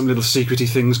released some little secrety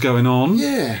things going on.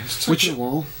 Yeah, it's taken a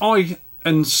while. I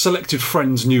and selected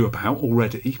friends knew about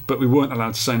already, but we weren't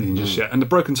allowed to say anything just yet. And the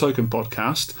Broken Token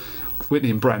podcast, Whitney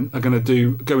and Brent, are going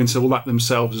to go into all that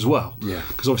themselves as well. Yeah.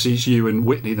 Because obviously it's you and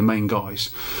Whitney, the main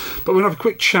guys. But we're going to have a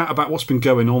quick chat about what's been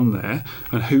going on there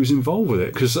and who's involved with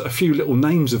it, because a few little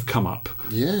names have come up.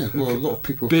 Yeah, well, a lot of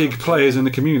people... Big players in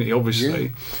the community, obviously. Yeah.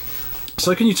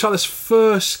 So can you tell us,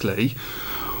 firstly,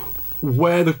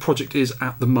 where the project is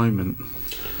at the moment?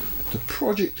 The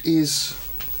project is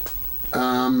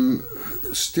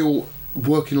still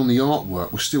working on the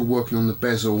artwork. We're still working on the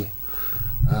bezel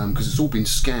because it's all been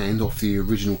scanned off the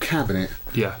original cabinet.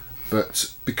 Yeah.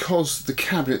 But because the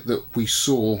cabinet that we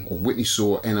saw, or Whitney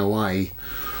saw at NOA,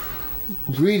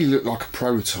 really looked like a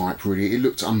prototype, really. It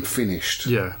looked unfinished.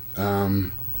 Yeah.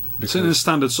 Because, It's in a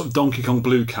standard sort of Donkey Kong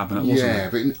Blue cabinet, wasn't yeah,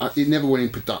 it? but it never went in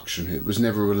production. It was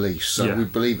never released. So Yeah. we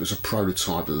believe it was a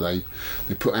prototype that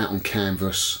they put out on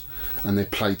canvas and they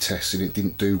play tested. It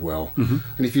didn't do well. Mm-hmm.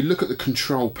 And if you look at the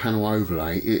control panel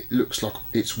overlay, it looks like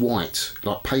it's white,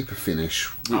 like paper finish.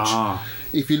 Which,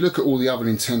 if you look at all the other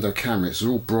Nintendo cabinets,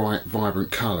 they're all bright,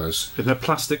 vibrant colours. And they're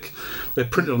plastic. They're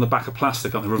printed on the back of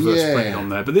plastic, aren't they? Reverse printed on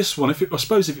there. But this one, I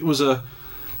suppose if it was a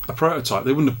prototype,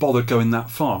 they wouldn't have bothered going that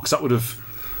far, because that would have,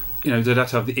 they'd have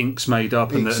to have the inks made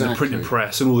up and the printing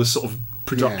press and all this sort of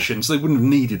production, so they wouldn't have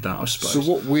needed that, I suppose.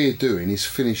 So what we're doing is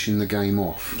finishing the game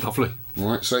off. Lovely.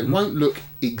 Right, so it won't look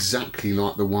exactly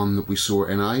like the one that we saw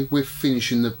at NA. We're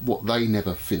finishing what they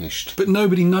never finished. But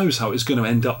nobody knows how it's going to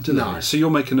end up, do they? No. So you're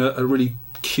making a really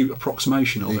cute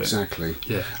approximation of Exactly. it.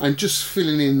 Yeah. And just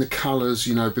filling in the colours,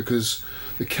 because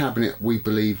the cabinet, we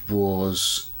believe,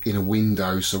 was in a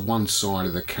window, so one side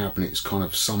of the cabinet is kind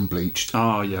of sun bleached.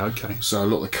 Oh, yeah, okay. So a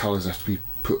lot of the colours have to be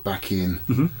put back in.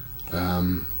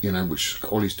 Which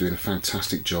Ollie's doing a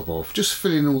fantastic job of. Just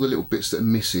filling all the little bits that are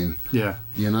missing. Yeah.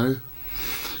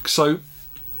 So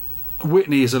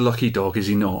Whitney is a lucky dog, is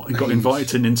he not? He got invited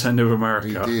to Nintendo of America.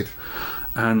 He did.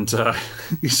 And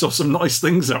he saw some nice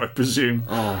things there, I presume.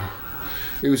 Oh,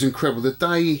 it was incredible. The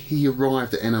day he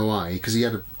arrived at NOA, because he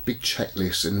had a big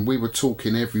checklist, and we were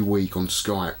talking every week on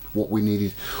Skype what we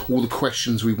needed, all the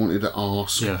questions we wanted to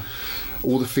ask. Yeah.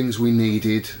 All the things we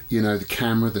needed, the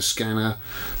camera, the scanner,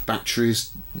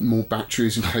 batteries, more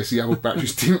batteries in case the other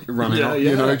batteries didn't run out.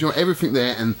 Everything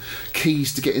there, and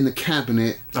keys to get in the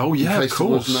cabinet. Oh yeah, in case of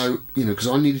course. There was because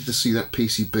I needed to see that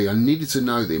PCB. I needed to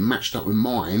know that it matched up with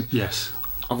mine. Yes.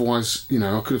 Otherwise,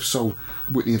 I could have sold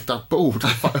Whitney a dud board, a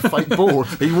fake board.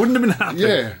 He wouldn't have been happy.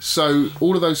 Yeah. So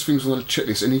all of those things were on the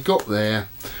checklist, and he got there.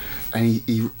 And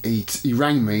he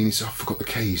rang me and he said, I forgot the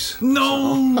keys.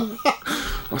 No!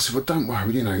 I said, well, don't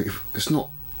worry, if it's not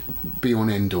be on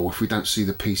end all if we don't see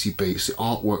the PCB. It's the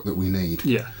artwork that we need.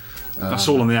 Yeah. That's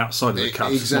all on the outside of the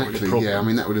cabs. Exactly, yeah. I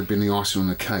mean, that would have been the icing on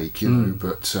the cake,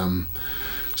 But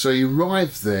so he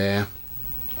arrived there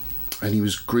and he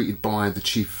was greeted by the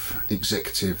chief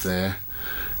executive there,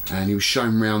 and he was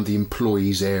shown around the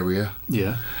employees area.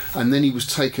 Yeah. And then he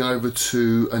was taken over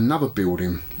to another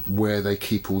building where they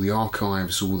keep all the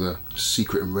archives, all the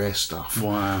secret and rare stuff.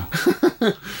 Wow.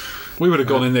 We would have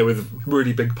gone in there with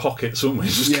really big pockets, wouldn't we?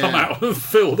 Just come out and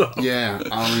filled up. Yeah,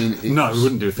 I mean... No, we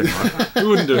wouldn't do a thing like that. We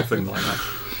wouldn't do a thing like that.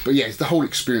 But yeah, the whole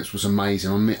experience was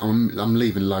amazing. I'm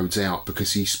leaving loads out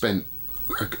because he spent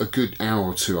a good hour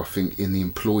or two, I think, in the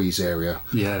employees area.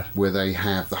 Yeah. Where they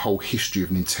have the whole history of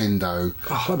Nintendo.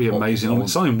 Oh, that'd be amazing on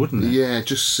its own, wouldn't it? Yeah,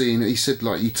 just seeing it. He said,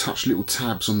 like, you touch little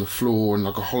tabs on the floor and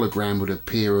like a hologram would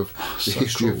appear of the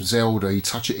history of Zelda. You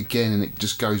touch it again and it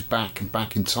just goes back and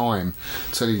back in time,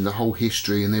 telling you the whole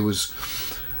history. And there was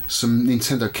some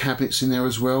Nintendo cabinets in there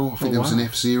as well. I think there was an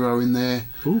F-Zero in there,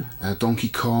 Donkey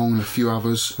Kong and a few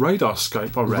others. Radar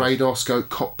scope, I read. Radar scope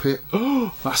cockpit.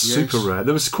 Oh, that's super rare.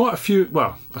 There was quite a few,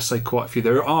 well, I say quite a few,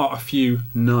 there are a few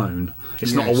known.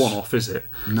 It's not a one-off, is it?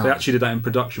 No. They actually did that in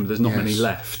production, but there's not many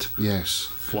left.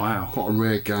 Yes. Wow. Quite a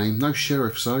rare game. No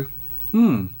sheriff, though.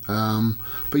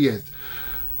 But yeah,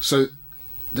 so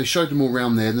they showed them all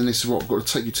around there, and then they said, well, I've got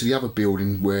to take you to the other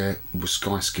building where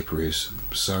Sky Skipper is.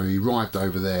 So he arrived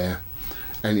over there,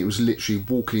 and it was literally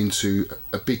walking into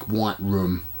a big white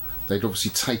room. They'd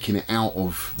obviously taken it out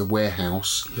of the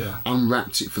warehouse,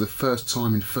 unwrapped it for the first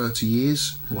time in 30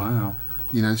 years. Wow.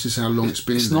 This is how long it's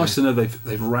been. It's nice to know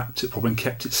they've wrapped it probably and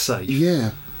kept it safe.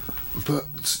 Yeah, but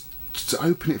to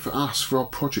open it for us, for our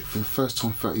project, for the first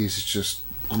time in 30 years, is just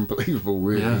unbelievable,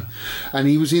 really. Yeah. And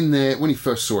he was in there when he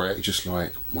first saw it. He just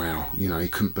like, wow, he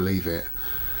couldn't believe it.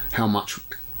 How much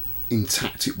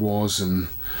intact it was, and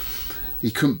he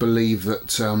couldn't believe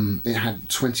that it had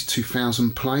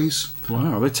 22,000 plays.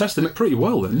 Wow, they tested it pretty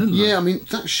well then, didn't they? Yeah, I mean,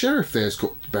 that Sheriff there's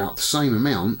got about the same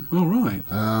amount. Oh, right.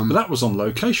 But that was on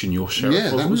location, your Sheriff, Yeah,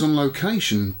 that wasn't was it? on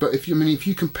location. But if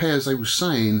you compare, as they were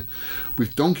saying,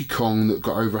 with Donkey Kong that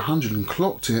got over 100 and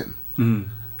clocked it,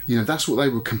 you know, that's what they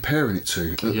were comparing it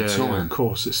to at the time. Yeah, of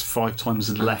course. It's 5 times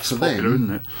less for popular, them,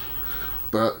 isn't it?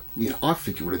 But you know, I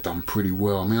think it would have done pretty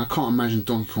well. I mean, I can't imagine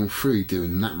Donkey Kong 3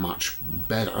 doing that much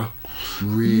better,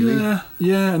 really.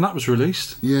 Yeah, and that was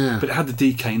released. Yeah. But it had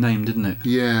the DK name, didn't it?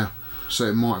 Yeah, so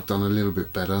it might have done a little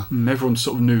bit better. Everyone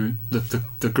sort of knew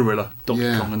the gorilla Donkey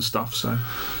Yeah. Kong and stuff, so...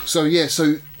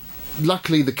 So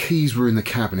luckily the keys were in the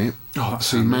cabinet. Oh, that's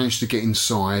so he handy. managed to get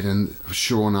inside, and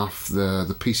sure enough,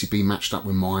 the PCB matched up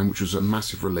with mine, which was a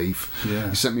massive relief. Yeah.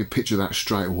 He sent me a picture of that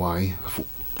straight away. I thought,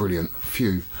 brilliant,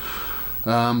 phew.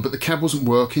 But the cab wasn't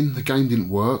working, the game didn't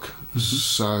work,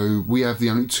 so we have the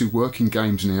only 2 working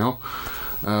games now,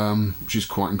 which is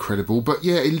quite incredible. But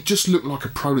yeah, it just looked like a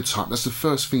prototype. That's the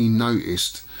first thing he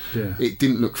noticed. Yeah. It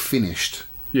didn't look finished.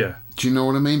 Yeah. Do you know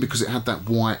what I mean? Because it had that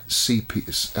white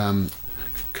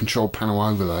control panel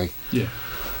overlay. Yeah.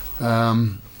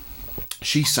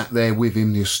 She sat there with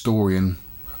him, the historian,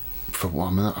 for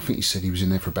I think he said he was in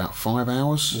there for about 5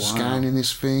 hours, scanning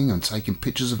this thing and taking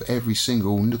pictures of every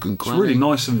single nook and It's cranny. really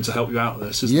nice of them to help you out with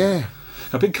this, isn't it? Yeah,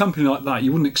 A big company like that,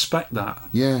 you wouldn't expect that.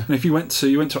 yeah, And if you went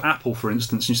to Apple, for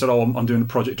instance, and you said, "Oh, I'm doing a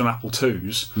project on Apple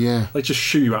IIs," yeah. they just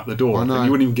shoo you out the door. I know. And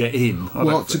you wouldn't even get in. I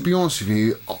Well, don't to think. be honest with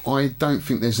you, I don't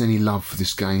think there's any love for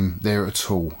this game there at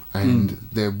all. And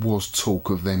there was talk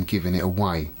of them giving it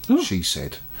away, she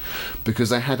said. Because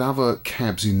they had other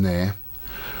cabs in there.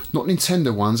 Not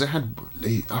Nintendo ones, they had,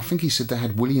 I think he said they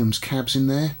had Williams cabs in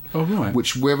there. Oh, right.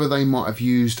 Which, whether they might have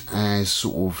used as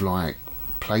sort of like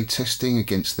play testing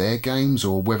against their games,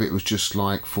 or whether it was just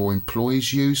like for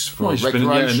employees' use, for Well, you've been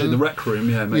recreation. in the rec room,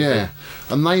 yeah, maybe. Yeah,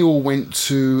 and they all went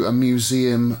to a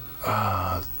museum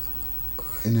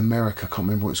in America. I can't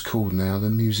remember what it's called now. The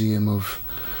Museum of...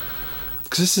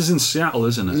 Because this is in Seattle,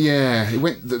 isn't it? Yeah,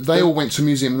 they all went to a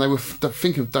museum, and they were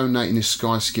thinking of donating this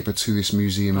Sky Skipper to this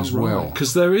museum as well.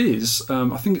 Because there is,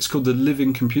 I think it's called the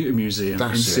Living Computer Museum in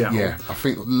That's it, Seattle. yeah. I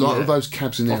think a lot of those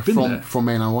cabs in there I've been there. from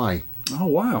NOA. Oh,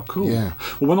 wow, cool. Yeah.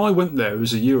 Well, when I went there, it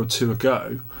was a year or 2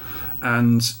 ago,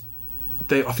 and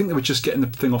I think they were just getting the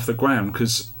thing off the ground,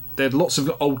 because they had lots of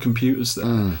old computers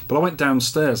there. But I went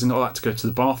downstairs and I had to go to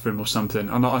the bathroom or something,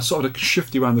 and I sort of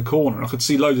shifted around the corner and I could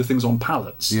see loads of things on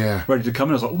pallets ready to come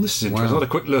in. I was like, oh, this is interesting. Wow. I had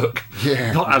a quick look.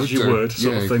 Yeah, Not as you do. would,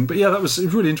 sort of thing. But yeah, that was a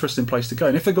really interesting place to go.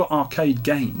 And if they got arcade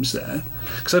games there,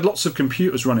 because they had lots of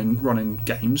computers running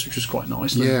games, which was quite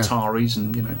nice. The Ataris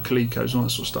and, Colecos and all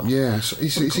that sort of stuff. Yeah, so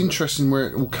it's interesting where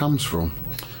it all comes from.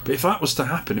 But if that was to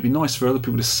happen, it'd be nice for other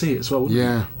people to see it as well, wouldn't it?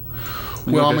 Yeah.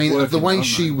 When Well, I you get mean, working, the way aren't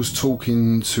she they? was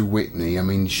talking to Whitney, I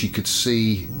mean, she could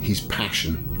see his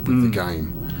passion with the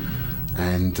game.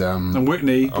 And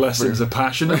Whitney, bless him, is a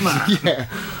passionate man. yeah,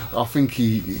 I think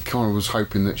he kind of was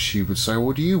hoping that she would say,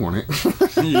 well, do you want it?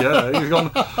 Yeah, he's gone,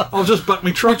 I'll just back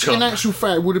my truck In up. actual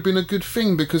fact, it would have been a good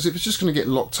thing, because if it's just going to get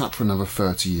locked up for another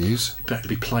 30 years... Better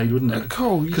be played, wouldn't it?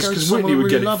 Cool, you go to Because someone Whitney who would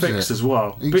really get it loves fixed it. as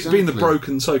well. Exactly. Being the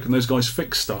broken token, those guys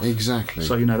fix stuff. Exactly.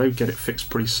 So, they would get it fixed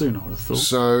pretty soon, I would have thought.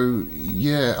 So,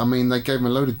 yeah, I mean, they gave him a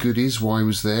load of goodies while he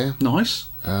was there, Nice.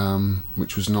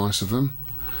 which was nice of them.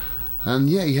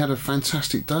 And yeah, he had a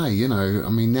fantastic day, I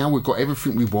mean, now we've got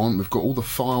everything we want. We've got all the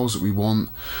files that we want.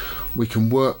 We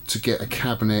can work to get a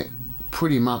cabinet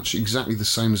pretty much exactly the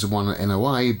same as the one at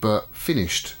NOA, but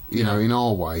finished, in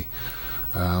our way.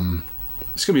 It's going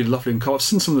to be lovely and colourful. I've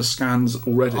seen some of the scans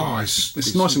already. Oh, it's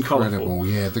nice and incredible. colourful.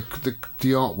 Yeah,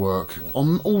 the artwork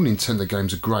on all Nintendo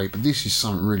games are great, but this is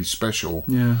something really special.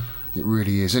 Yeah. It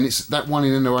really is. And it's that one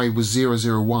in NOA was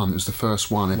 001. It was the first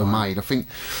one ever made. I think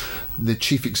the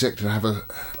chief executive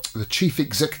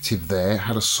there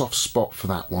had a soft spot for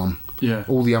that one. Yeah.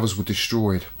 All the others were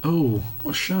destroyed. Oh,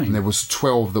 what a shame. And there was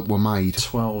 12 that were made.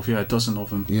 12, yeah, a dozen of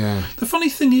them. Yeah. The funny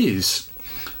thing is,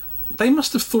 they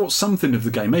must have thought something of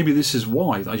the game. Maybe this is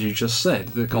why, as you just said,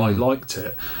 the guy liked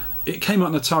it. It came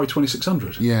out on Atari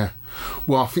 2600. Yeah.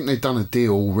 Well, I think they've done a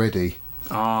deal already.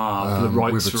 The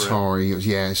rights with for it. Atari.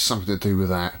 Yeah, it's something to do with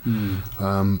that.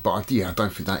 But I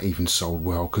don't think that even sold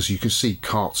well, because you can see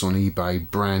carts on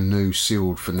eBay brand new,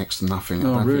 sealed for next to nothing.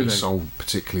 I don't think it sold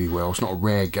particularly well. It's not a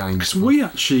rare game. Because we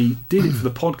actually did it for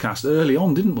the podcast early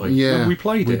on, didn't we? Yeah, When we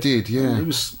played it. we did, yeah. It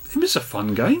was a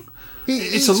fun game.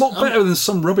 It's a lot better than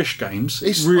some rubbish games.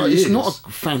 It's really it's is. not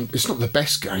it's not the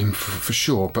best game for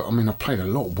sure, but I mean, I played a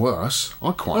lot worse.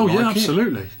 I quite like it. Yeah,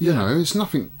 absolutely. You know, it's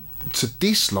nothing to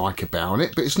dislike about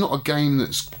it, but it's not a game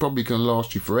that's probably going to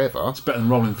last you forever. It's better than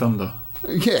Rolling Thunder.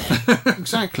 Yeah,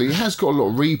 exactly. It has got a lot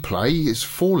of replay. It's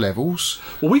 4 levels.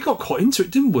 Well, we got quite into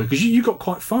it, didn't we? Because you got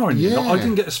quite far in it. Yeah. I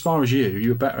didn't get as far as you. You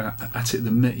were better at it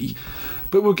than me.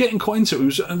 But we were getting quite into it. It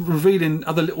was revealing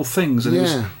other little things. And it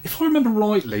was, if I remember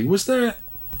rightly, was there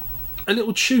a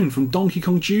little tune from Donkey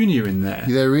Kong Jr. in there?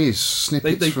 There is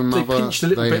snippets from other. They pinched a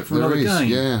little bit from another game.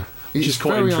 Yeah. Which It's is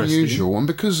quite very interesting. unusual, and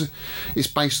because it's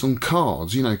based on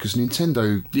cards, because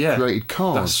Nintendo created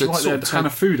cards. That's right, they had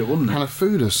Hanafuda, wasn't it?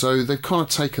 Hanafuda, so they've kind of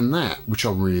taken that, which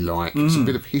I really like. It's a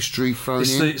bit of history thrown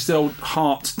in. It's the old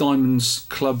hearts, diamonds,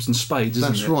 clubs and spades, isn't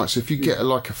it? That's right, so if you get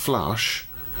a flush,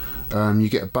 you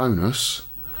get a bonus.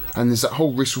 And there's that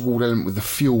whole risk-reward element with the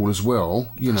fuel as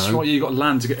well, That's right, you got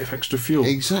land to get extra fuel.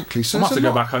 Exactly. So I might have to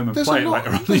go back home and play it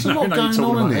later on. There's a lot going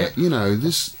on in it. it.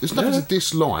 There's nothing to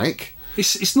dislike.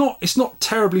 It's not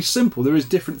terribly simple. There is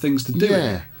different things to do.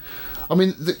 Yeah. I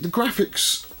mean, the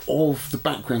graphics of the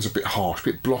background's a bit harsh,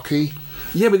 a bit blocky.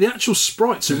 Yeah, but the actual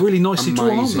sprites are really nicely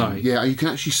drawn, aren't they? Yeah, you can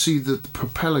actually see the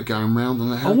propeller going round on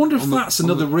the head. I wonder if that's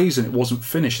another reason it wasn't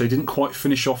finished. They didn't quite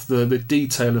finish off the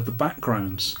detail of the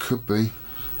backgrounds. Could be.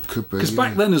 Because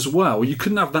back then as well, you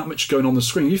couldn't have that much going on the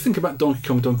screen. You think about Donkey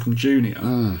Kong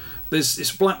Jr.,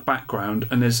 it's a black background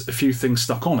and there's a few things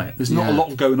stuck on it. There's not a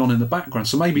lot going on in the background,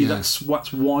 so maybe that's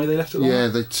why they left it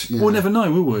like that. We'll never know,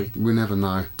 will we? We'll never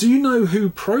know. Do you know who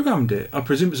programmed it? I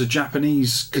presume it's a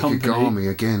Japanese company. Ikigami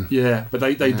again. Yeah, but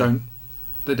they don't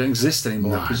exist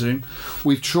anymore, I presume.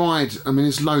 We've tried. I mean,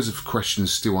 there's loads of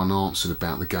questions still unanswered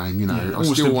about the game.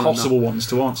 Almost impossible ones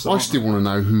to answer. I still want to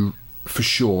know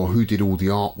who did all the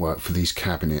artwork for these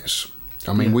cabinets.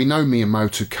 I mean, we know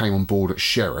Miyamoto came on board at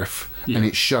Sheriff, and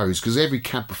it shows, because every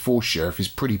cab before Sheriff is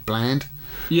pretty bland.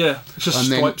 Yeah, it's just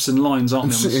stripes and lines,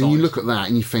 aren't they? And you look at that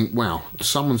and you think, wow,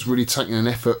 someone's really taken an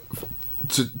effort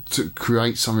to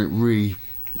create something really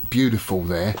beautiful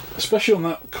there. Especially on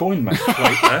that coin mech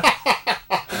plate there.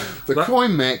 The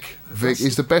coin mech, Vic,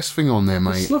 is the best thing on there,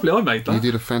 mate. It's lovely, I made that. You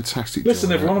did a fantastic Listen,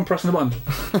 job. everyone, I'm pressing the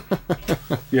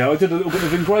button. Yeah, I did a little bit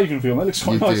of engraving for you. That looks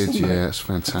quite nice, doesn't it? It's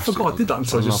fantastic. I forgot I did that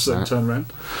until I just turned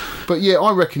around. But yeah,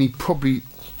 I reckon he probably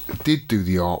did do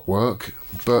the artwork,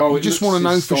 but you just want to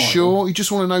know for sure. You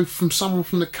just want to know from someone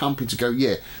from the company to go,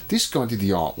 yeah, this guy did the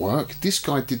artwork, this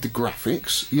guy did the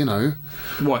graphics,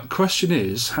 Right, the question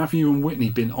is, have you and Whitney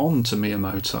been on to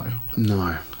Miyamoto?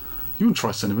 No. You want to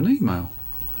try sending him an email?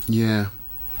 Yeah.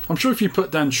 I'm sure if you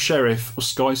put down Sheriff or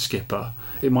Sky Skipper,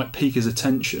 it might pique his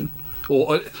attention.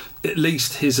 Or at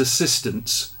least his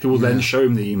assistants, who will then show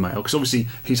him the email, because obviously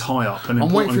he's high up and I'm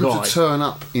waiting for him guy. to turn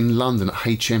up in London at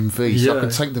HMV so I can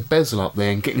take the bezel up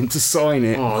there and get him to sign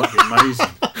it. Oh, that'd be amazing.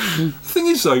 The thing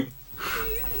is, though,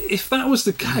 if that was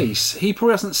the case, he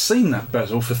probably hasn't seen that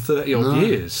bezel for 30-odd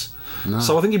years. No.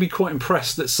 So I think he'd be quite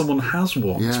impressed that someone has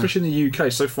one, especially in the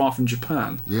UK, so far from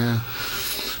Japan. Yeah.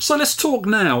 So let's talk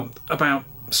now about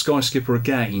Sky Skipper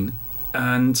again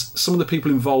and some of the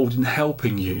people involved in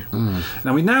helping you.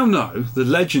 Now, we now know the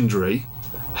legendary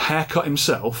haircut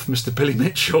himself, Mr. Billy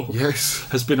Mitchell,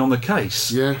 has been on the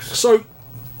case. Yes. So,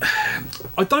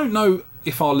 I don't know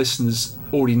if our listeners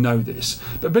already know this,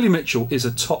 but Billy Mitchell is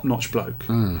a top-notch bloke.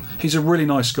 He's a really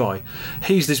nice guy.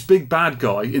 He's this big bad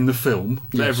guy in the film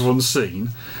that everyone's seen,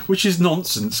 which is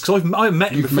nonsense, because I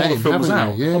met him before the film was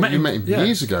out. Yeah, you met him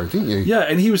years ago, didn't you? Yeah,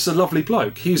 and he was a lovely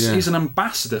bloke. He's an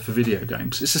ambassador for video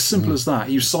games. It's as simple as that.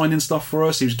 He was signing stuff for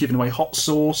us. He was giving away hot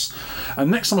sauce.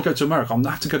 And next time I go to America, I'm going to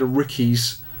have to go to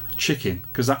Ricky's Chicken,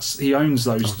 because he owns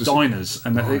those diners,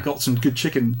 and they've got some good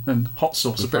chicken and hot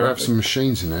sauce. They better have some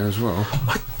machines in there as well.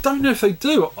 I don't know if they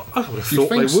do. I would have thought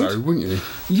they would. So, wouldn't you?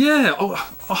 Yeah.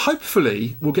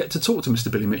 Hopefully we'll get to talk to Mr.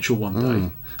 Billy Mitchell one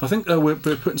day. I think we're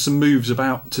putting some moves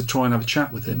about to try and have a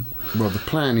chat with him. Well, the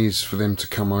plan is for them to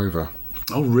come over.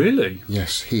 Oh, really?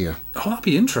 Yes, here. Oh, that'd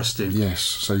be interesting. Yes,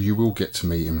 so you will get to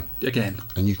meet him. Again.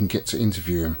 And you can get to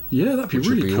interview him. Yeah, that'd be really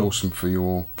cool. Which would be awesome for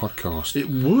your podcast. It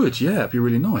would, yeah, it'd be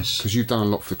really nice. Because you've done a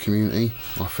lot for the community,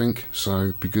 I think, so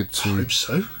it'd be good to... I hope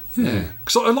so, yeah.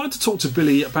 Because I'd like to talk to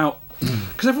Billy about...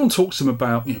 Because everyone talks to him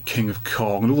about King of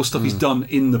Kong and all the stuff he's done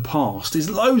in the past. There's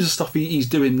loads of stuff he's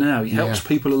doing now. He helps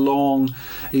people along.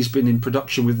 He's been in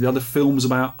production with the other films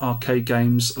about arcade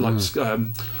games, like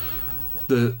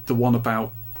the one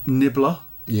about Nibbler.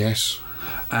 Yes.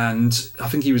 And I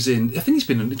think he's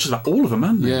been in just about all of them,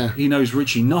 hasn't he? Yeah. He knows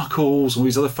Richie Knuckles, all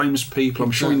these other famous people.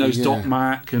 I'm sure he knows Doc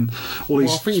Mack and all these...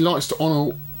 Well, I think he likes to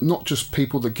honour not just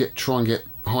people that try and get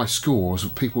high scores,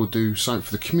 people do something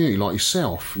for the community, like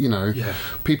yourself. You know,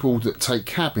 people that take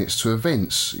cabinets to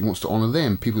events, he wants to honour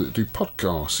them. People that do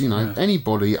podcasts, you know,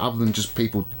 anybody other than just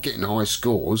people getting high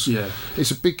scores. Yeah,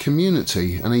 it's a big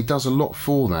community, and he does a lot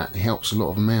for that. He helps a lot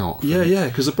of them out. Yeah,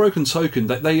 because the Broken Token,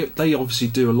 they obviously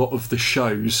do a lot of the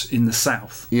shows in the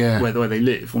south, where they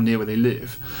live or near where they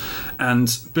live,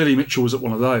 and Billy Mitchell was at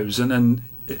one of those, and then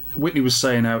Whitney was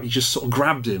saying how he just sort of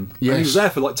grabbed him. Yes. And he was there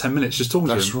for like 10 minutes just talking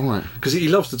to him. That's right. Because he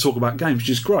loves to talk about games, which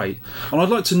is great. And I'd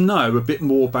like to know a bit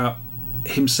more about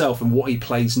himself and what he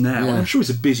plays now. I'm sure he's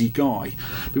a busy guy.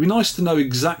 But it'd be nice to know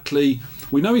exactly...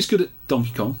 We know he's good at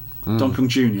Donkey Kong, Donkey Kong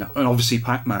Jr. and obviously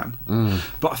Pac-Man.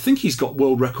 But I think he's got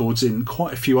world records in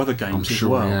quite a few other games as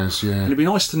well. He has, yeah. And it'd be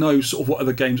nice to know sort of what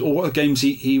other games, or what other games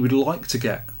he would like to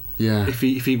get if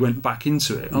he went back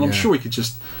into it. And I'm sure he could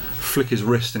just flick his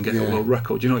wrist and get a world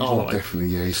record. You know what he's like? Definitely,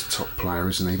 yeah. He's a top player,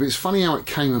 isn't he? But it's funny how it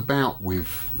came about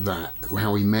with that,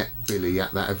 how he met Billy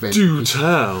at that event. Do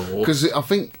tell. Because I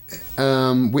think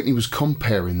Whitney was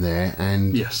comparing there,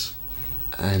 and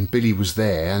and Billy was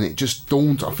there, and it just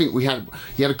dawned. I think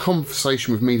he had a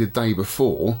conversation with me the day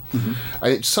before,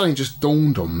 and it suddenly just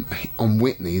dawned on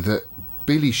Whitney that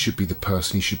Billy should be the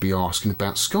person he should be asking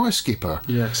about Sky Skipper.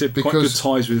 Yeah, because it had quite good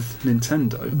ties with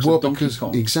Nintendo. Well, because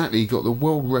exactly, he got the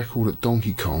world record at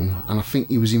Donkey Kong, and I think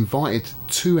he was invited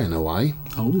to NOA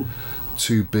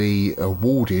to be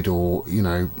awarded, or you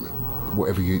know,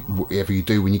 whatever you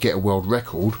do when you get a world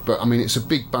record. But I mean, it's a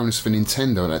big bonus for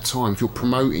Nintendo at that time. If you're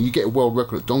promoting, you get a world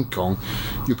record at Donkey Kong,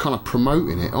 you're kind of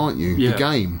promoting it, aren't you? Yeah, the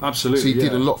game. Absolutely. So he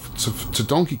did a lot to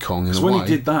Donkey Kong in a way. When he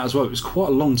did that as well, it was quite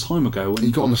a long time ago. When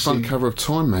he got on the front cover of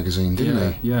Time magazine,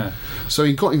 didn't he? Yeah. So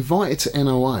he got invited to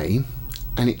NOA,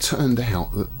 and it turned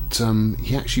out that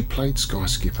he actually played Sky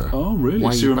Skipper. Oh,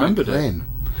 really? So you remembered it? Then.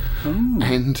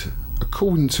 And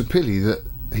according to Billy, that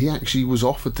he actually was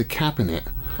offered the cabinet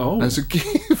as a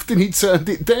gift, and he turned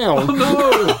it down.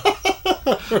 Oh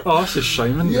no! That's a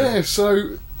shame, isn't it? Yeah.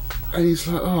 So, and he's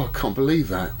like, "Oh, I can't believe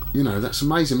that. You know, that's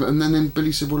amazing." And then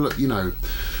Billy said, "Well, look, you know,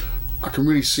 I can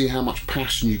really see how much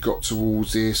passion you got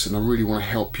towards this, and I really want to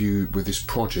help you with this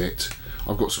project.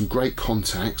 I've got some great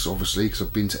contacts, obviously, because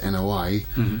I've been to NOA.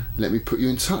 Let me put you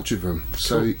in touch with them." Cool.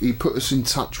 So he put us in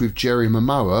touch with Jerry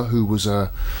Momoa, who was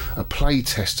a play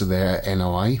tester there at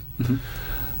NOA.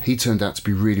 He turned out to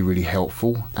be really, really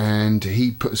helpful, and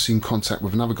he put us in contact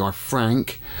with another guy,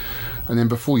 Frank. And then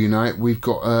before you know it, we've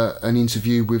got an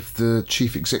interview with the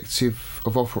chief executive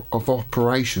of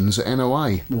operations at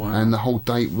NOA. Wow. And the whole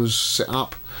date was set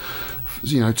up,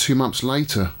 2 months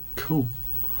later. Cool.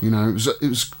 You know, it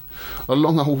was a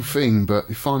long old thing, but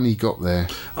it finally got there.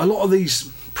 A lot of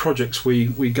these projects we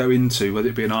go into, whether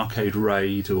it be an arcade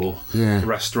raid or a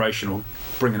restoration or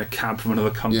bringing a cab from another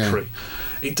country,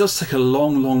 it does take a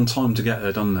long, long time to get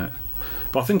there, doesn't it?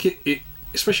 But I think it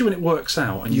especially when it works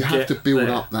out, and you have to build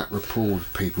up that rapport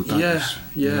with people, don't you? Yeah.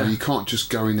 You know, you can't just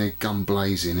go in there gun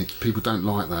blazing. People don't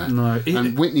like that. No.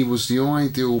 And Whitney was the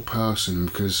ideal person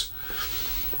because,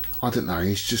 I don't know,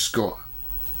 he's just got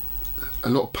a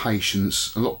lot of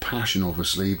patience, a lot of passion,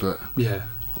 obviously, but I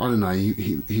don't know,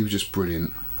 he was just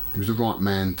brilliant. He was the right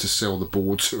man to sell the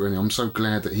board to, and I'm so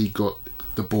glad that he got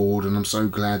the board, and I'm so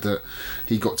glad that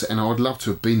he got to. And I'd love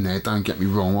to have been there. Don't get me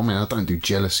wrong. I mean, I don't do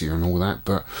jealousy and all that,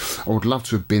 but I would love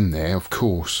to have been there, of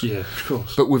course. Yeah, of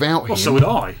course. But without him, so would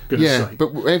I. Say.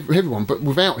 But everyone. But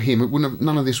without him,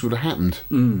 none of this would have happened.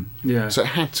 So it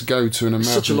had to go to an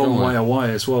American. Such a long way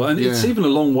away as well, and it's even a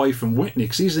long way from Whitney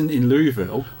because he's in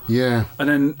Louisville. Yeah. And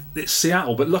then it's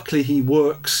Seattle, but luckily he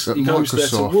works. At he goes Microsoft,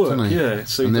 there to work. Doesn't he? Yeah.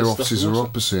 So and their offices are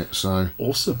opposite. So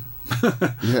awesome.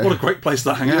 What a great place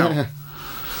to hang out.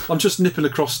 I'm just nipping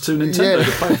across to Nintendo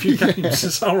to play a few games.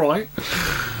 It's all right.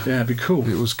 Yeah, it'd be cool.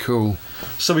 It was cool.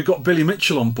 So we've got Billy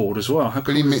Mitchell on board as well. How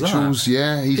Billy cool is Mitchell's,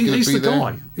 that? He's going to be the there.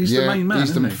 Guy. He's the main man.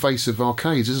 He's the face of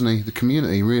arcades, isn't he? The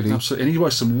community, really. Absolutely, and he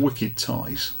wears some wicked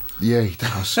ties. Yeah, he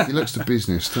does. He looks to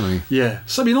business, doesn't he? Yeah.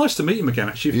 So it'd be nice to meet him again,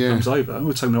 actually, if he comes over.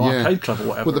 We'll take him to an arcade club or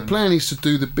whatever. Well, the plan is to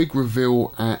do the big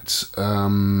reveal at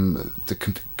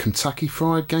the Kentucky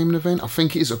Fried Gaming event. I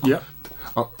think it is.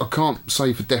 I can't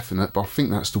say for definite, but I think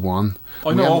that's the one.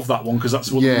 I know of that one because that's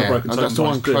the one the Broken Token that's the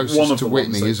one closest to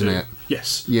Whitney, isn't it?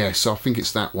 Yes. Yeah, so I think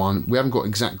it's that one. We haven't got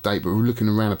exact date, but we're looking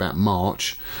around about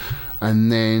March,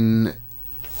 and then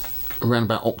around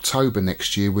about October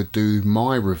next year we'll do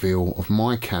my reveal of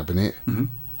my cabinet.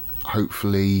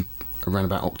 Hopefully around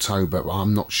about October, but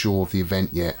I'm not sure of the event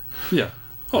yet. Yeah.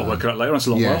 Oh, work it out later. That's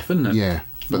a long way off, isn't it? Yeah.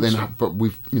 But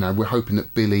we're hoping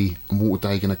that Billy and Walter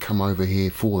Day are going to come over here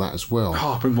for that as well.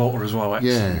 Oh, bring Walter as well.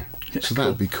 Excellent. Yeah. So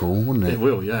that'd be cool, wouldn't it? It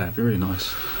will. Yeah, it'd be really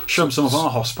nice. Show them some of our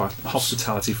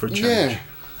hospitality for a change. Yeah.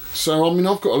 So, I mean,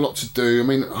 I've got a lot to do. I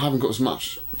mean, I haven't got as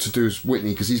much to do as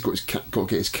Whitney because he's got got to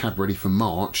get his cab ready for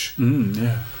March.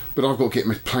 Yeah. But I've got to get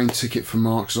my plane ticket for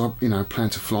March because I, plan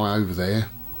to fly over there.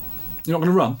 You're not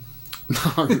going to run?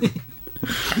 No.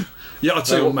 Yeah, I'll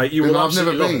tell you what, mate. You will I've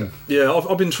never absolutely love been. it. Yeah,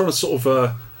 I've been trying to sort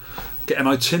of get an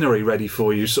itinerary ready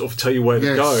for you, sort of tell you where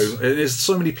to go. There's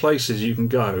so many places you can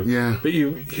go. Yeah. But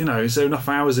is there enough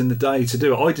hours in the day to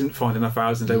do it? I didn't find enough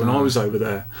hours in the day when I was over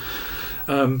there.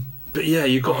 But yeah,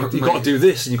 you've got to do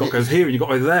this, and you've got to go here, and you've got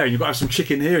to go there, and you've got to have some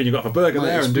chicken here, and you've got to have a burger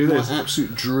there, and do this. It's my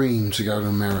absolute dream to go to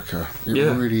America. It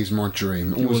really is my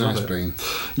dream. It always has been.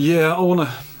 Yeah, I want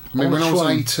to. I mean, when I was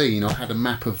 18, I had a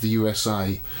map of the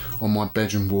USA on my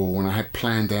bedroom wall, and I had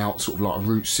planned out sort of like a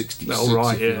Route 66. Oh,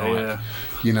 right,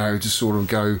 yeah. To sort of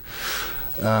go,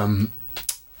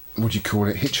 what do you call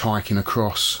it, hitchhiking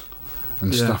across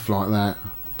and stuff like that.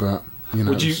 But,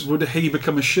 Would a he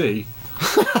become a she?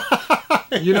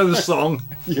 You know the song?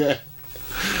 Yeah.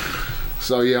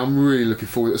 So, yeah, I'm really looking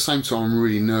forward. At the same time, I'm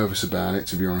really nervous about it,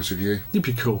 to be honest with you. You'd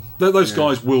be cool. Those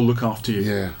guys will look after you.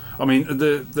 Yeah. I mean,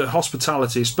 the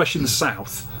hospitality, especially in the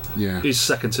south, is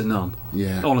second to none.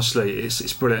 Yeah. Honestly,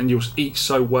 it's brilliant, and you'll eat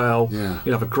so well. Yeah.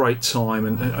 You'll have a great time,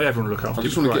 and everyone will look after you. I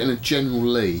just want to get in a General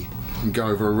Lee and go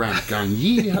over a ramp going,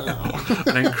 yeah!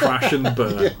 And then crash and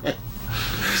burn.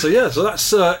 Yeah. So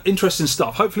that's interesting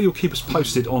stuff. Hopefully you'll keep us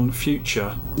posted on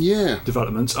future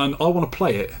developments, and I want to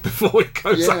play it before it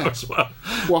goes out as well.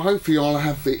 Well, hopefully I'll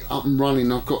have it up and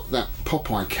running. I've got that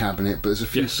Popeye cabinet, but there's a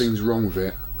few things wrong with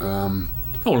it.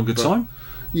 All in good time.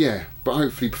 Yeah, but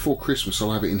hopefully before Christmas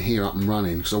I'll have it in here up and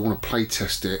running because I want to play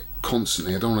test it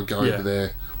constantly. I don't want to go over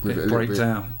there with it break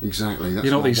down. Exactly. That's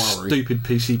what my these worry. Stupid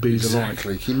PCBs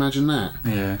Exactly. are like. Can you imagine that?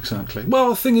 Yeah, exactly. Well,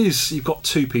 the thing is, you've got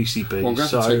two PCBs. Well, I'm going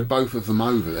to have to take both of them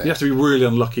over there. You have to be really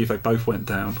unlucky if they both went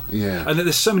down. Yeah. And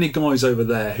there's so many guys over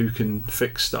there who can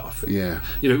fix stuff. Yeah.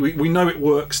 We know it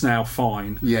works now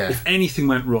fine. Yeah. If anything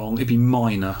went wrong, it'd be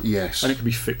minor. Yes. And it can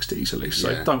be fixed easily.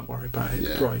 So don't worry about it.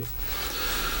 It's great.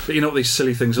 But you know what these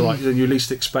silly things are like? You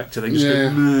least expect it. They just go,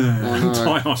 and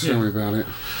die on Tell me about it.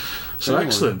 So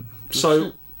excellent.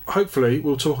 So hopefully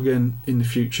we'll talk again in the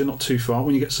future, not too far,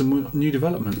 when you get some new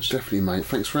developments. Definitely, mate.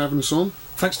 Thanks for having us on.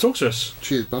 Thanks for talking to us.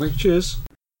 Cheers, buddy. Cheers.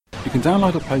 You can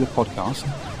download or play the podcast,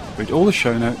 read all the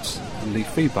show notes, and leave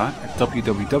feedback at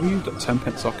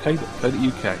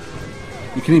www.tenpencearcade.co.uk.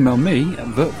 You can email me at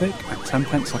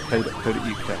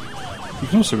vertvic@tenpencearcade.co.uk. You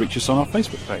can also reach us on our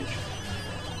Facebook page.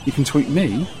 You can tweet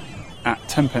me at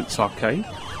tenpencearcade,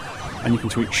 and you can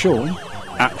tweet Sean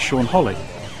at Sean Holly.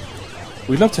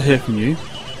 We'd love to hear from you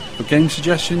for game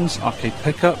suggestions, arcade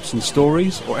pickups and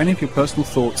stories, or any of your personal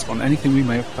thoughts on anything we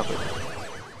may have covered.